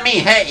you let me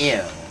hit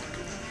you?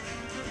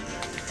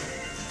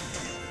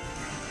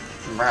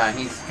 Bruh,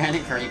 he's kinda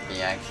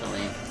creepy,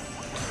 actually.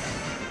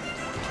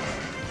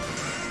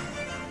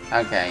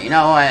 Okay, you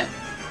know what?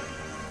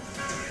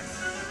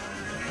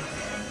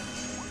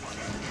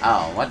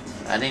 Oh, what?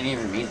 I didn't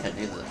even mean to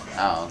do this.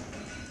 Oh.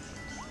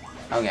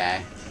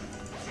 Okay.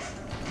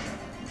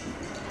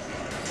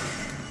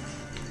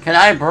 Can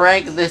I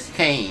break this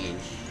cage?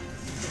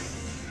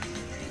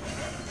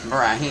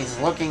 Bruh, he's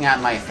looking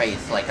at my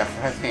face like a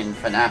freaking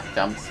FNAF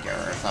jump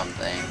scare or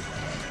something.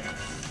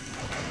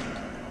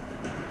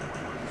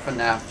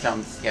 FNAF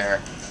jump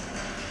scare.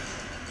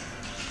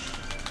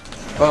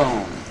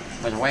 Boom.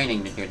 Was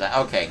waiting to do that.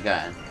 Okay,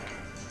 good.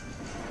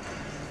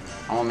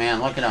 Oh man,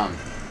 look at him.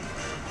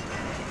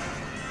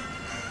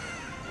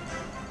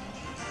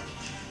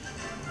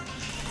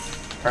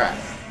 Bruh.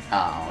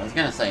 Oh, I was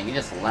gonna say, you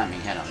just let me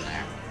hit him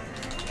there.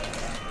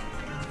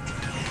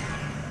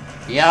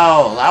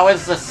 Yo, that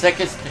was the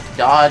sickest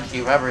dodge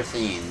you've ever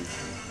seen.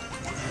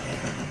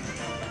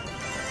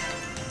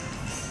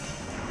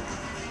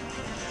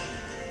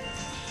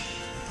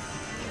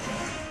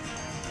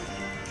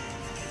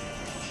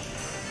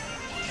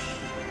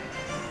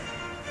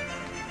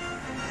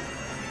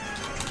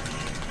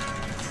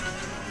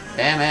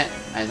 Damn it,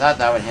 I thought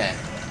that would hit.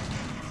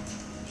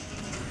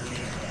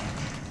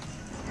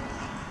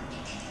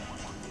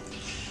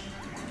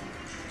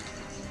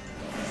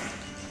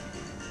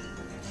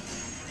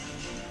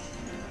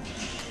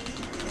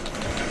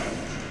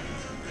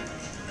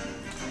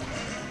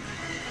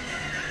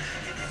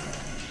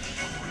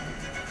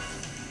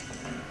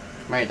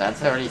 Wait,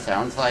 that's what he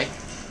sounds like?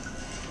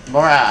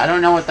 Bruh, I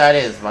don't know what that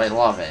is, but I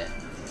love it.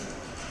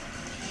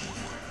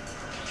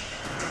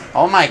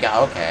 Oh my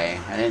god, okay.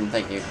 I didn't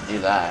think you could do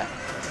that.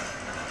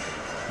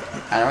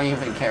 I don't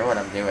even care what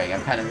I'm doing.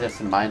 I'm kind of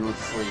just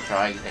mindlessly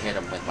trying to hit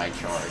him with my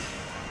charge.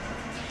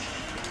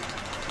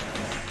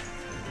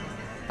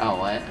 Oh,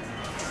 what?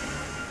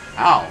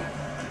 Ow.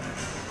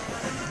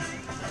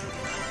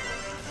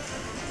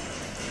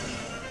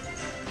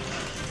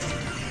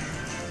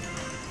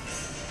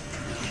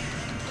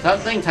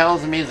 Something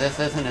tells me this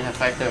isn't an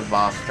effective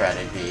boss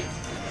strategy.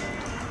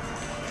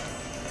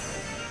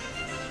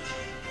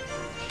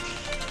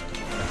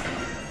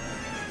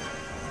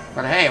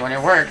 But hey, when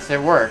it works,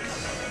 it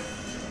works.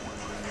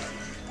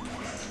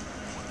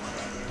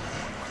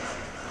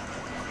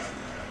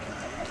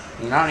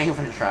 I'm not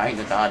even trying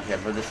to dodge it,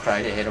 but just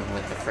try to hit him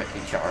with the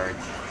frickin' charge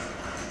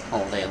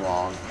all day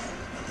long.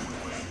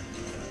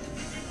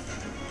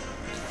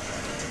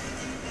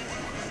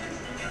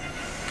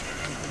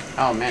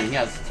 Oh man, he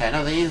has 10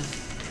 of these?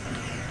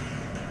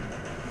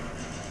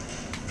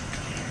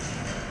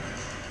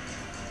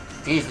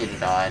 Easy to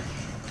dodge.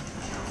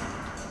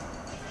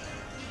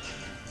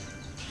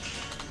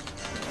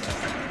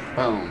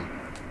 Boom.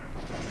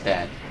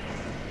 Dead.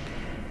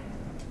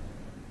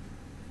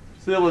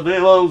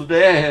 Sillydillo's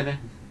dead.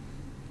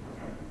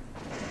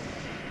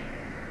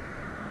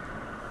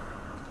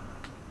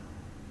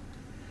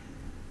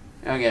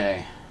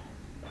 Okay.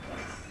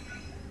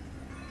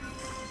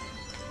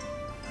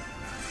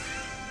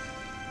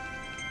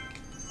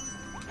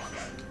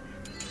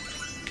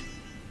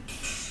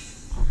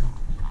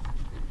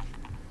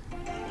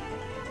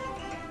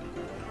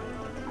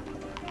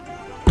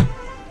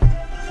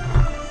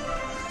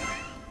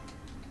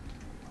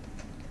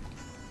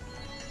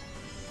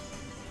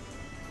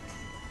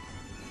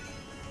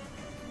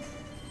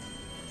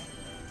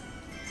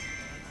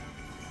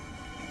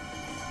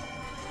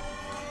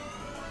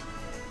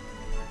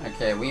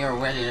 Okay, we are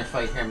ready to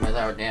fight him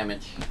without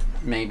damage.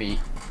 Maybe.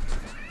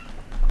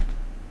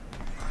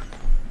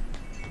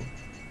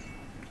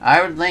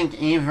 I would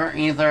think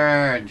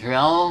either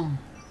drill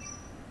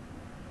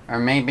or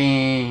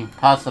maybe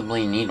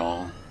possibly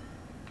needle,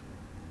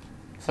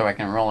 so I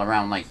can roll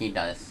around like he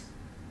does.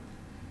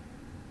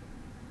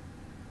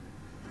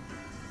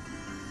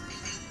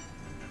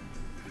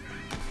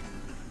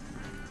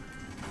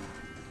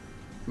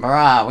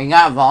 Bruh, we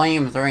got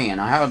volume 3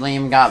 and I hardly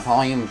even got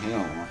volume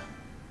 2.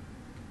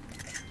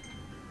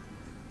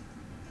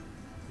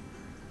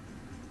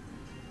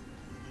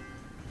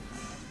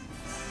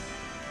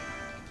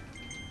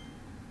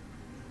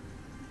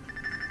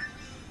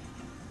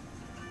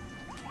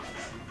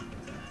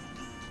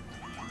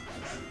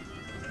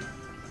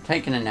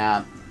 Taking a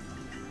nap.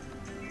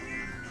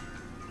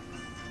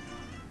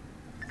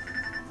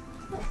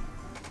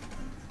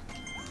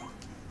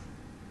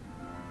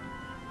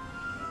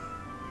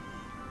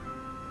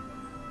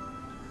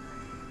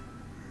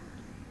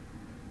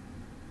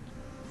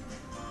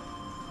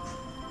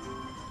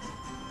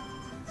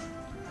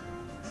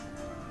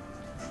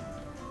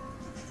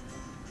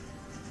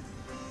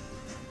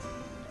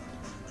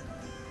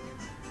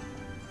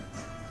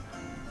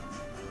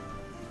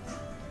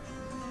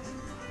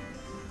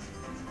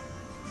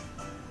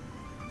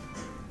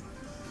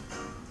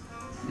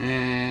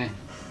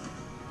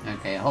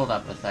 Okay, hold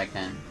up a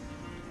second.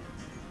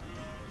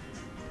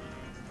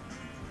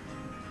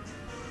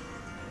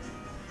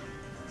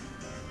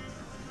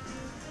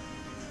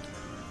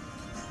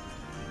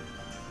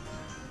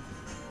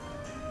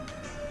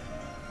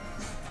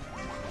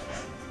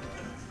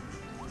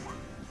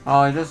 Oh,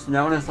 I just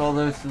noticed all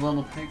those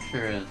little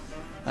pictures.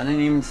 I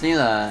didn't even see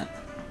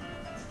that.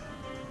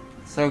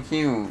 So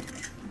cute.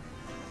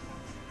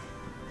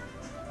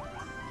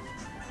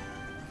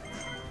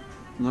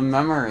 The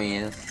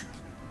memories.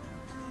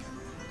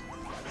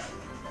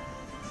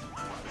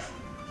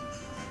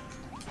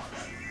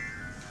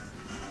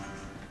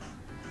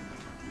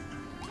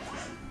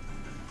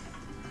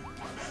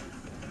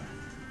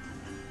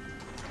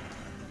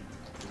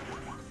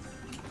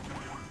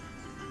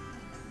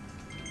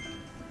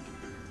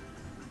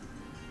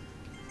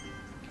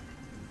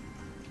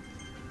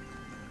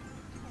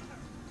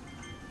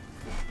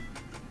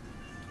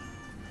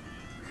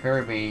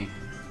 Kirby,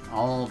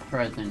 all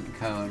present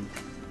codes.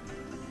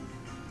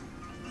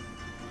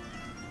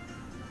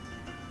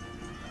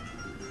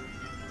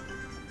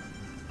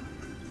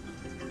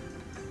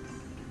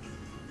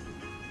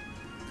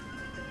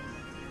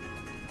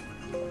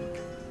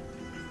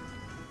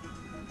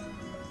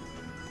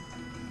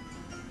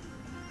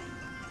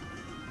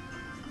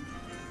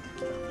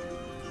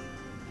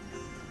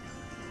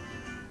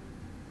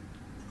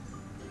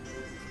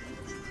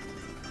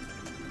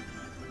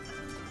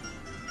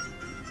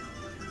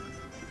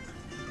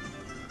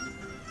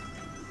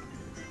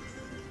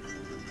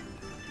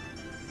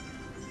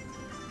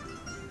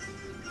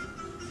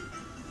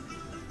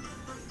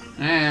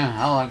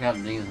 I'll look up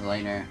these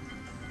later.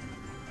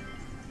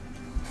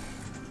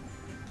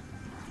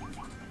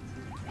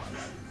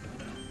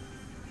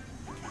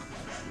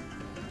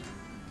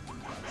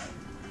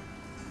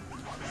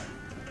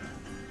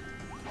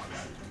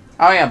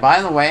 Oh yeah,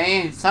 by the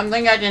way,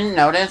 something I didn't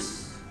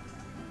notice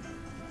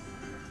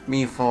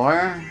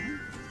before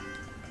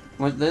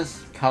with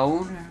this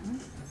code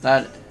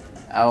that...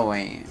 Oh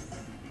wait.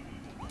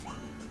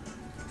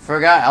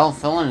 Forgot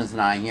Elfilin is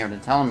not here to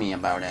tell me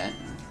about it.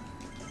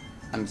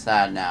 I'm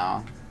sad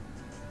now.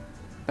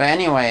 But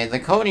anyway, the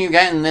code you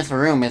get in this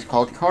room is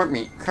called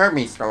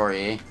Kirby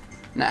Story.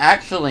 And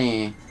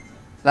actually,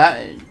 that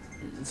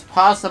is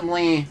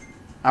possibly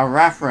a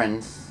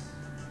reference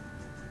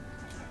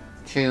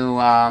to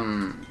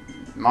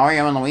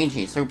Mario and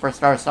Luigi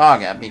Superstar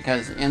Saga,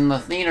 because in the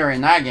theater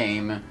in that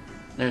game,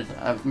 there's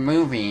a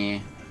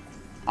movie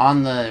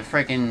on the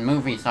freaking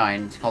movie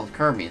sign, it's called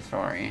Kirby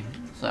Story,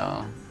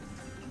 so...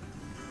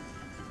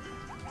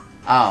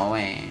 Oh,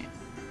 wait.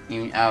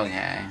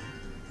 Okay.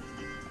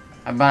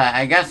 But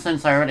I guess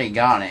since I already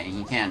got it,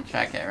 you can't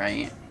check it,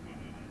 right?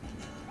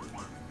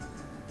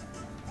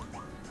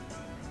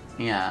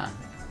 Yeah.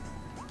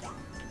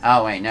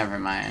 Oh, wait, never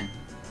mind.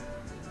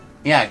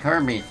 Yeah,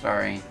 Kirby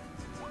Story.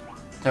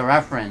 It's a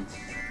reference.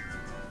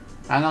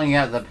 I'm gonna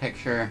get the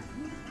picture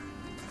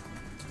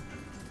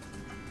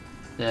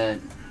to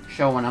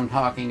show what I'm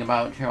talking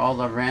about to all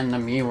the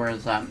random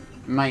viewers that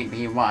might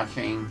be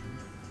watching.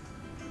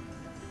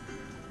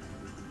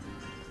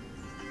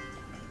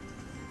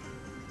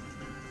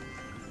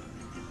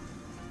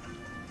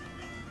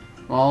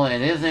 Well,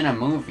 it is in a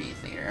movie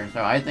theater,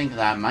 so I think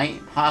that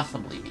might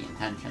possibly be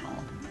intentional.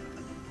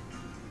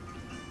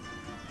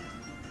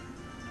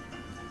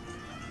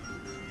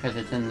 Because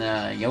it's in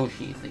the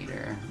Yoshi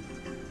theater.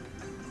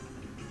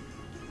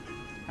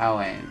 Oh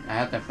wait, I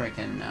have the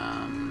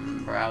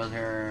frickin'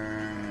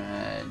 browser...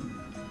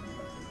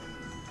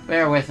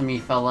 bear with me,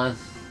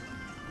 fellas.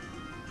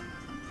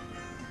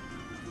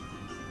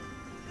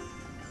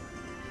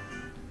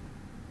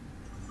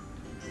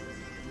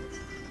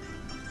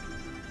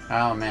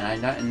 Oh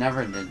man, I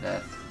never did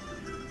this.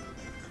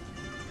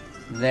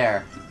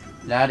 There.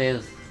 That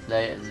is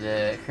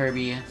the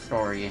Kirby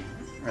story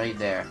right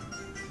there.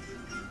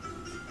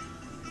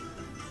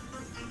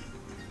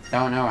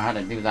 Don't know how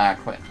to do that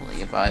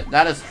quickly, but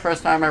that is the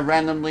first time I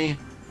randomly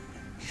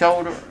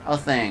showed a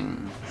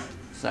thing.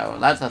 So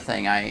that's a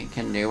thing I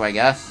can do, I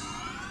guess.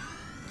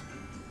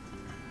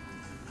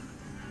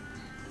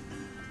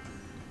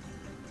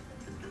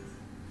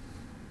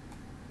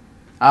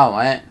 Oh,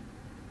 what?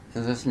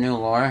 Is this new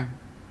lore?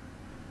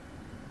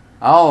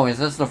 Oh, is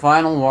this the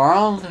final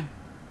world?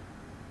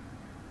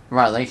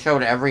 Right, they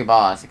showed every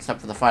boss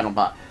except for the final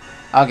boss.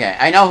 Okay,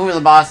 I know who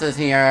the boss is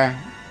here.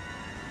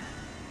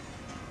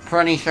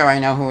 Pretty sure I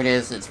know who it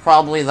is. It's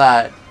probably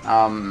that,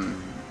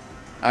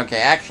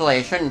 okay, actually,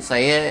 I shouldn't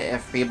say it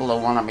if people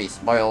don't want to be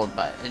spoiled,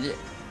 but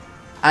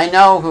I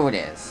know who it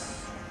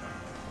is.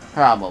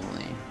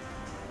 Probably.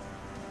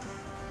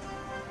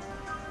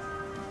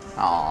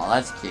 Aw,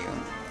 that's cute.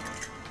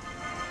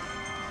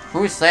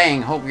 Who's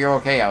saying, hope you're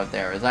okay out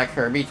there? Is that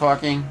Kirby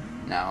talking?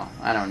 No,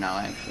 I don't know,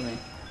 actually.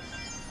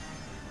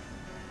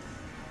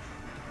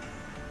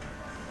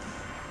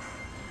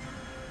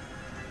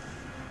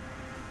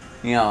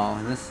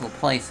 Yo, this little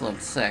place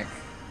looks sick.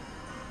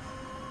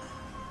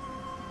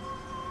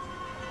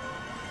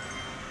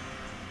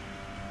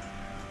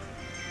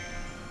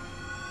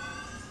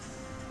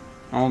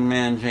 Old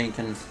man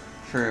Jenkins,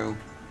 true.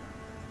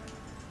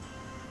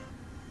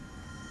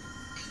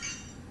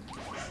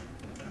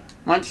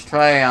 Let's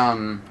try,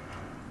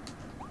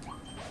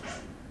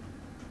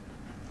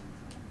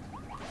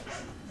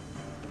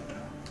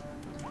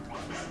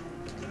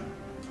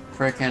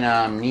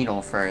 frickin',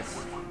 needle first.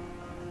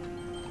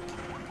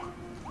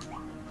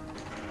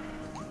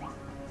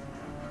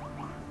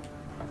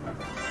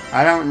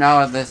 I don't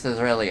know if this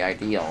is really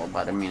ideal,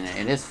 but I mean,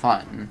 it is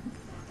fun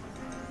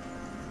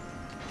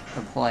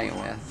to play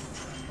with.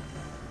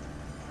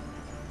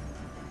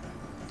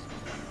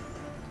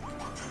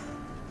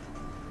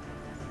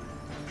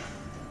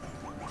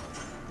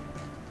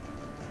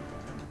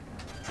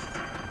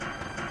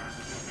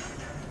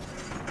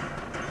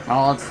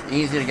 Well, it's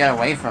easy to get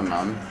away from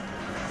them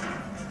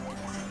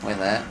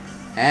with it,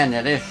 and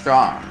it is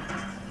strong.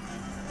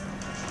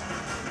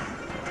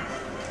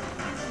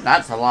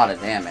 That's a lot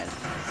of damage.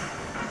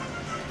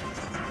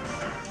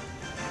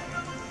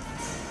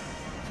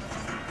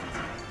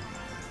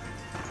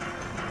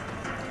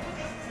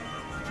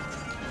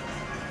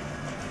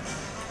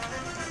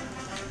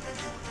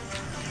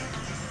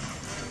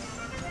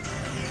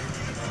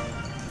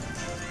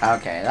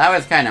 Okay, that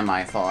was kind of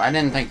my fault. I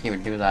didn't think he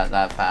would do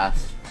that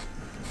fast.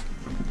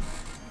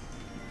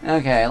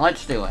 Okay,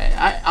 let's do it.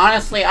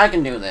 Honestly, I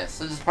can do this.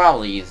 This is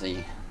probably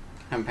easy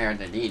compared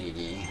to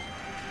DDD.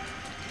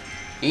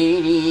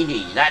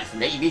 DDD, that's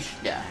baby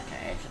stuff.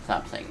 Okay, I should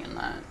stop saying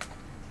that.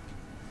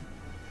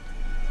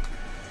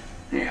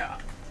 Yeah.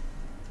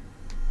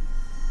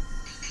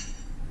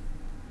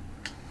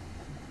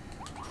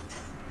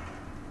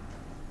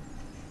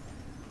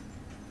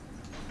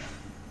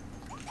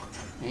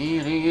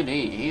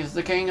 He's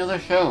the king of the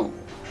show.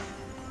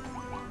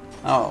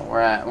 Oh, we're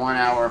at 1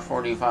 hour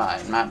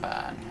 45. Not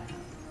bad.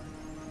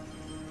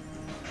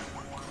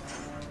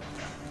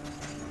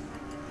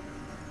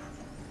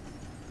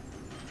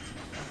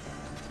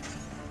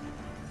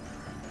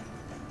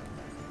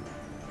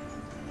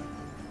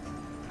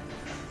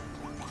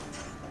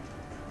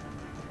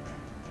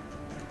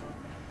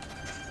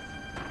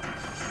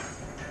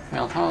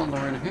 Well, Holler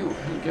and who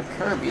give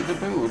Kirby the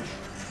boot?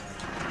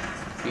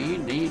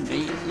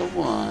 DDD's the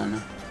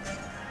one.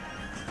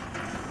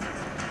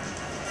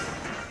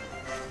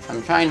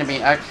 I'm trying to be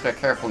extra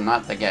careful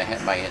not to get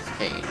hit by his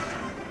cage.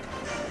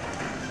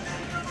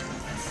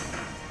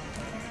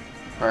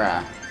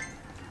 Bruh.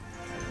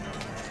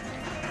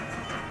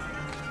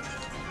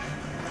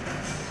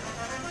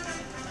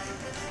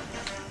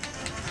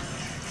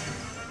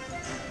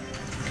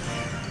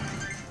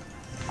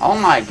 Oh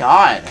my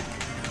god!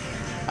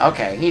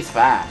 Okay, he's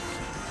fast.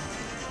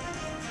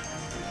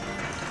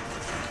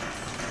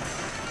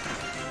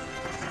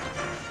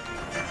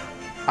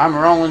 I'm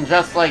rolling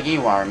just like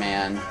you are,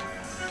 man.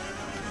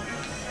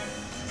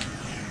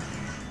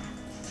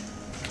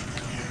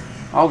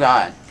 Oh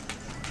god.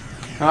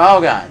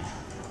 Oh god.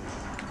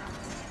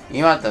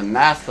 You have to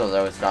master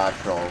those dodge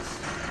rolls.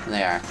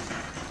 There.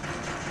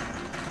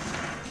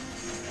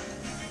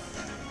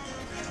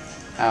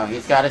 Oh,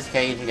 he's got his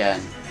cage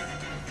again.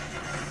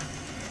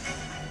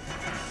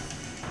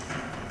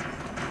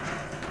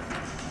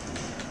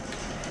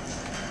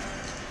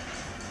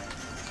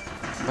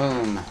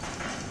 Boom.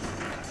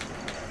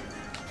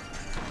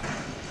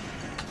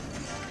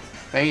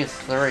 Phase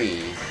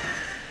 3.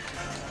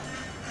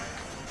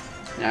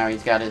 Now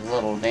he's got his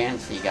little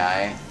dancey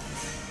guy.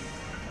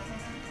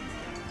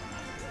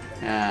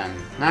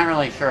 Not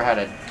really sure how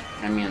to...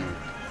 I mean...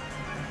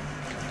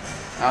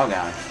 Oh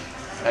gosh.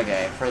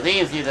 Okay, for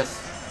these you just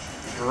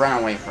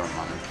run away from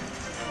them.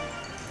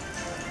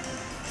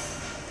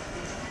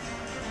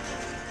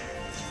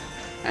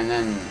 And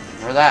then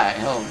for that,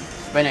 he'll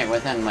spin it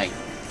within like...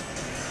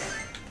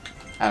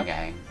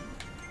 Okay.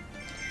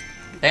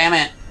 Damn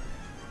it!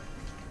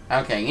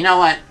 Okay, you know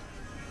what?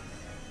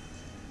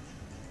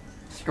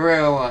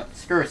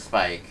 Screw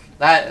Spike.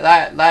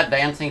 That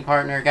dancing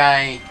partner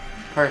guy,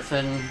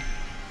 person,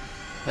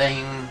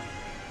 thing,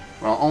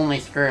 will only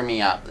screw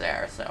me up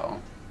there,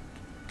 so...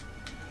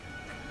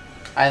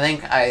 I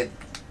think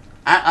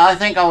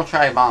I'll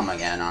try Bomb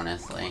again,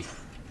 honestly.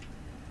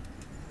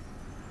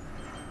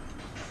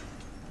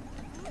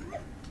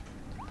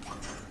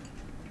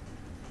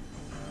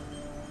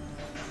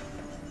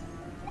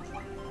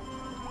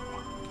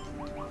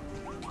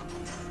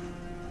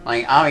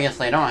 Like,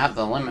 obviously I don't have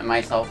to limit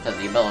myself to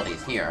the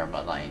abilities here,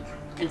 but like,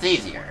 it's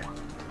easier.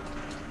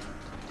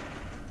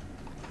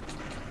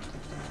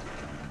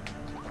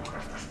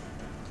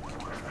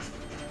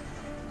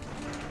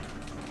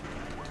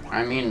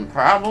 I mean,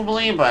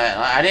 probably, but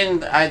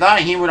I thought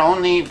he would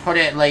only put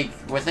it, like,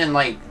 within,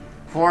 like,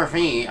 4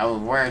 feet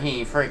of where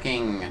he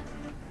freaking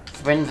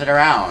spins it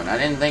around. I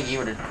didn't think he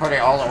would put it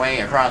all the way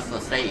across the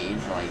stage,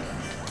 like...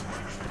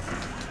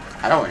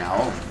 I don't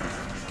know.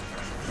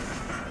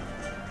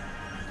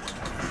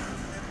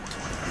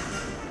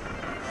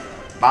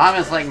 Bomb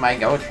is, like, my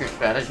go-to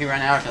strategy right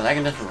now, because I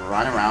can just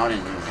run around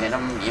and hit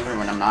him even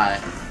when I'm not,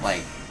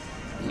 like,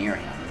 near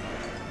him.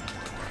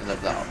 Because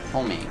of the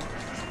homing.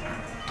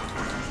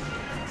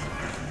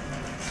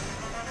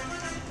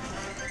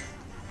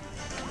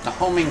 The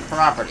homing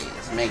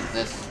properties make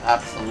this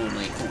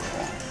absolutely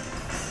cool.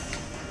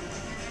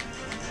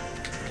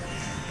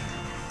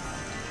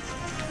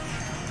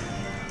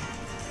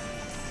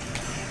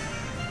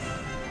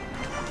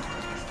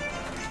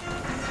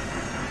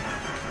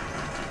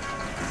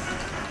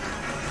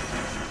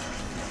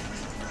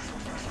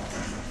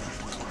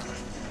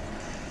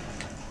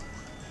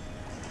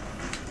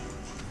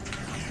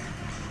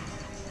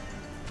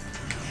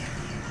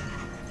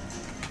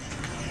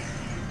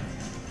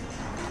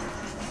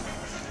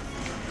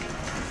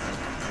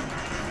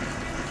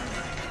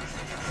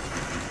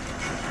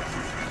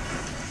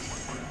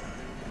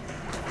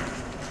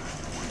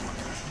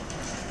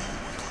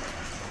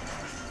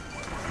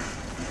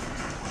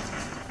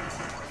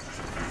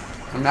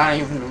 I'm not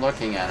even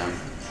looking at him.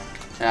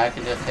 And I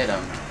can just hit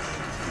him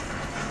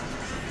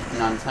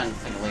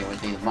nonsensically with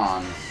these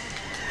bombs.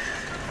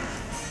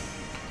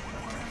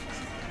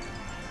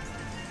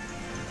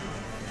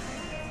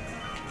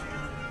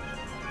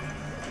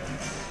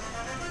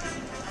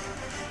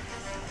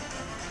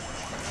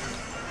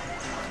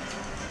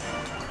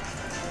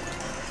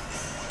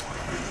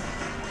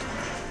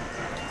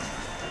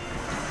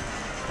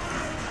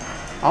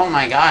 Oh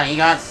my god, he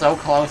got so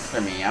close to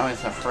me. I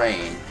was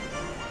afraid.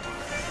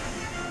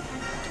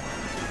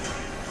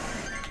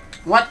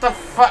 What the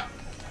fuck?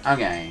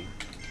 Okay.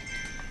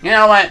 You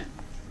know what?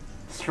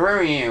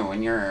 Screw you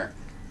and your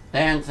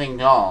dancing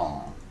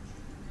doll.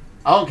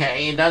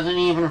 Okay, it doesn't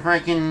even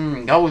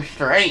freaking go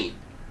straight.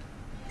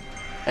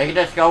 It can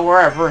just go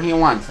wherever he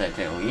wants it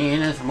to. You can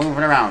just move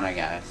it around, I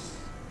guess.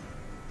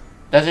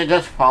 Does it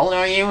just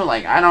follow you?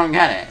 Like, I don't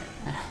get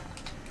it.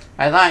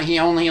 I thought he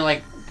only,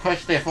 like,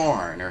 pushed it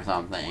forward or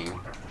something.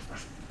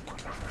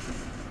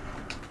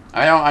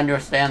 I don't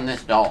understand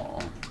this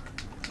doll.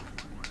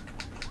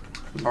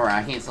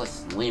 Alright, he's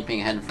just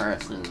leaping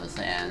headfirst in the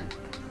sand.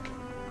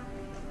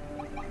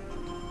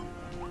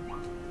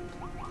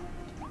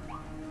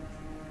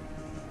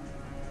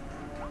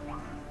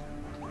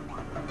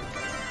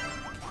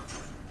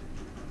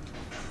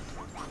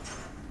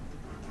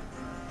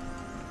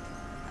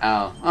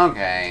 Oh,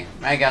 okay.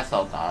 I guess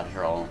I'll dodge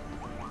roll.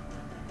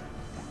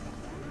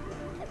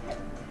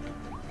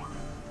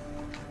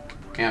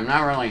 Yeah, I'm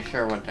not really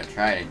sure what to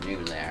try to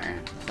do there.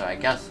 So I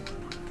guess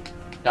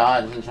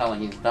dodge until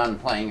he's done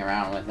playing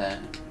around with it.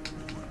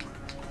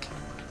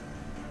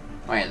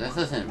 Wait, this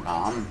isn't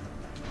Bomb.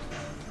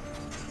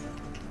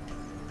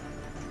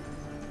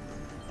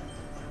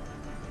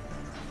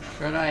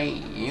 Should I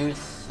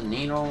use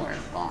Needle or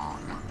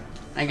Bomb?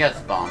 I guess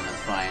bomb is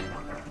fine.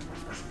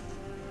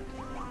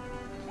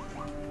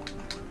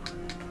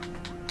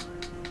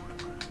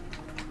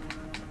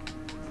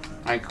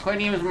 I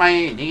could use my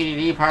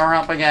DDD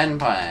power-up again,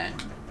 but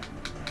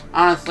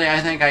honestly, I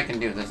think I can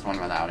do this one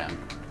without him.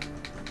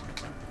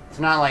 It's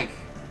not like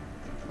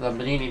the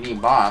DDD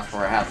boss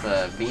where I have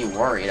to be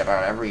worried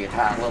about every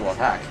attack, little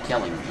attack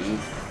killing me.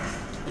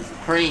 It's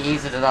pretty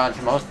easy to dodge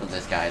most of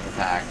this guy's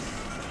attacks.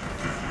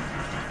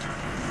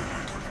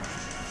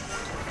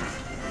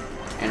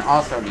 And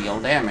also deal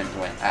damage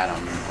at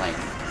him, like...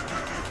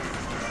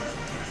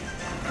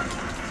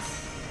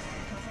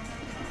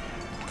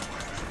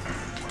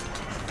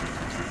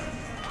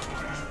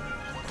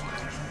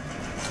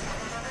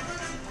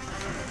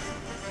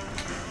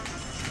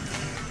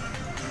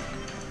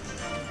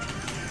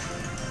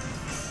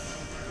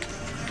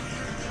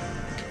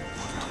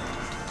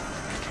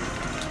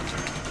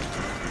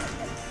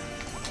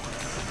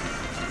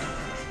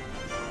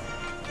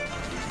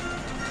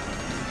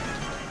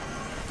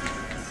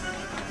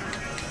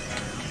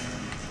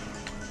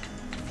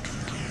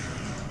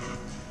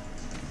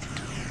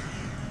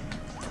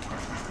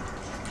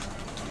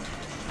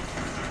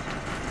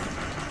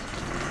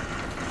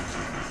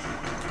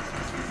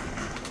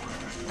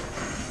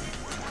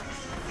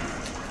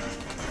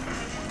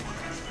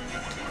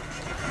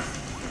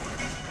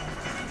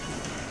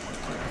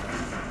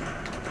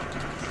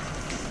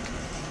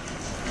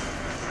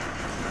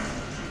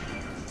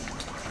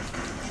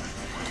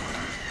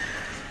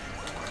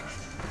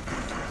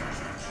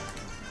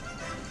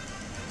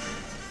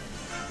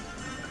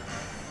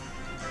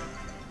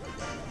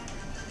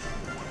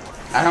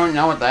 I don't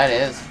know what that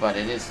is, but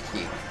it is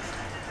cute.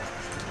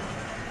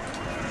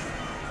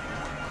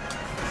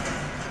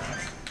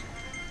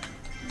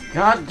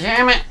 God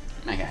damn it!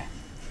 Okay.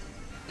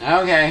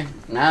 Okay,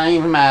 not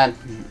even mad.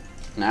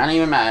 Not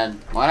even mad.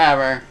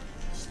 Whatever.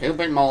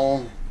 Stupid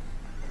mole.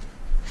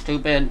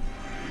 Stupid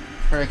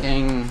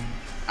freaking...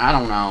 I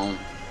don't know.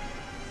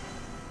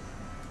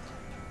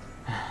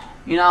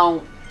 You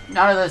know,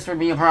 none of this would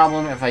be a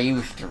problem if I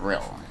used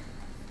drill.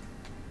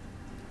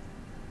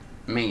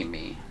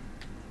 Maybe.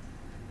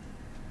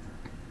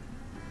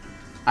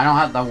 I don't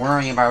have to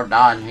worry about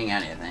dodging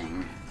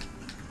anything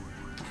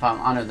if I'm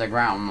under the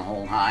ground the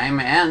whole time.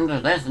 And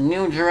this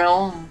new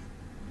drill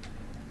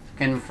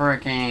can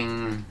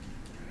freaking...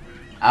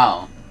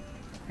 Oh,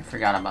 I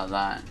forgot about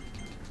that.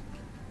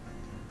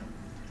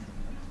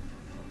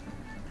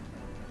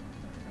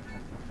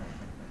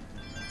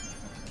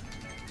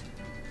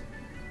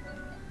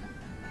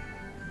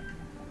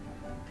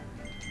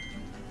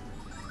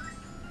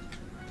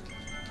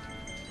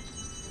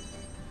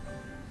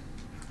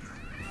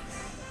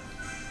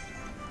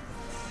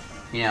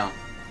 You know.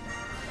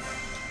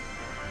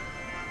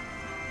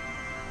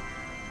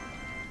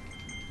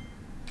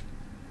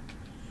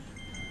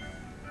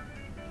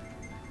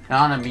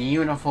 Found a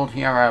beautiful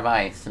tiara of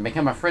ice and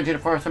become a frigid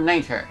force of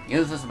nature.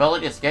 Use this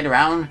ability to skate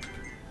around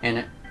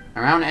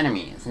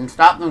enemies and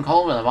stop them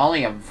cold with a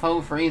volley of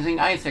faux freezing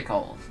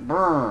icicles.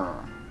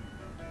 Brrr.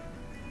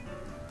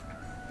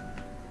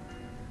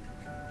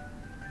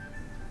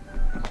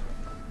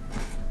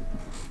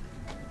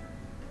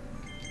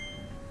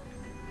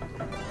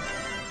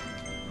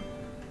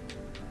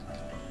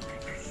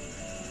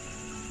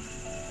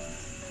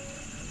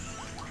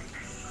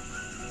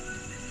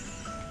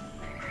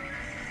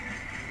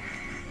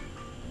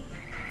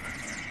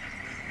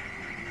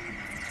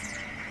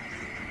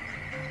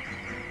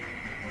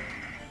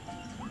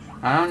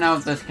 I don't know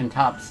if this can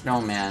top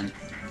Snowman.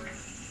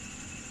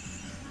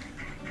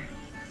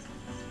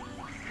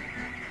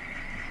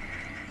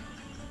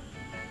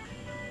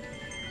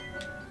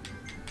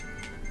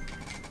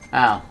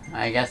 Oh,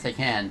 I guess I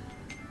can.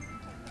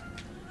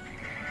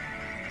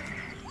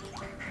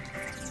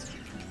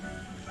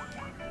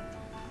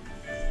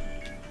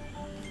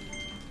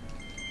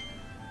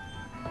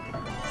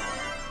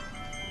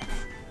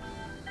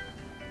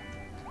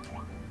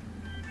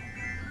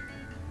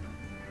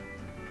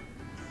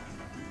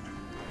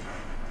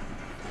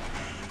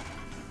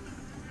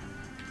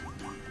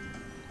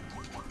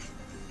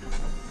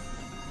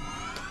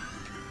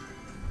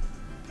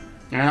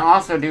 And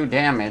also do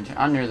damage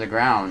under the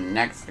ground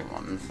next to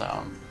him,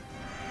 so...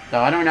 So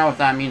I don't know if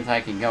that means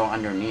I can go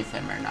underneath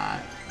him or not.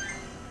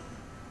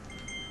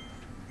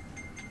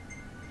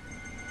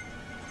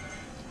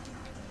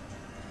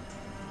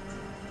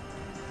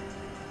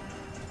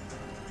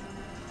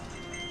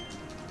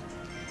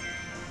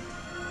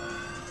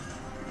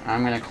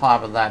 I'm gonna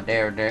clobber that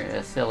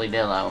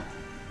Sillydillo.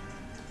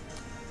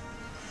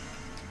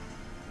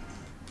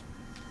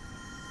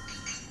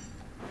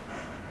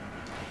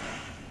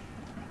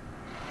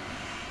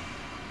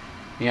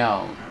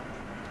 Yo,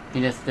 he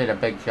just did a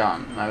big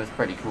jump. That was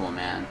pretty cool,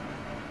 man.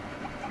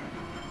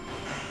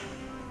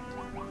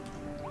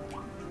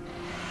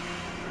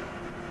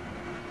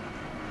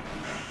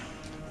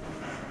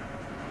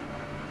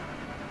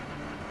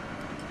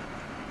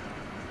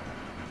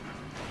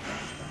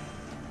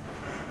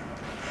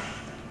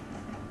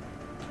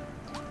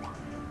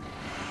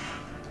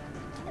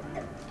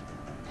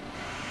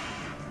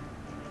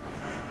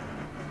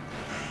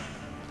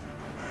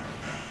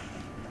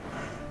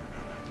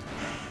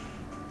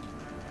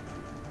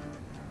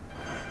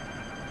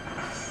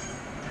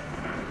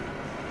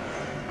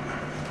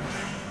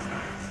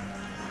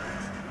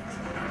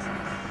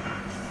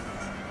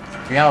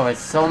 Yo, it's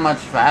so much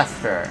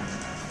faster.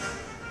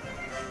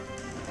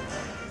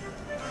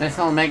 This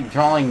will make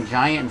drawing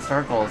giant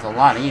circles a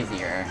lot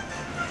easier.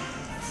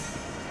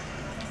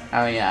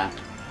 Oh yeah.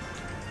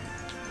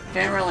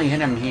 Can't really hit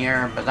him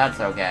here, but that's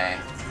okay.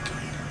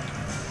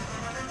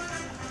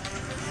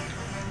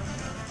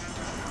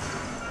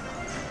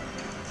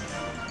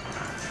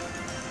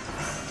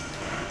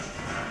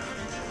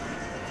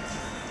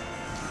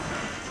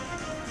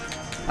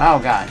 Oh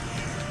god.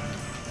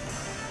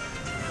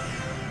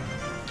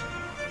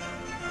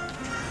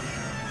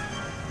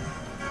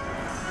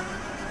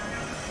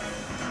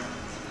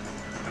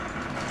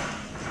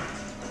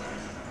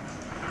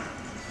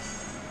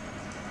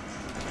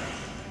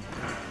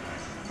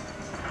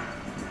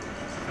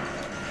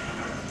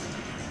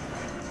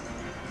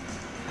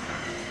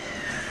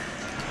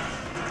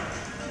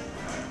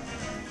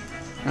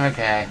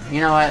 Okay,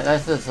 you know what?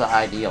 This is the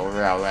ideal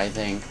route, I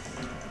think.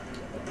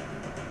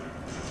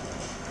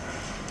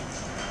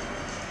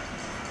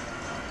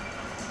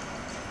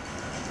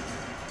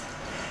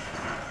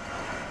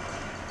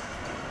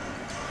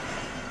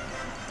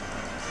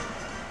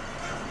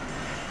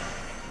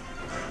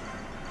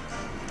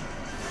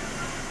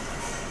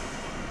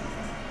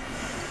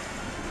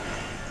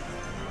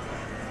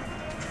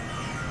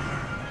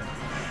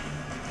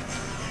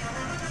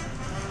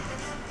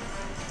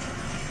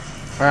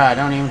 Bruh, I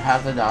don't even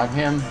have to dodge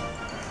him.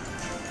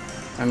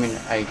 I mean,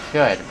 I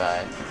should,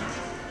 but...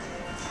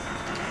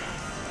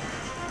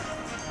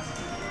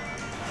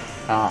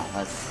 Oh,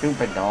 that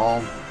stupid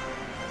doll.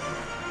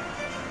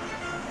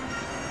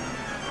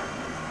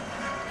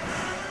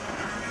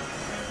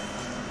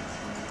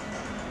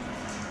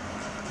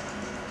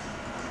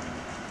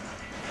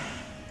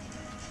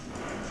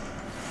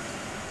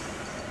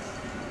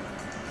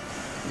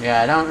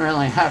 Yeah, I don't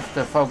really have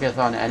to focus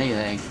on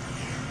anything.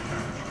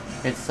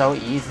 It's so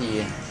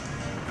easy.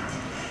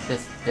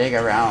 Just dig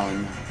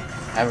around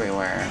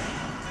everywhere.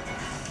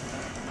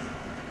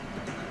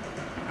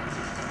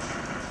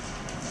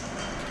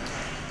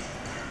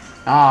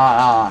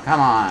 Oh, come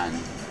on.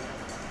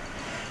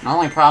 The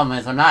only problem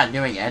is I'm not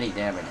doing any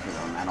damage to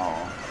them at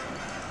all.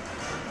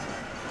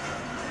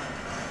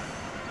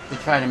 To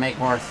try to make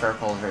more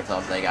circles or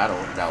something, I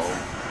don't know.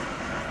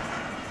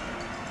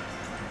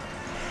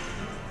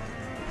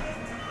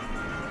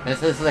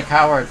 This is the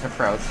coward's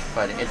approach,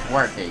 but it's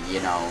working,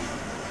 you know.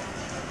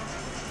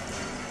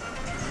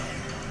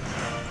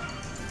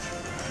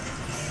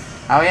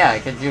 Oh yeah, I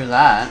could do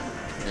that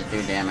to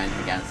do damage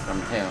against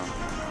them too.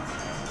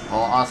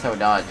 While also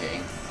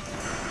dodging.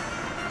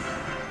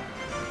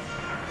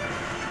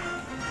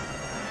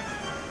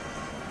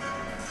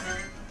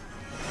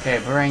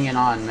 Okay, bring it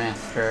on,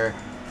 mister.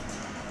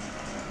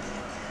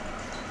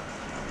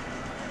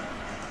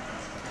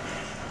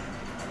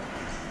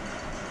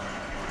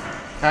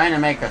 Trying to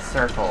make a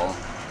circle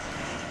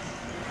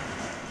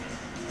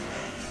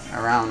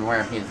around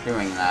where he's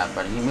doing that,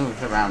 but he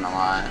moves around a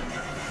lot.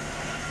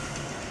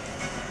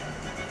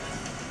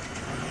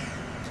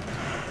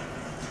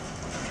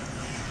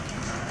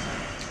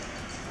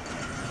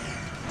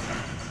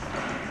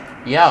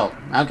 Yo,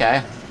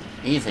 okay.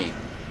 Easy.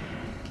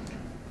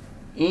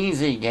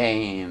 Easy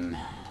game.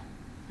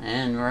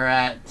 And we're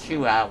at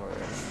 2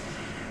 hours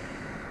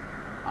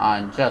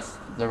on just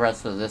the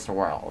rest of this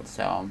world,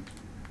 so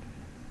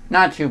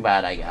not too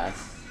bad, I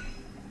guess.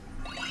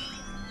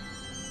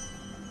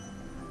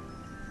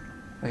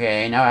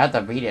 Okay, now I have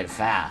to beat it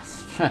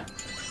fast.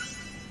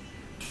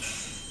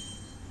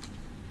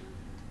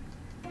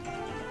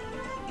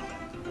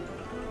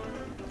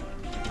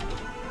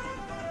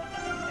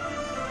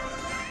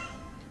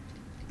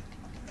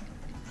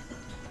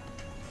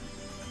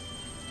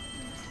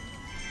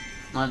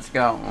 Let's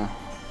go.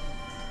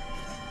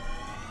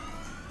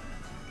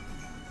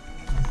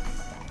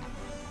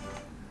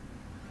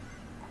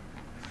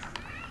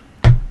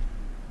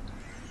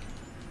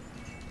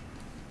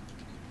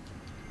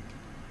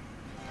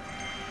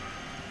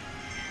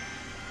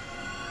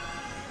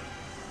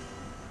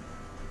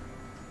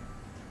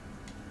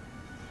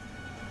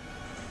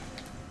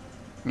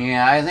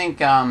 Yeah, I think,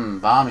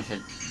 bomb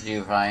should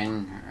do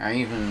fine, or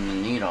even the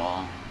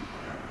needle.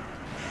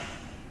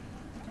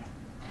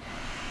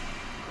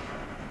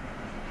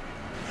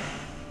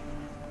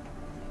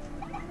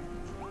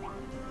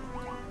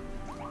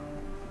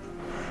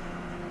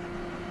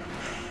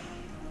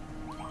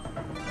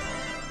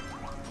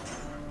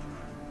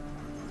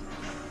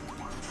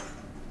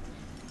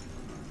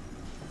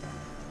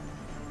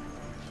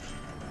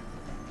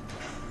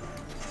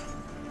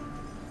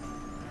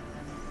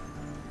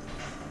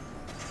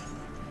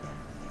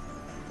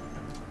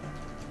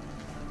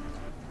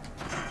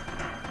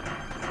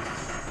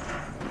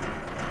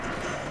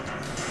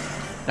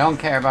 Don't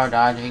care about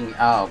dodging.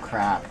 Oh,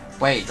 crap.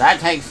 Wait,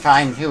 that takes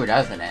time too,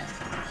 doesn't it?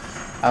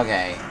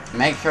 Okay,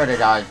 make sure to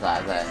dodge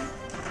that then.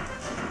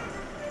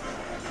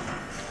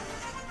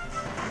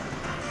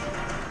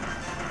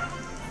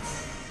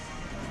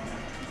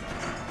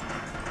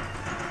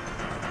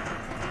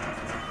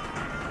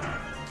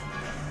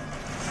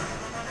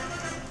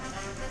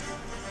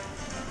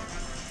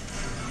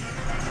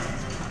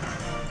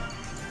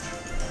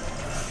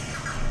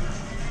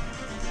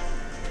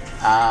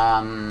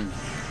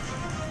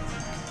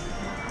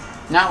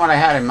 Not what I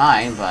had in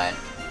mind, but...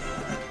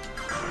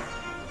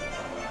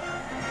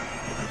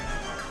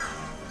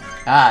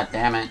 Ah,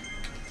 damn it.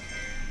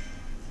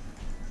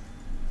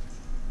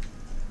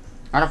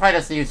 What if I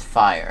just use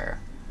fire?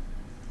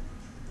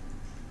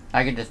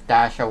 I could just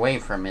dash away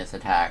from his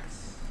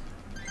attacks.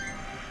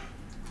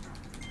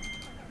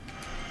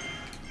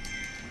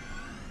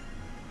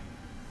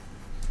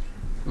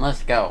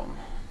 Let's go.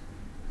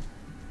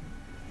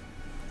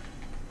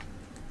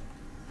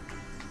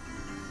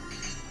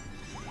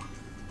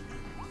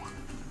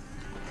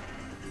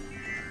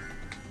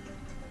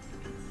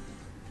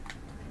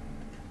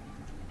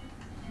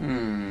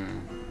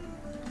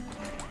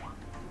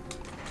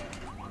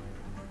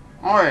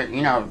 Or,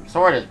 you know,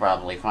 sword is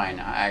probably fine,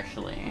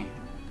 actually.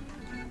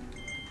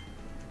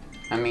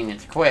 I mean,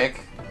 it's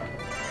quick.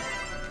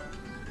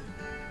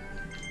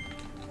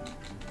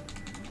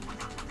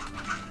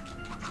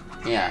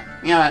 Yeah,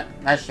 you know what?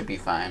 That should be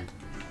fine.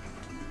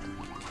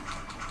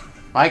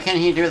 Why can't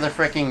he do the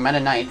freaking Meta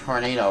Knight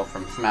Tornado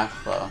from Smash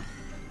Bros?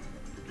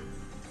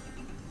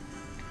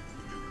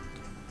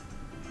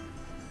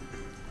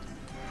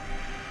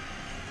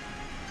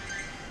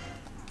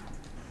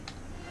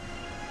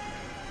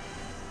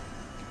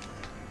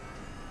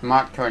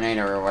 Mock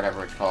Tornado or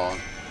whatever it's called.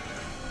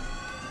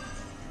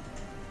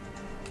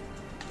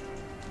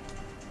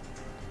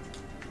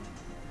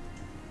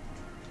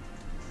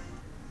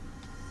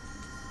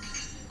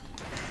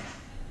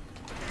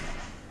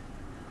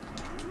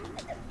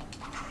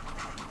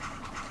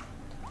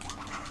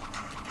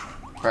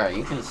 Bro,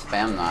 you can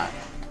spam that.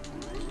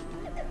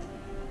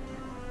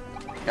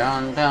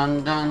 Dun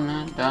dun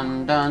dun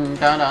dun dun dun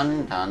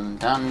dun dun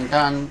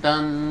dun dun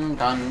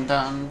dun dun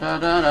dun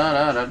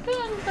dun dun.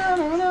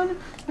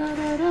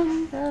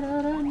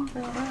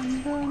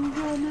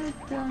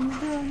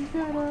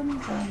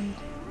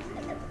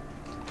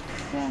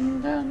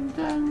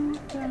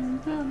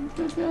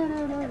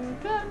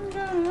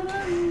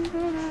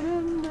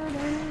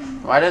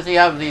 Why does he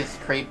have these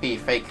creepy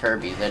fake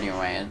Kirbys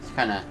anyway? It's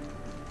kind of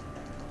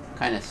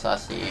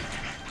sussy.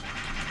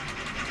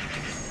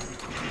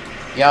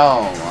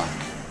 Yo.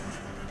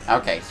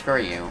 Okay,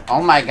 screw you.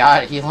 Oh my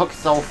god, he looks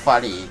so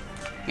funny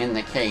in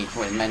the cage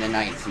with Meta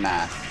Knight's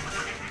mask.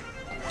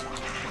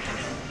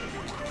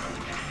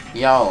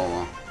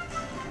 Yo.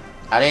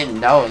 I didn't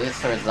know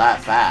this was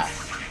that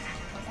fast.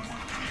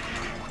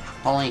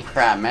 Holy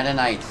crap, Meta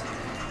Knight's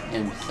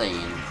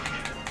insane.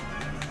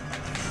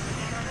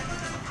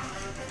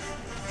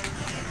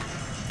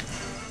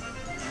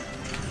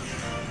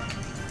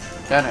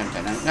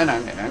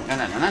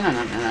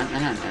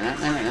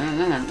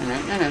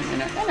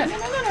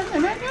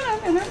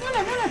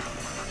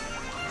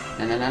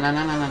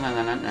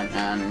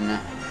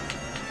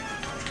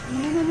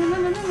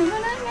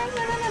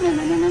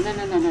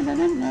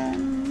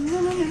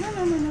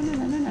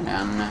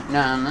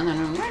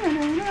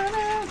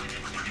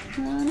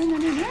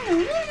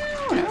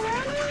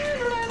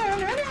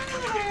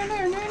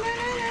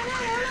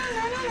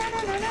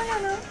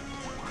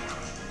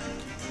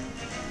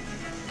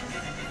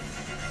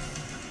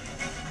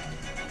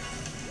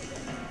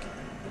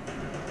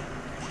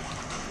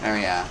 Oh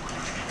yeah.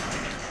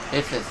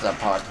 This is the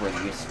part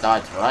where you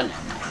start running.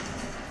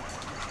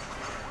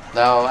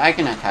 Though, I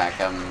can attack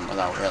him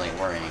without really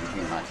worrying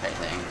too much, I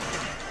think.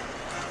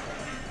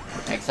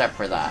 Except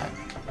for that.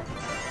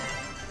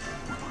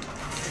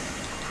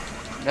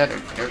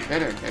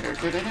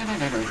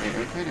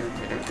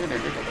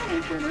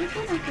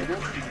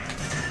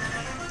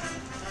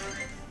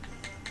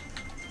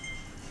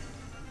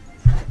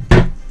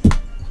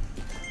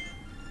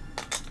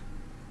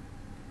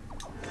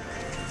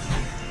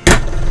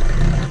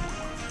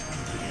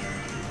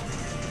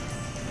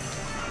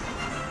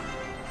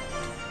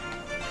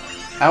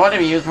 I would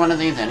have used one of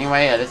these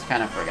anyway, I just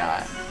kind of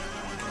forgot.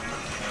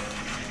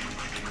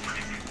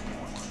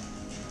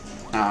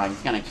 Oh,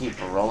 he's gonna keep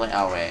rolling.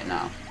 Oh, wait,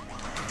 no.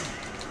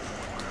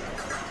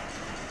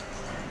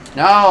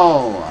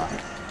 No!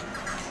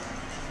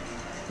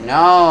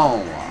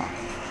 No!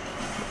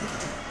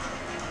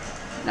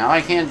 Now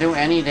I can't do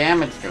any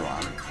damage to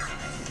him.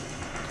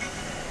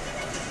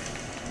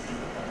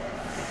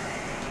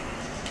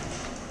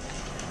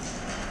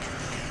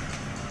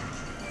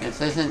 This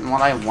isn't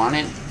what I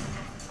wanted.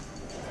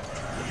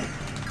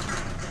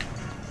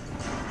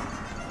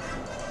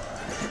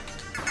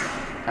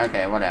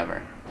 Okay,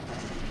 whatever.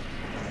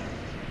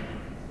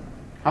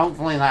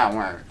 Hopefully that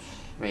works,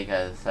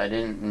 because I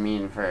didn't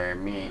mean for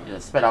me to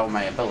spit out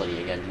my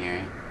ability again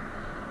here.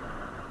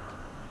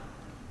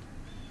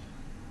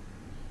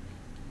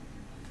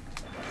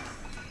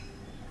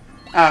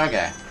 Oh,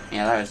 okay.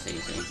 Yeah, that was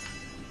easy.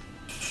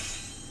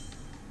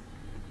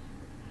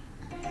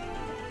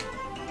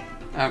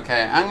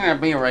 Okay, I'm gonna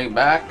be right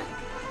back.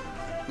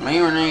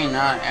 May or may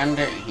not end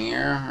it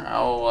here.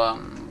 I'll,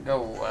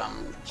 go,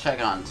 check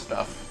on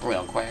stuff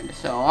real quick,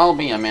 so I'll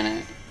be a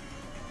minute.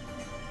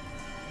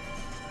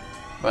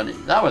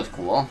 But that was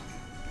cool.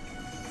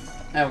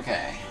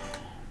 Okay.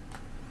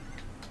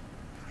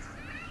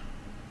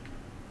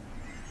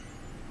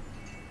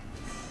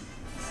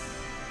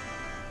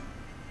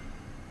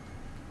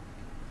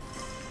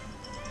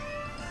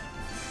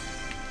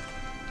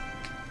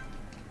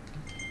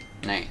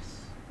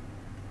 Nice.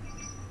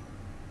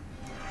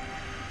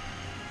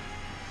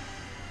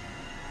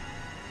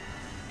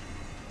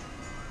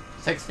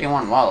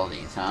 $61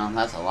 wallabies, huh?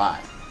 That's a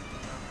lot.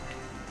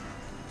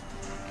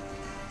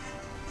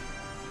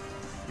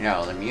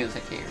 Yo, the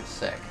music here is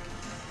sick.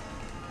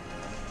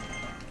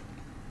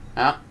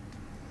 Oh.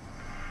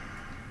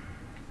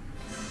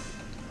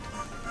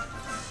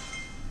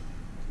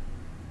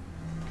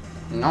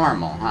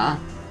 Normal, huh?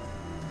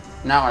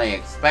 Not what I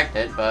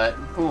expected, but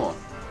cool.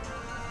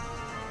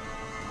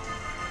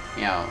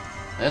 Yo,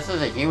 this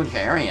is a huge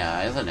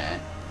area, isn't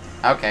it?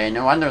 Okay,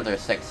 no wonder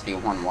there's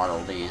 61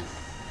 Waddle Dees.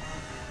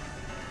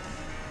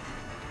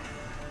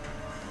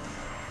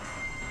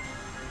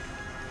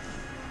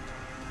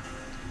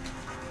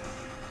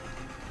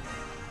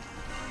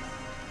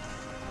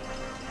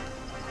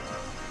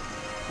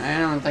 I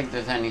don't think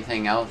there's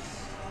anything else.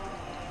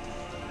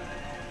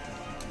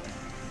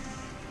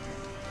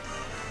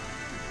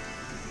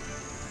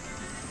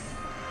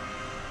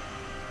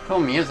 Cool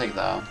music,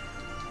 though.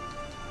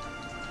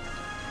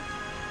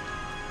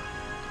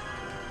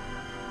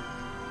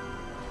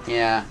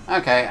 Yeah,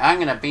 okay, I'm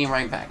gonna be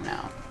right back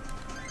now.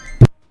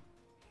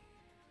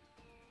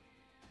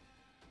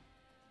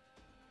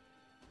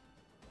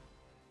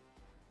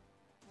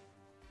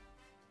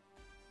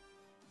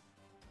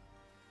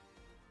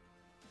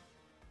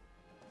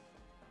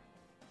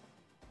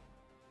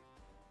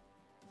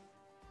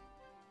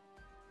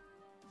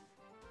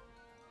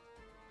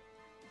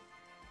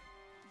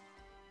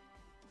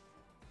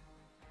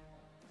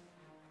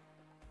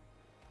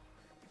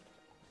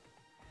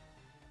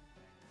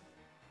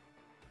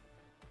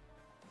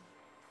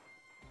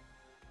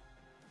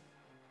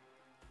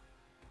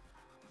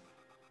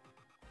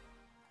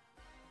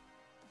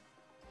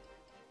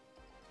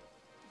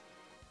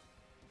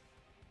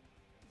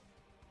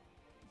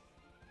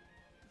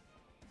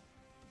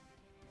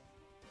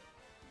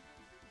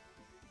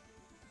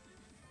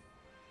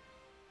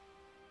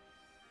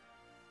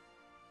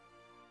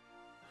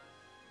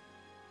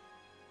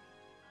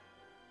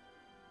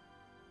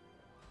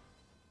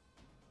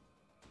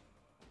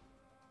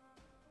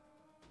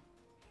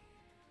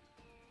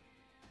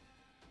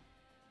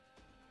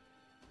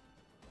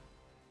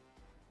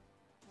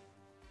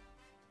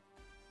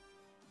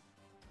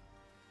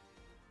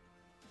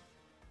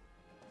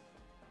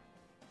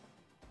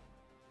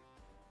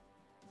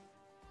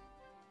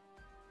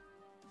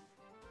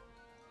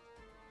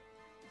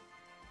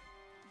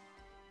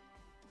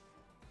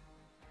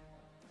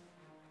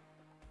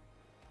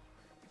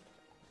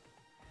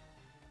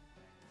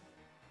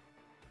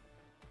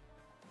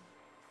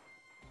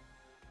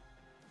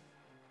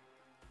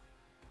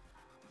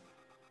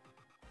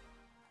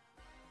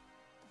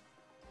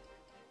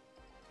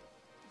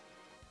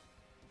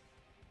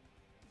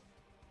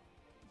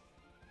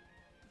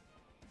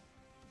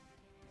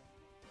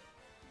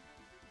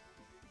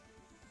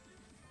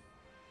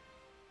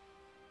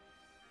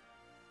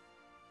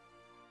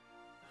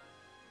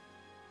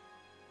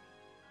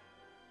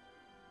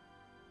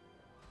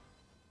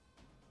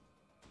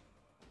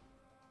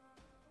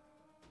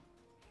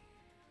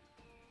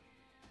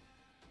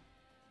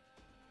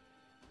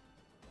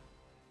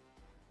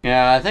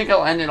 Yeah, I think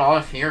I'll end it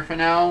off here for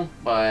now,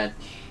 but...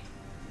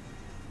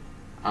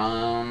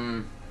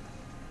 yeah,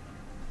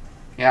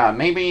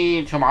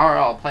 maybe tomorrow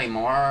I'll play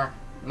more.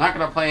 I'm not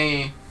gonna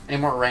play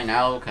anymore right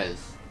now,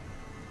 because...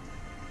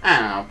 I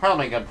don't know,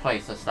 probably a good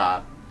place to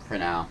stop for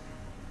now.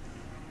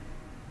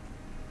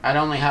 I'd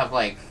only have,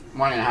 like,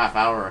 1.5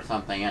 hours or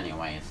something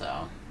anyway,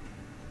 so...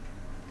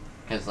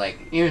 Because,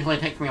 like, usually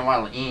it takes me a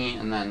while to eat,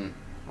 and then,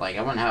 like,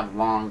 I wouldn't have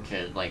long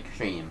to, like,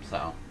 stream,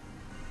 so...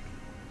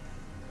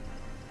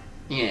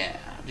 Yeah,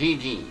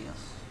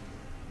 GG's.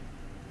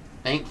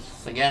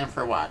 Thanks again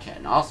for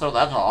watching. Also,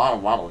 that's a lot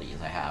of Waddle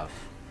Dees I have.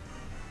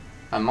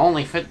 I'm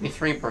only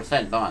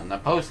 53% done. The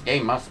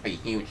post-game must be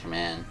huge,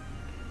 man.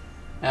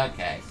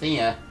 Okay, see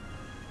ya.